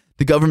 Is like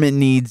the government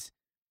needs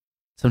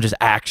some just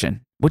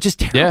action, which is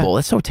terrible.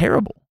 That's so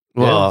terrible.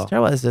 Well, It's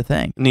terrible. That's the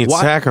thing. needs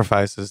Why-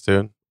 sacrifices,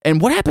 dude. And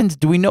what happens?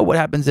 Do we know what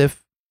happens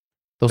if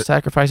those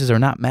sacrifices are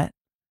not met?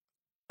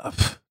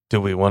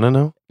 Do we want to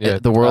know? Yeah.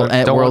 The world-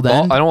 I don't world want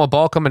Ball, end? I don't want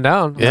Ball coming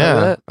down. I'll Yeah,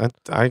 tell you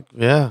that.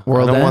 yeah.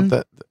 World I don't end? want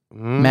that.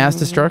 Mass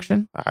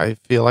destruction? I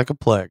feel like a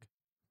plague,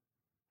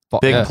 Yeah,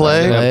 big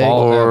plague, yeah,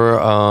 Ball,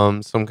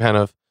 or some kind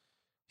of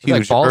Like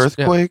huge balls-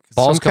 yeah. earthquake,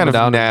 Balls some kind of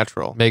coming down.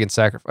 natural. Making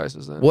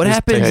sacrifices. Then. What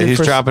happens Yeah, if he's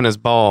for- dropping his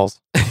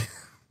balls.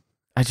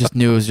 I just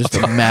knew it was just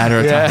a matter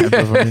of Yeah. time.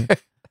 before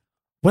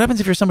what happens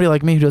if you're somebody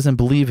like me who doesn't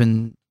believe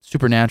in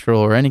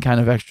supernatural or any kind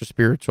of extra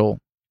spiritual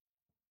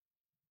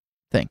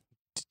thing?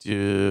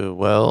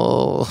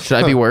 Well, Should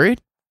I be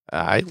worried?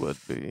 I would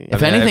be.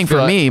 If mean, I anything, feel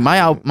for like- me, my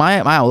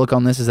outlook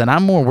on this is that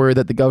I'm more worried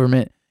that the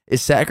government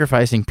is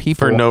sacrificing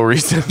people For no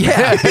reason.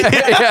 Yeah.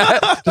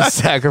 yeah. Just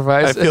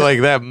sacrifice. I feel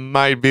like that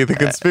might be the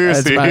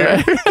conspiracy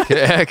That's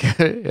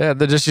here. yeah,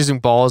 they're just using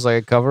Ball as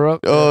like a cover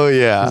up. Oh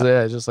yeah.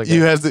 Yeah, just like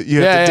You have to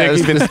dig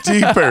even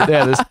deeper.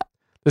 yeah,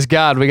 this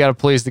God, we got to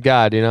please the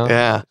God, you know?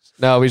 Yeah.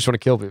 No, we just want to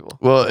kill people.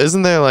 Well,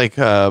 isn't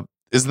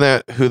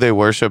that who they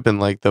worship in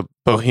like the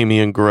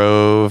Bohemian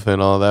Grove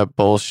and all that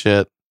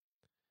bullshit?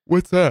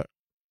 What's that?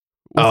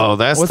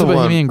 That's What's the the one.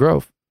 Bohemian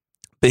Grove?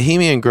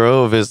 Bohemian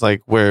Grove is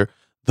like where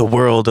the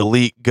world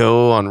elite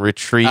go on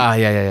retreat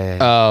Yeah.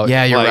 Oh,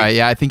 Yeah, you're like, right.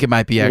 Yeah, I think it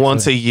might be actually.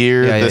 once a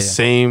year, Yeah, the yeah.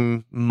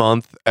 same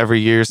month every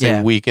year, same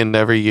Yeah. weekend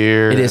every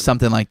year. It is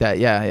something like that.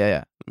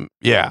 Yeah.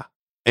 Yeah.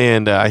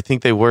 And I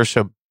think they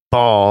worship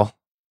Baal,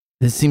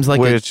 This seems like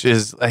which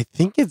is, I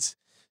think it's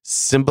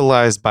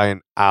symbolized by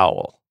an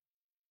owl.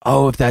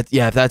 if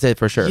that's it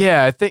for sure.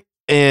 Yeah, I think.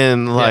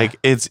 And like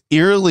it's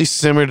eerily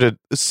similar to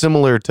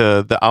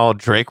the owl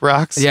Drake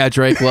rocks. Yeah,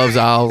 Drake loves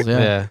owls. Yeah.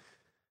 Yeah.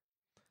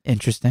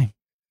 Interesting.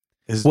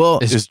 Is, Well-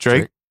 is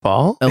Drake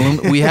Baal?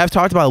 We have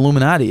talked about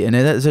Illuminati, and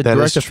it is a That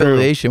direct is true.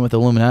 affiliation with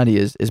Illuminati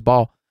is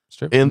Baal. It's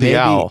true. And the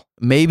owl.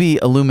 Maybe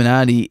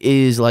Illuminati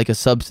is like a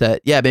subset.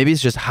 Yeah, maybe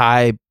it's just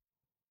high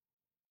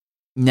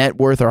net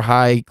worth or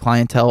high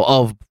clientele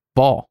of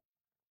Baal.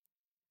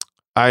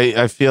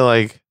 I feel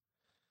like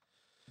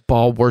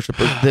Baal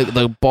worshippers,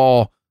 the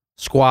Baal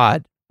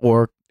squad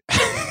or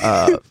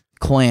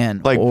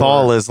clan. like or,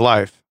 Baal is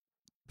life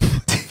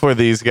for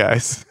these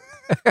guys.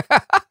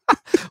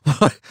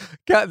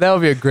 God, that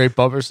would be a great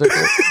bumper sticker.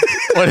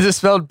 What is it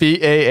spelled?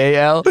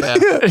 BAAL?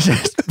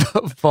 Just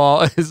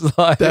Ball is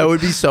like. That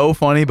would be so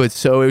funny, but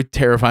so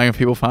terrifying if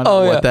people found out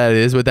Oh, yeah. what that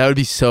is. But that would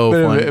be so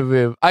funny.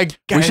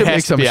 We should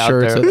make some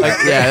shirts. Like,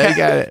 Yeah, they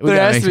got it. We There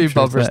gotta has make to be some shirts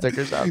bumper for that.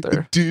 stickers out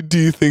there. Do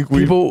you think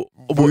People,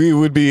 we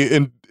would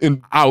be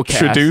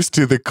outcast. introduced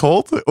to the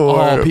cult, or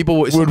Oh, people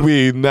would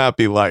we not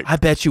be liked? I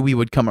bet you we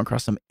would come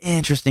across some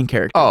interesting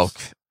characters. Oh,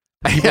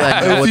 People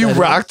that know If what you that is.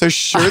 rocked a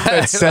shirt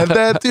that said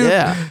that, dude,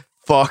 Yeah.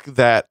 fuck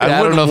that. Yeah, I I don't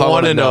wouldn't know if I want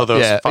wanna to know know.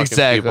 those Yeah, fucking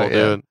exactly, people,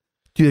 yeah. dude.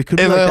 Dude, it could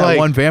be And like then, that like,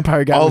 one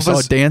vampire guy all we of saw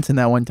us- dancing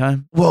that one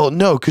time. Well,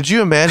 no. Could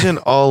you imagine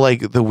all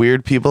like the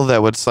weird people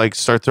that would like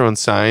start throwing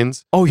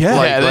signs, Oh yeah,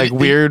 like, Yeah, like they-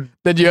 weird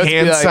then you have to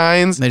hand be like,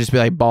 signs, and they just be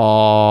like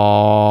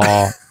ball.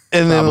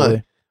 and then Probably.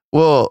 like,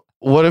 well,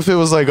 what if it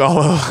was like all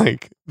of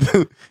like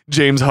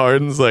James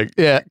Harden's like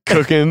Yeah.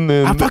 cooking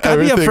and I'd be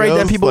everything afraid that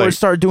else, people like, would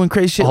start doing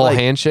crazy A shit whole like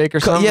handshake or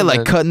something. yeah, like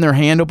and- cutting their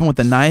hand open with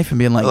a knife and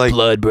being like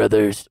blood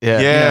brothers. Yeah.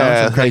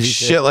 yeah, some crazy like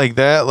shit. shit like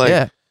that. Like,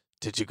 yeah.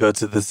 did you go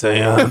to the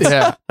seance?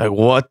 Yeah. Like,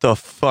 what the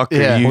fuck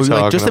Yeah. are you Or,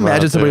 talking like, just about?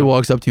 imagine somebody dude?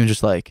 walks up to you and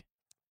just like,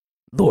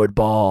 Lord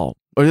Ball.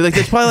 Or like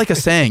there's probably like a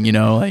saying, you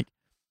know, like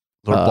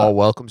Lord Ball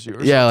welcomes you.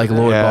 Or yeah, like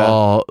something. Lord Yeah.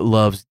 Ball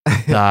loves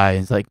die.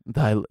 It's like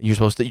die, you're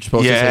supposed to Yeah, say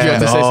something. You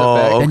have to say something oh,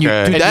 back. okay. And you, dude,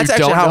 And that's you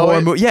actually don't how know horror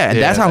it? movies. Yeah, and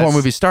Yeah, that's how horror that's-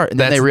 movies start. And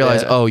then they that's-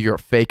 realize, yeah. oh, you're a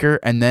faker,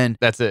 and then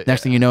That's it.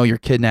 next thing you know, you're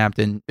kidnapped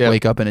and Yep.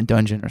 wake up in a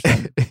dungeon or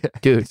something.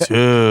 Dude,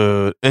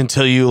 Dude,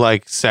 until you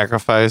like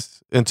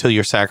sacrifice, until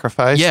you're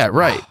sacrificed. yeah,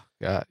 right.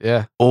 God,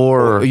 yeah.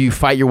 Or Or you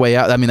fight your way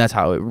out. I mean, that's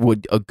how it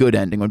would. A good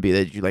ending would be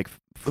that you like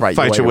fight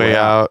your way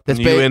out. That's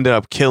And you ba- end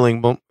up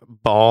killing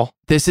Ball.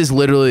 This is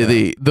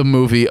literally the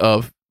movie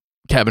of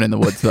Cabin in the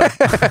Woods, though.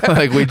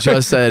 Like we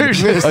just said,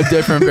 a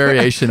different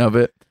variation of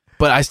it.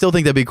 But I still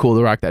think that'd be cool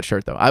to rock that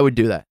shirt, though. I would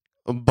do that.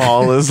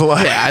 Ball is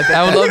like,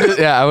 I would love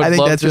to. Yeah, I would I think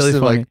love that's just really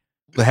to, funny. like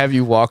have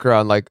you walk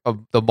around like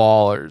the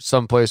mall or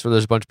someplace where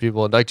there's a bunch of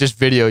people and like just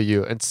video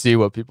you and see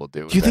what people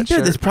do. Do you think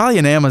there's probably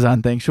an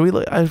Amazon thing? Should we?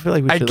 Look, I feel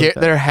like we I should. get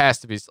look there has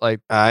to be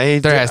like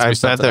there has to be bet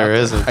something there out there.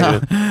 isn't,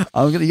 that. dude.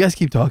 I'm gonna. You guys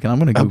keep talking. I'm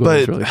gonna Google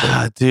this But really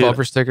quick. dude,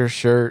 bumper sticker,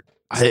 shirt,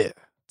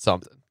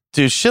 something.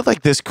 dude, shit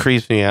like this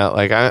creeps me out.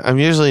 Like I'm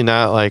usually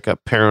not like a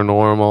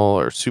paranormal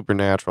or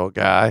supernatural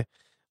guy,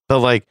 but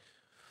like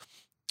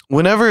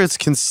whenever it's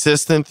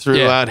consistent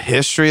throughout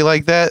history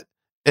like that,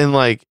 and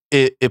like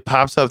it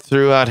pops up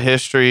throughout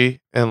history,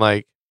 and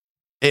like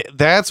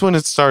that's when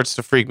it starts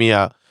to freak me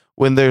out.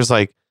 When there's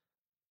like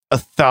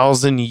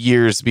 1,000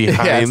 years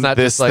behind not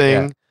this just like,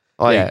 thing,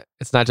 like yeah,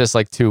 it's not just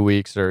like 2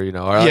 weeks or or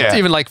like, Yeah.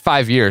 even like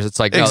 5 years. It's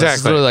like no, this is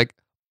Exactly. literally like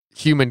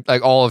human,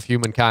 like all of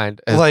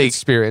humankind has Like,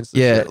 experienced.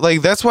 This yeah. shit.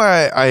 like that's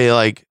why I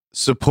like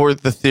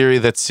support the theory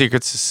that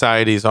secret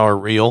societies are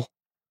real.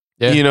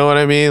 Yeah. You know what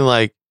I mean?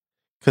 Like,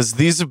 because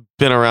these have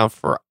been around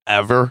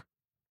forever,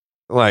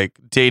 like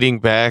dating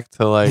back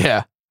to like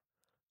yeah,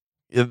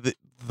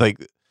 like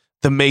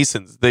the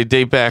Masons. They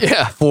date back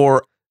Yeah.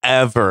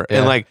 forever, Yeah.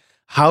 and like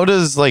how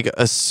does like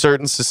a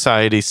certain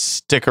society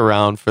stick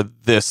around for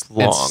this and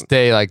long?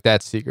 stay like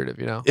that secretive.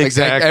 Like,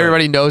 Exactly.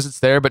 everybody knows it's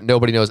there, but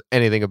nobody knows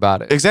anything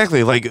about it.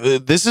 Exactly. Like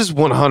this is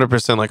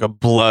 100% like a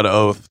blood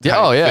oath. Yeah,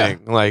 type oh, yeah.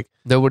 thing. Like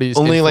Nobody's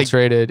Only, like,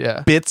 infiltrated.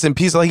 Yeah, bits and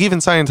pieces. Like even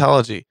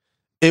Scientology,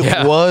 it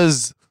Yeah.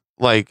 was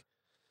like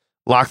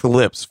lock the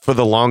lips for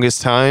the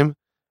longest time,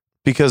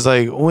 because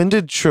like when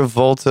did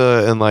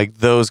Travolta and like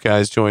those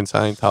guys join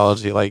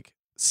Scientology? Like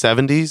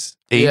 70s,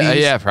 80s,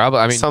 yeah, probably.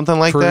 I mean, something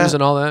like Cruise that.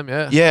 and all them.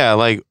 Yeah, Yeah,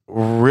 like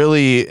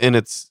really in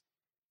its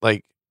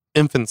like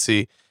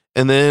infancy,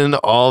 and then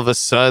all of a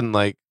sudden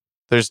like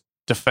there's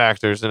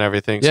defectors and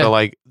everything. Yeah. So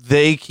like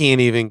they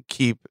can't even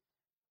keep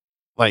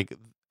like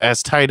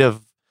as tight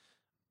of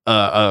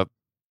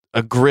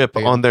a grip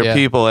Like, on their yeah.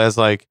 people as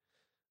like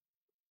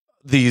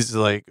these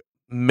like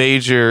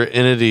major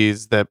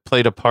entities that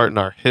played a part in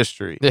our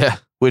history, yeah.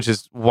 which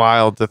is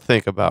wild to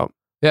think about.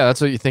 Yeah,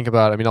 that's what you think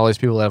about. I mean, all these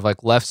people that have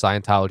like left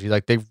Scientology,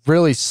 like they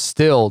really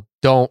still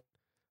don't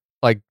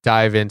like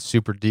dive in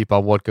super deep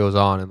on what goes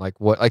on and like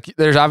what like.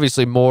 There's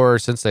obviously more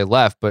since they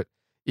left, but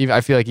even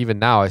I feel like even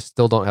now I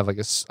still don't have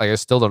I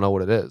still don't know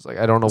what it is. Like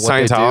I don't know what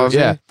Scientology, they do.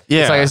 Yeah,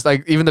 yeah, it's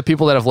like even the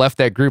people that have left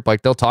that group,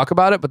 like they'll talk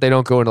about it, but they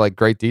don't go into like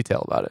great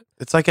detail about it.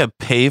 it's like a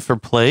pay for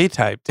play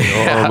type deal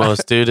Yeah.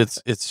 almost, dude.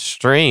 It's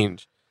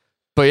strange.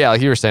 But yeah,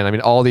 like you were saying, I mean,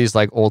 all these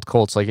like old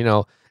cults, like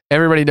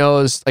everybody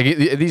knows. Like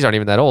these aren't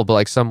even that old, but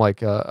like some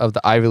like of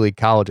the Ivy League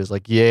colleges,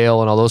 like Yale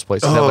and all those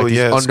places, have Oh, like these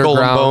yeah, Skull and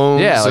underground,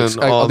 Bones yeah, like, and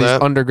all all these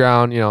that.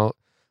 underground,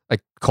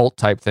 like cult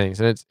type things,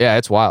 and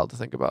it's wild to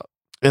think about.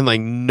 And like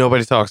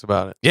nobody talks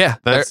about it. Yeah,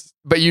 That's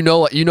but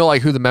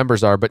like who the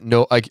members are, but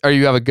no, like, or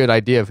you have a good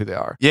idea of who they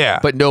are. yeah.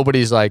 But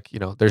nobody's like,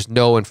 there's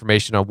no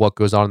information on what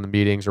goes on in the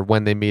meetings or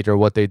when they meet or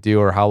what they do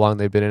or how long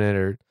they've been in it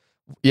or,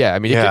 yeah. I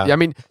mean, Yeah. you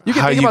can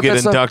how think you about get that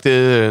stuff.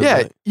 inducted. And Yeah,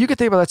 like, you could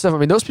think about that stuff. I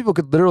mean, those people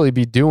could literally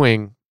be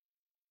doing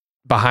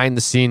behind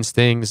the scenes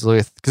things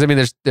with, because I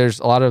mean, there's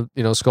a lot of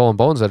Skull and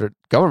Bones that are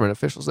government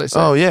officials. They say,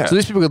 oh yeah, so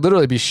these people could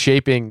literally be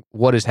shaping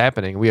what is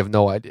happening. We have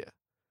no idea.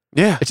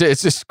 yeah. It's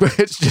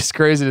just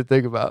crazy to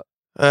think about.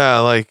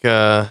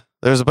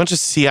 There's a bunch of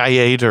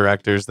CIA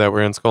directors that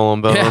were in Skull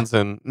and Bones,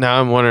 and now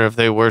I'm wondering if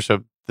they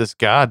worship this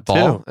god too.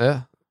 Ball,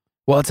 yeah.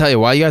 Well, I'll tell you,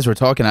 while you guys were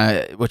talking,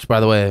 which by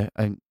the way,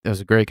 it was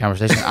a great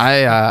conversation.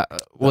 I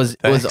was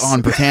Thanks.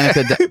 on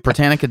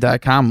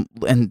Britannica.com,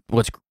 and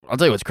I'll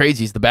tell you what's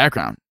crazy is the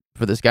background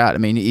for this god. I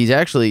mean, he's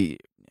actually,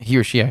 he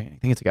or she, I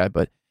think it's a guy,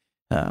 but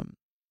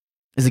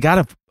is a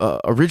god of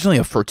originally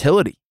of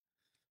fertility,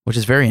 which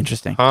is very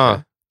interesting.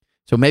 Huh?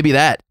 So maybe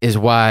that is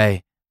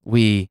why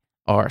we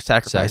are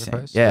sacrificing.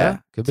 Sacrifice? Yeah, Yeah,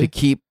 could to be.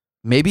 keep.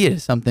 Maybe it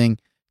is something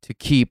to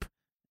keep,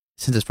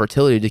 since it's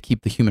fertility, to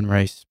keep the human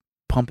race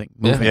pumping,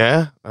 Yeah. moving.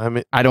 Yeah. I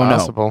mean, I don't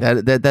possible.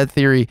 know. That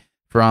theory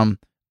from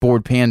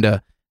Bored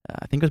Panda,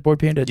 I think it was Bored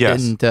Panda,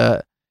 Yes.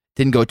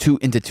 didn't go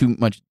into too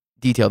much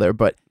detail there,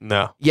 but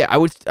No. yeah, I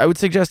would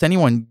suggest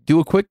anyone do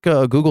a quick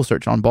Google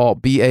search on Baal,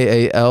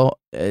 Baal,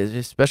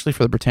 especially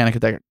for the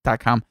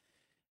Britannica.com.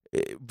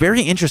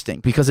 Very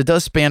interesting because it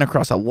does span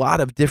across a lot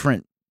of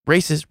different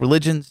races,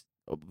 religions,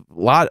 a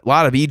lot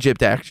of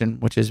Egypt action,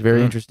 which is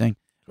very interesting.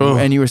 Ooh,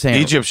 And you were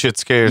saying Egypt shit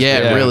scares yeah,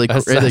 me. Yeah, really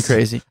that's-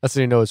 crazy. That's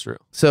when you know it's real.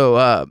 So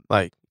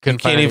Like, you Couldn't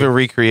can't find even any-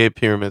 recreate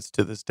pyramids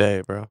to this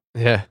day, bro.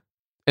 Yeah.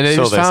 And they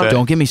So just they found say.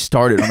 don't get me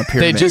started on the they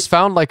pyramid. just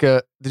found like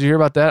a. Did you hear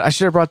about that? I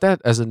should have brought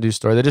that as a news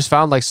story. They just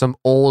found like some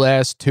old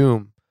ass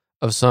tomb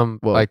of some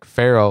Whoa. like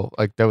pharaoh.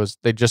 Like that was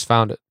they just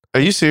found it.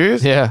 Are you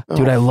serious? Yeah.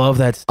 Dude, I love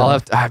that stuff. I'll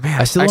have to,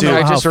 man, I still don't know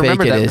I how just fake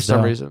remembered it that for is,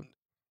 some though. reason.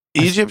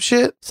 Egypt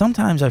shit?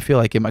 Sometimes I feel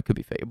like it could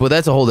be fake, but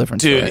that's a whole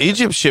different Dude, story.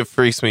 Egypt shit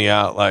freaks me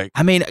out. Like,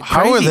 I mean, how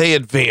are crazy. they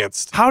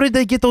advanced? How did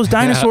they get those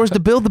dinosaurs to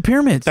build the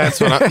pyramids?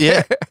 That's what I,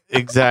 yeah,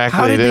 exactly,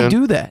 How did dude. they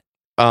do that?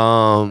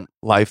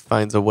 Life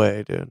finds a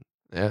way, dude.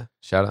 Yeah.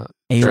 Shout out.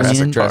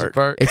 Alien. Jurassic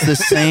Park. It's the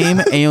same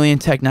alien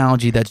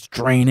technology that's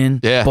draining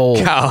Yeah.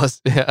 bowls.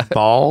 Cows. Yeah.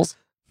 Balls?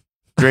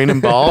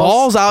 Draining balls?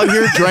 Ball's out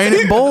here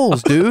draining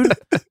bowls, dude.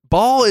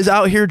 Ball is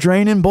out here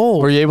draining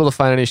bowls. Were you able to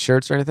find any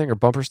shirts or anything or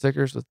bumper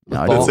stickers with No,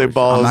 I ball? didn't say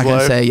ball I'm is not gonna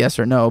life. say yes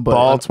or no, but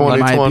Ball we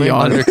might 2020 be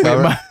on,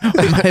 undercover.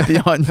 we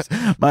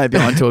might be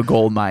on to a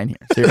gold mine here.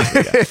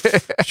 Seriously,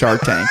 guys. Shark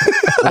Tank.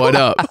 What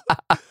up?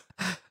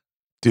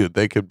 Dude,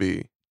 they could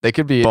be. They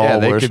could be. Ball Yeah.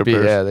 They could be.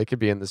 worshippers. Yeah. They could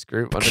be in this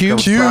group. Q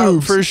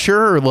Undercover for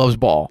sure loves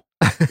ball.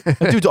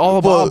 That dude's all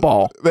about Well,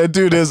 ball. That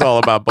dude is all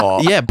about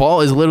ball. Yeah,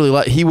 ball is literally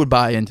like he would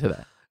buy into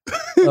that.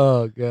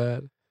 Oh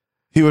god.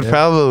 He would Yeah.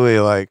 probably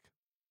like,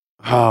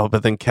 oh,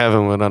 but then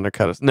Kevin would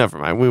undercut us. Never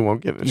mind. We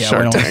won't get into Yeah, we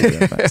Shark don't wanna do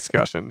Tank that.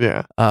 discussion.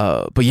 Yeah.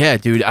 But yeah,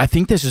 dude, I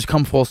think this has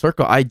come full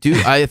circle.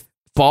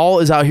 Ball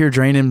is out here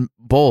draining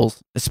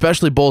bulls,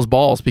 especially bulls'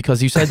 balls,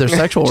 because you said their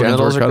sexual organs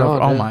Genitals were are cut off.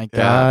 gone, Oh yeah. my Yeah.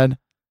 god.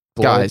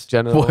 Blood, Guys,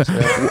 genitals.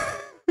 yeah.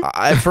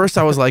 At first,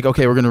 I was like,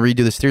 okay, we're going to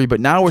redo this theory, but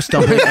now we're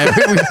stumbling and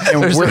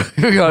There's- we're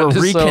we got we're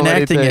just so many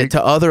reconnecting it things.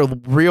 to other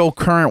real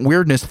current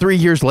weirdness 3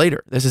 years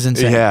later. This is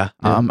insane. Yeah.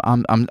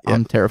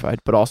 I'm terrified,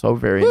 but also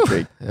very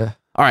intrigued. Yeah.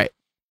 All right,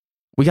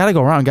 we got to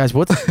go around, guys.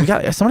 What's we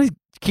got? Somebody,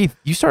 Keith,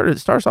 you start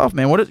us off,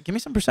 man. Give me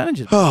some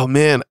percentages. Oh,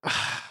 man.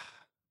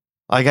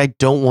 Like, I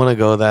don't want to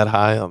go that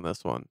high on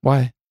this one.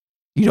 Why?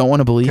 You don't want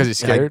to believe? Because he's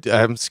scared.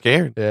 I'm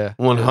scared. Yeah.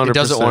 100%. He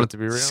doesn't want it to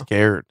be real.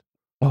 Scared.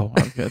 Oh,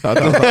 okay. I thought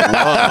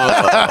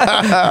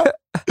that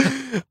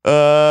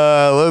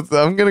was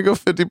I'm gonna go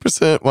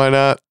 50%. Why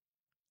not?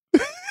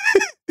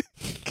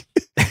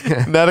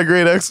 Not a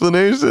great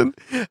explanation.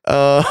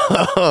 I'm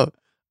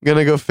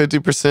gonna go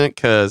 50%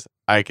 because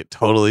I could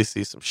totally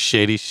see some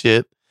shady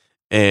shit.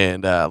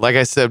 And like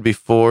I said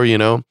before,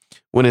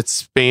 when it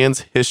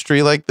spans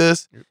history like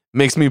this,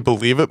 makes me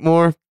believe it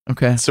more.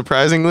 okay.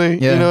 Surprisingly,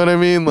 Yeah. you know what I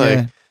mean? Like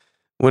Yeah.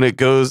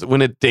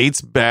 when it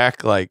dates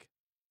back like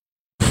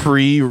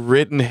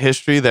pre-written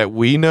history that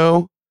we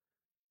know,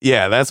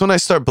 yeah, that's when I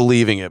start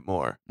believing it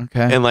more.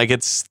 Okay. And like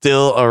it's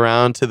still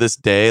around to this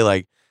day.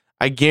 Like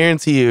I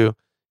guarantee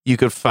you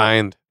could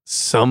find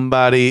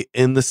somebody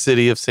in the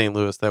city of St.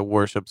 Louis that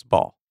worships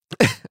ball.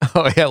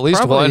 Oh yeah, at least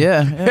Probably, one.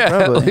 Yeah, Yeah,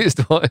 probably. at least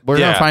one. We're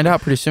Yeah. gonna find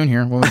out pretty soon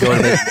here when we go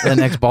to the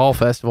next ball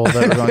festival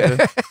that we're going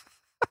to.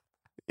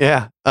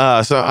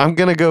 Yeah. So I'm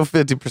gonna go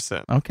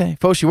 50%. Okay,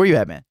 Foshi, where you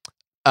at, man?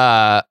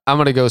 I'm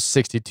gonna go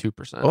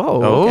 62%.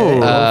 Oh, Oh.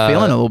 okay.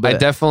 Feeling a little bit. I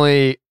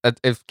definitely,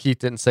 if Keith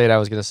didn't say it, I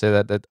was gonna say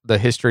that the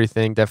history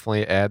thing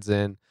definitely adds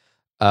in.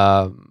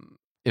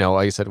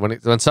 Like I said,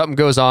 when something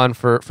goes on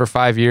for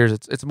 5 years,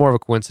 it's more of a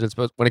coincidence.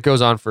 But when it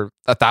goes on for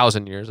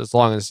 1,000 years, as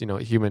long as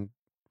human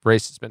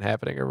race has been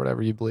happening or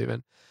whatever you believe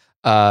in,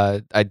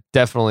 I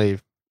definitely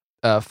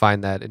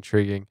find that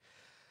intriguing.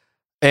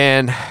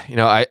 And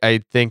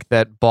I think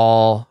that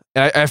Baal.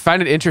 And I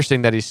find it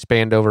interesting that he's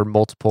spanned over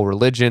multiple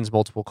religions,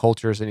 multiple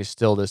cultures, and he's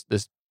still this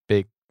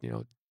big,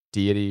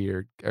 deity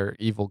or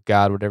evil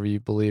god, whatever you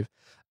believe.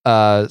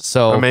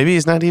 So Or maybe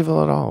he's not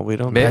evil at all. We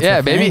don't know.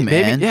 That's the thing,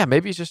 man.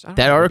 maybe he's just I don't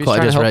that know, maybe article he's I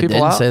trying to just help read people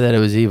didn't out. say that it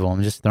was evil.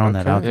 I'm just throwing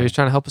that out Maybe there. he's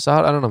trying to help us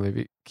out. I don't know.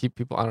 Maybe keep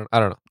people. I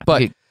don't know. But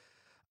think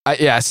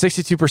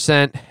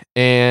 62%,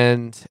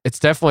 and it's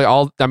definitely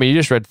all. I mean, you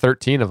just read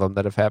 13 of them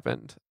that have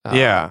happened.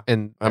 Yeah,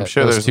 and I'm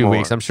sure those there's 2 more.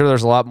 weeks. I'm sure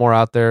there's a lot more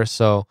out there.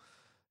 So,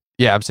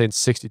 yeah, I'm saying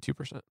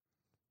 62%.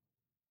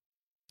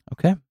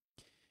 Okay.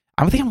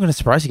 I think I'm going to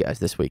surprise you guys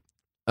this week.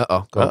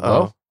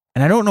 Uh-oh.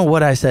 And I don't know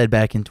what I said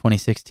back in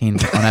 2016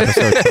 on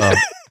episode 12,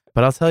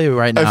 but I'll tell you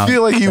right now. I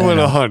feel like you that, went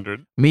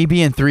 100. Me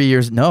being 3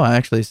 years. No,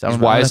 actually, I'm going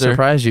to wiser.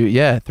 surprise you.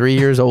 Yeah, 3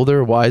 years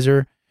older,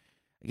 wiser.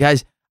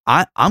 Guys,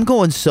 I'm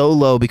going so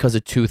low because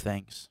of two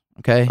things.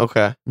 Okay.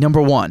 Okay.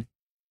 Number one,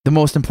 the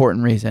most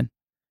important reason.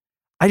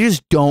 I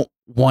just don't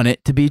want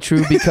it to be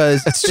true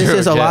because That's this true,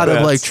 is a yeah. lot of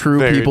like That's true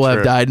very people have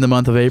true. died in the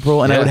month of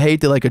April, and I Yeah. would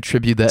hate to like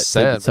attribute that to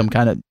Sad. some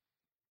kind of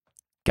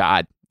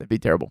God. That'd be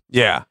terrible.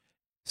 Yeah.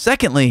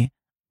 Secondly,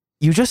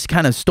 you just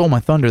kind of stole my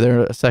thunder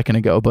there a second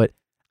ago, but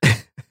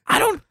I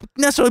don't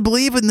necessarily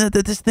believe in that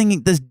this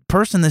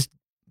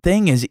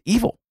thing is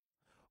evil.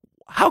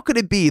 How could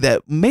it be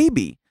that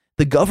maybe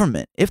the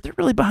government, if they're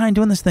really behind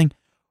doing this thing,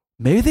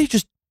 maybe they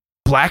just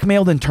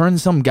blackmailed and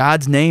turned some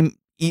god's name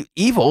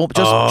evil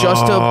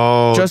just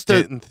to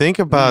didn't think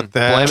about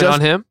that. Blame it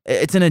on him.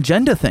 it's an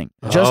agenda thing.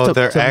 Just to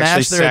they're actually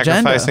match their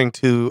agenda. sacrificing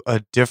to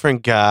a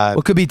different god. Well,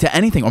 it could be to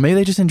anything, or maybe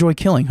they just enjoy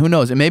killing. Who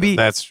knows? And maybe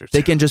That's true.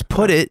 they can just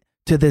put it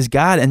to this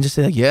god and just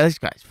say, like, yeah, this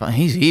guy's fine.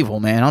 He's evil,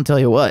 man. I'll tell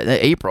you what.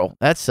 April,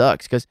 that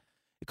sucks because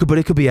it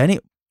could be any.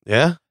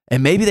 Yeah.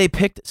 And maybe they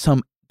picked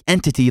some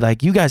entity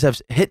like you guys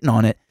have hitting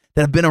on it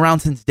that have been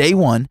around since day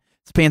one.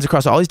 Spans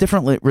across all these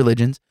different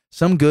religions.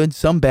 Some good,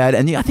 some bad.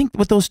 And I think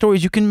with those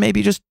stories, you can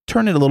maybe just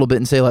turn it a little bit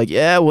and say, like,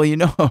 yeah, well,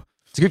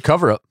 It's a good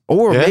cover up.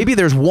 or Yeah. maybe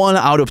there's one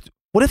out of.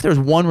 What if there's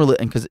one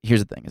religion? Because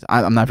here's the thing: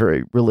 I'm not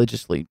very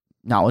religiously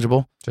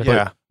knowledgeable. But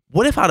Yeah.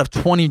 what if out of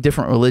 20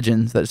 different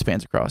religions that it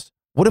spans across,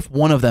 what if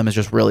one of them is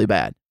just really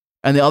bad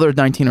and the other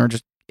 19 are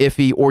just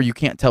iffy, or you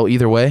can't tell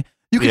either way?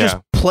 You can just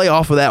play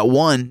off of that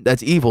one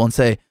that's evil and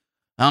say,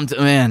 it's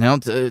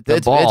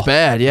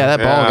bad. Yeah, that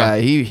ball guy,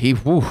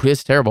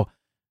 it's terrible.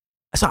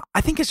 So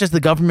I think it's just the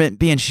government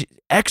being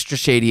extra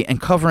shady and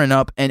covering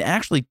up and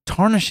actually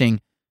tarnishing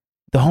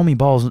the homie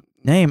Ball's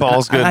name.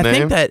 Ball's good I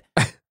name. think that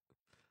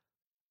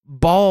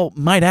Ball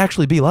might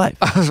actually be life.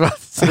 I was about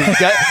to say, you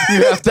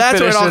have to That's what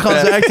finish it all with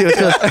comes that. back to.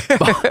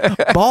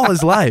 It's Ball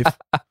is life.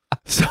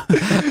 So,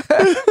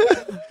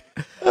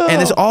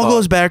 and this all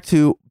goes back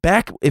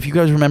if you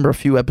guys remember a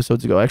few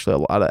episodes ago, actually a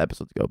lot of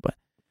episodes ago, but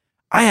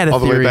I had a All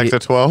the way theory back to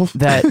 12.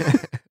 that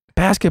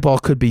basketball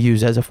could be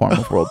used as a form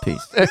of world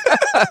peace.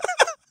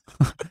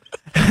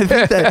 I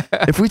think that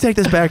if we take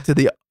this back to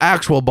the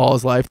actual ball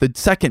is life, the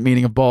second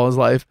meaning of ball is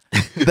life,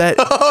 that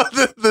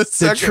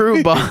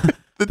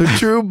the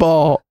true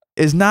ball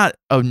is not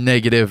a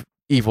negative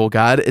evil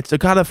god. It's a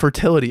god of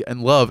fertility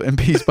and love and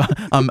peace.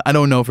 I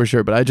don't know for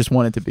sure, but I just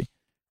want it to be.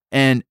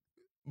 And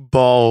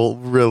Ball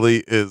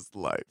really is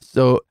life.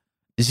 so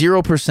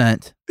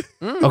 0%,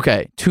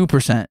 okay,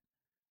 2%,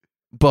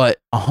 but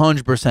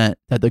 100%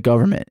 that the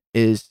government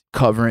is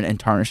covering and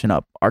tarnishing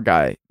up our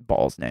guy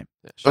Ball's name.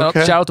 Shout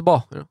out to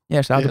Ball. Yeah,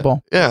 shout out to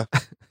Ball. Yeah.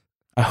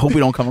 I hope we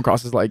don't come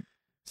across as like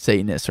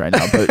Satanists right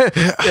now, but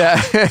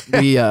Yeah.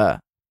 we I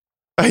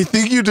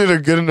think you did a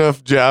good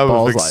enough job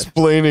Ball's of life.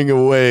 explaining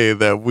away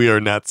that we are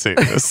not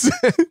Satanists.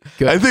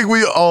 Good. I think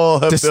we all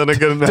have done a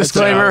good enough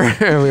Disclaimer: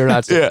 job. we are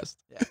not Yeah. Satanists.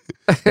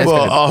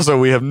 Well, also,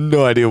 we have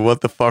no idea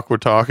what the fuck we're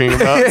talking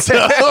about. So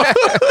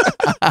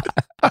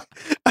I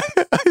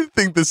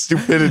think the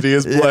stupidity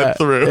is bled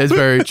through. It's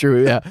very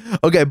true. Yeah.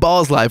 Okay.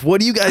 Balls life.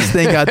 What do you guys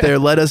think out there?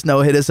 Let us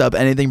know. Hit us up.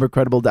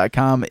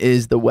 Anythingbutcredible.com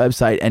is the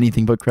website.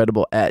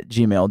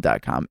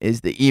 Anythingbutcredible@gmail.com is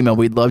the email.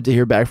 We'd love to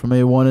hear back from you.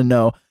 We want to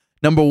know,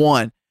 number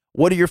one,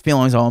 what are your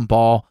feelings on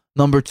Ball?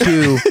 Number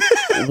two,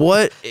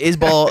 what is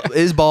ball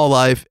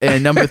life?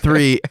 And number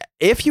three,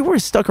 if you were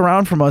stuck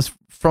around from us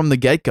from the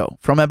get-go,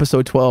 from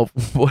episode 12,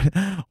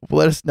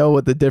 let us know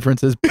what the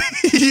differences,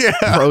 Yeah.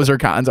 pros or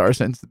cons are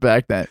since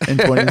back then in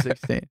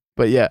 2016.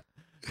 But yeah,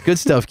 good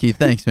stuff, Keith.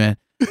 Thanks, man.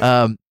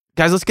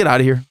 Guys, let's get out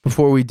of here.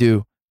 Before we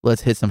do,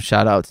 let's hit some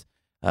shout outs.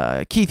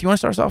 Keith, you want to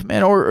start us off,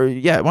 man? Or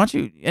yeah, why don't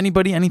you,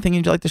 anything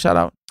you'd like to shout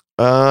out?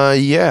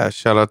 Yeah.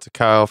 Shout out to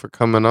Kyle for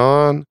coming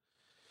on.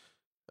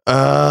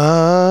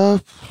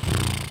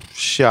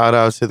 Shout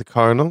out to the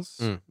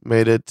Cardinals.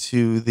 Made it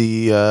to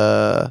the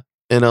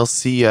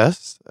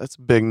NLCS. That's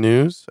big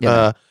news.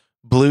 Yeah.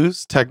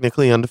 Blues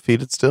technically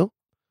undefeated still.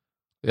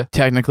 Yeah.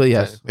 Technically,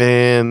 yes.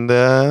 And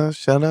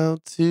shout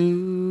out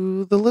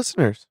to the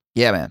listeners.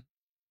 Yeah, man.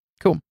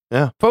 Cool.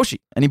 Yeah. Foshi,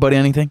 anybody,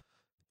 anything?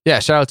 Yeah,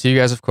 shout out to you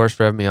guys, of course,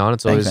 for having me on.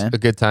 It's Thanks, always man. a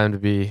good time to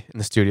be in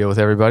the studio with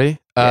everybody.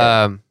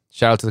 Yeah.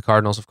 Shout out to the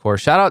Cardinals, of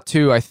course. Shout out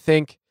to, I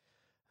think,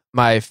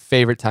 my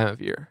favorite time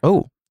of year.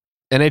 Oh,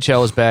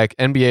 NHL is back.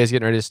 NBA is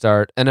getting ready to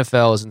start.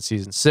 NFL is in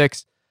season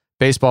 6.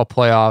 Baseball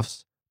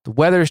playoffs. The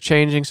weather is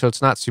changing, so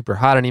it's not super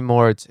hot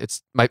anymore.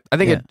 I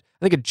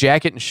think a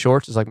jacket and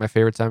shorts is like my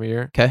favorite time of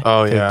year. okay.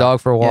 Oh, Take a yeah.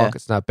 dog for a walk. Yeah.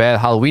 It's not bad.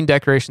 Halloween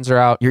decorations are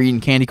out. You're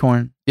eating candy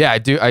corn. Yeah, I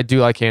do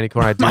like candy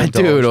corn. I do. My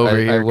indulge. dude over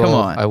I here. will, Come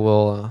on. I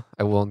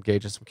will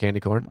engage in some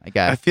candy corn. My I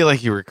God. feel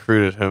like you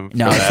recruited him. For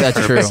No, that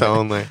that's purpose true.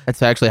 Only.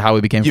 That's actually how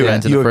we became You,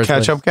 friends in you the a first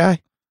place. catch-up guy?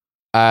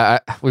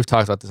 We've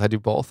talked about this. I do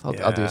both. I'll do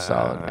Yeah,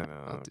 solid. I know.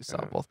 I'll do Okay.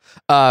 solid both.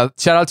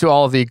 Shout out to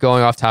all of the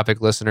Going Off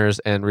Topic listeners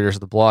and readers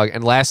of the blog.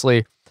 And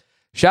lastly,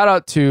 shout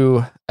out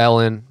to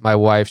Ellen, my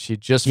wife. She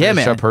just Yeah,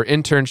 finished man. up her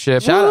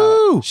internship. Shout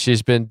out.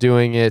 She's been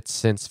doing it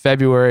since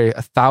February.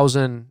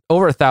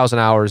 Over 1,000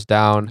 hours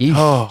down. Yeesh.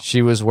 Oh,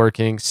 She was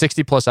working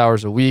 60 plus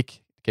hours a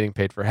week, getting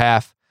paid for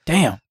half.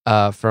 Damn.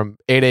 From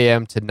 8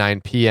 a.m. to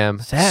 9 p.m.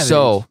 Savage.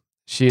 So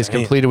she is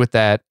Damn. completed with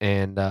that,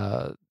 and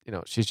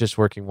she's just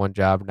working one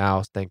job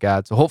now. Thank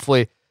God. So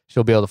hopefully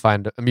she'll be able to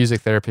find a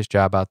music therapist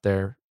job out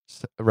there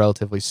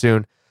relatively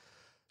soon.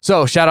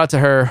 So shout out to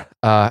her,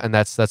 and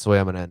that's the way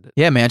I'm gonna end it.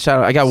 Yeah, man. Shout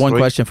out. I got one Sweet.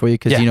 question for you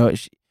because Yeah.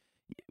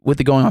 with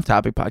the Going Off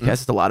Topic podcast,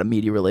 it's a lot of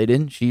media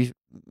related. She's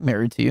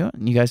married to you,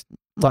 and you guys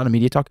a lot of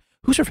media talk.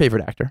 Who's your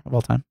favorite actor of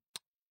all time?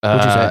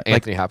 What'd you say? Like-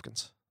 Anthony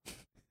Hopkins.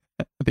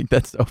 I think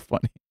that's so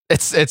funny.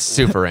 It's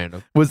super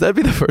random. Was that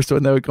be the first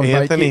one that would come?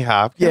 Anthony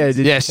Hopkins. Yeah,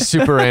 did Yeah, she's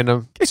super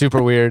random,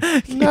 super weird.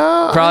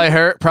 No. Probably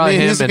her. Probably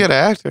him. He's a and, good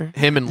actor.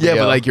 Him and yeah,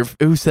 Leo. but like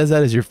who says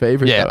that is your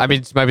favorite? yeah, though? I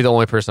mean, it might be the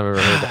only person I've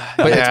ever heard. That.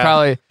 But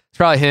Yeah. it's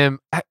probably him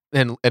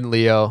and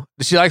Leo.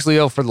 She likes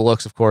Leo for the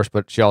looks, of course,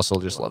 but she also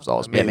just loves all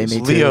his Yeah, movies. me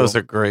too. Leo's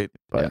a great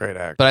But-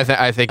 actor. But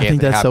I think Anthony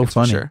that's so Hopkins for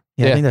funny. Sure.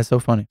 Yeah, I think that's so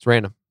funny. It's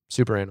random,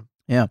 super random.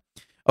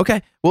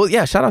 Okay. Well,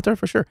 yeah, shout out to her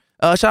for sure.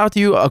 Shout out to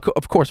you,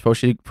 of course,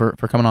 Foshi, for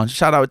coming on.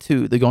 Shout out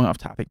to the Going Off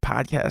Topic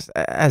podcast.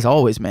 As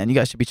always, man, you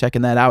guys should be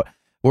checking that out.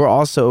 We're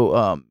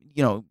also,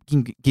 you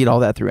can get all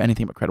that through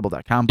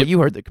anythingbutcredible.com, but you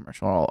heard the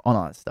commercial on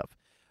all that stuff.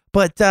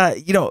 But,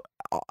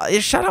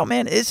 shout out,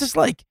 man. It's just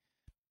like,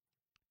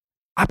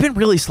 I've been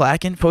really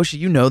slacking. Foshi,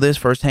 you know this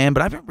firsthand,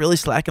 but I've been really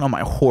slacking on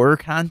my horror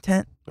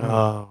content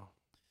Oh,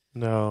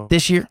 no.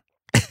 this year.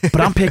 But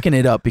I'm picking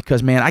it up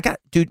because, man,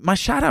 my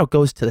shout out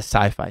goes to the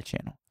Sci-Fi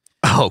Channel.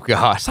 Oh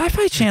gosh.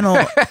 Sci-Fi Channel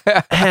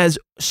has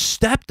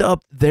stepped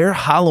up their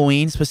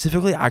Halloween,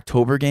 specifically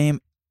October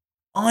game,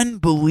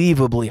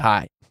 unbelievably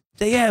high.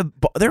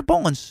 They're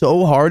balling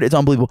so hard, it's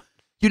unbelievable.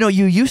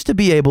 You used to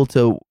be able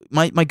to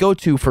my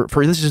go-to for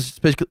this is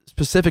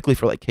specifically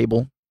for like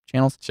cable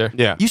channels. Sure.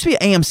 Yeah. Used to be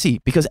AMC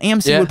because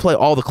AMC Yeah. would play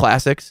all the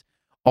classics,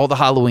 all the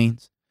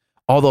Halloweens,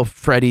 all the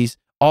Freddys,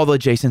 all the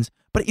Jasons.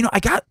 But I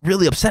got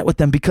really upset with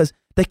them because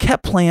they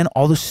kept playing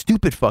all the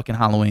stupid fucking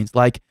Halloweens,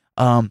 like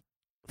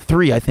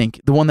 3, I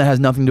think, the one that has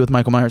nothing to do with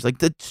Michael Myers, like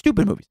the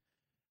stupid movies.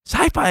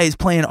 Sci-Fi is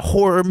playing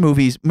horror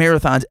movies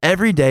marathons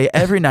every day,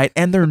 every night,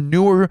 and they're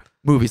newer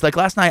movies. Like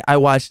last night, I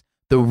watched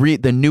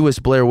the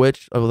newest Blair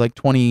Witch of like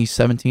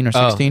 2017 or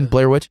 16,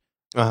 Blair Witch.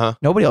 Uh-huh.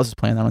 Nobody else is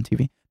playing that on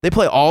TV. They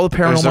play all the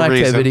There's Paranormal a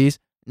reason. Activities.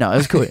 No, it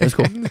was cool. It was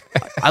cool.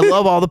 I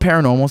love all the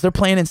paranormals. They're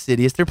playing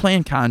Insidious. They're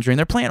playing Conjuring.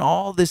 They're playing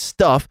all this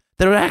stuff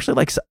that are actually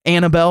like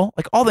Annabelle,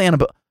 like all the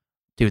Annabelle.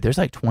 Dude, there's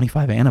like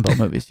 25 Annabelle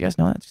movies. You guys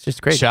know that? It's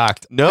just crazy.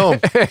 Shocked. No.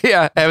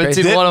 Yeah, I haven't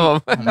Crazy. seen one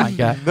of Oh them. my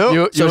God. No.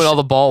 You and all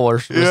the ball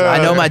worshippers. Yeah. I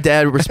know my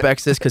dad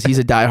respects this because he's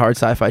a diehard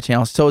Sci-Fi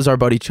Channel. So is our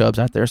buddy Chubbs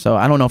out there. So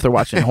I don't know if they're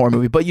watching a horror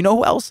movie. But you know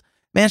who else?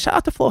 Man, shout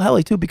out to Flo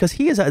Helly too because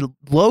he is a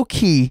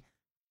low-key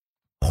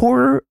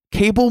horror,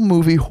 cable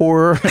movie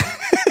horror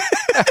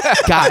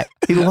guy.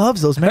 He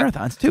loves those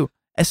marathons too.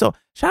 And so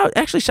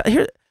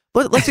here,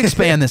 let's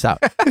expand this out.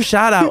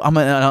 Shout out,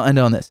 I'll end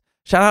on this.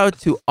 Shout out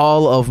to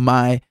all of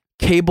my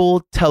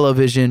cable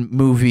television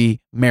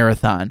movie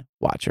marathon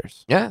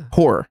watchers. Yeah.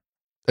 Horror.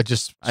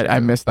 I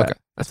missed that. Okay.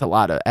 That's a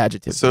lot of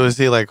adjectives. So is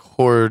he like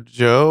Horror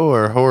Joe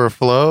or Horror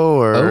Flo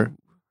or Oh,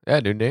 yeah,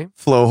 new name.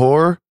 Flo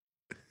Horror?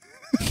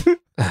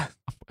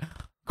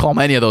 Call him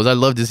any of those. I'd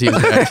love to see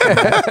his reaction.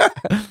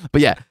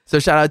 But yeah, so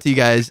shout out to you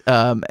guys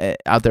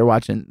out there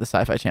watching the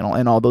Sci-Fi Channel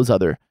and all those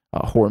other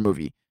horror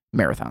movie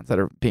marathons that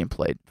are being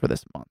played for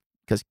this month.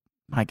 Because,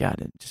 my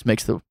God, it just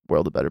makes the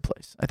world a better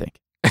place, I think.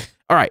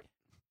 All right.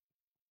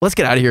 Let's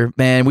get out of here,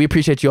 man. We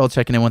appreciate you all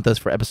checking in with us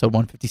for episode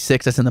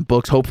 156. That's in the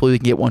books. Hopefully we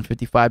can get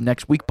 155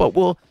 next week, but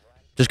we'll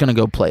just going to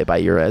go play it by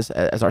ear as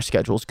our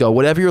schedules go.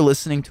 Whatever you're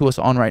listening to us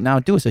on right now,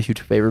 do us a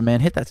huge favor,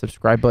 man. Hit that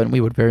subscribe button. We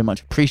would very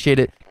much appreciate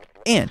it.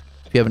 And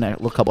if you have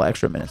a couple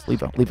extra minutes,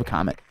 leave a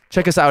comment.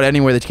 Check us out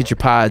anywhere that you get your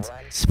pods,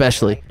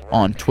 especially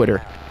on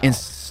Twitter,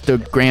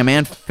 Instagram,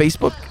 and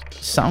Facebook.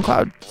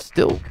 SoundCloud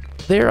still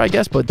there, I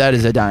guess, but that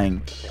is a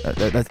dying.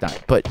 That's dying.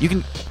 But you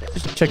can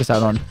just check us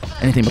out on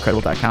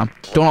anythingbutcredible.com.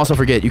 Don't also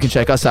forget you can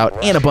check us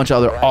out and a bunch of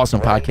other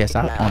awesome podcasts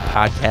out on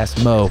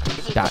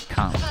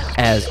podcastmo.com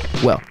as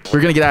well.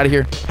 We're gonna get out of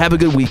here. Have a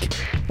good week.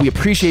 We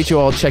appreciate you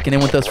all checking in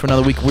with us for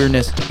another week of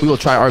weirdness. We will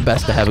try our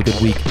best to have a good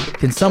week.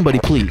 Can somebody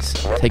please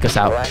take us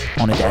out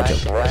on a dad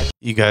joke?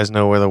 You guys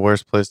know where the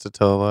worst place to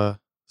tell a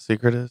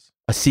secret is?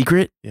 A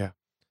secret? Yeah.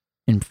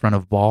 In front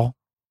of ball?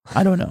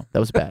 I don't know. That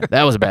was bad.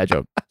 That was a bad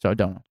joke. So I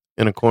don't know.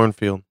 In a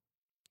cornfield.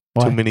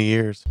 Why? Too many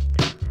years.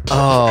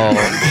 Oh,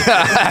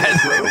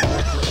 God.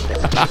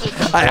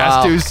 I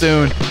asked too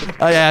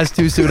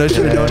soon. I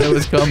should have known it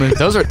was coming.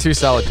 Those are two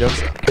solid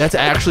jokes. That's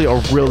actually a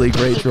really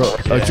great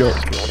joke. Joke.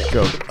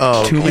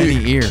 Oh, Too many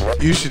ears.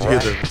 You should hear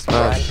the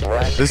response.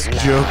 This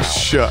joke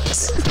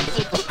shucks.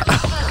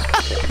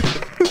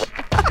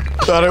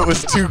 Thought it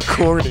was too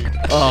corny.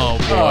 Oh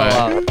boy.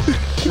 wow.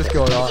 What's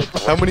going on?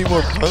 How many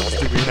more puns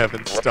do we have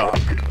in stock?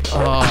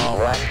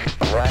 Oh.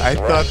 I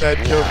thought that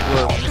joke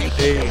was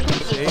AIDS.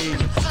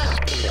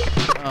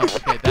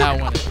 Okay, that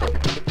one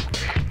is.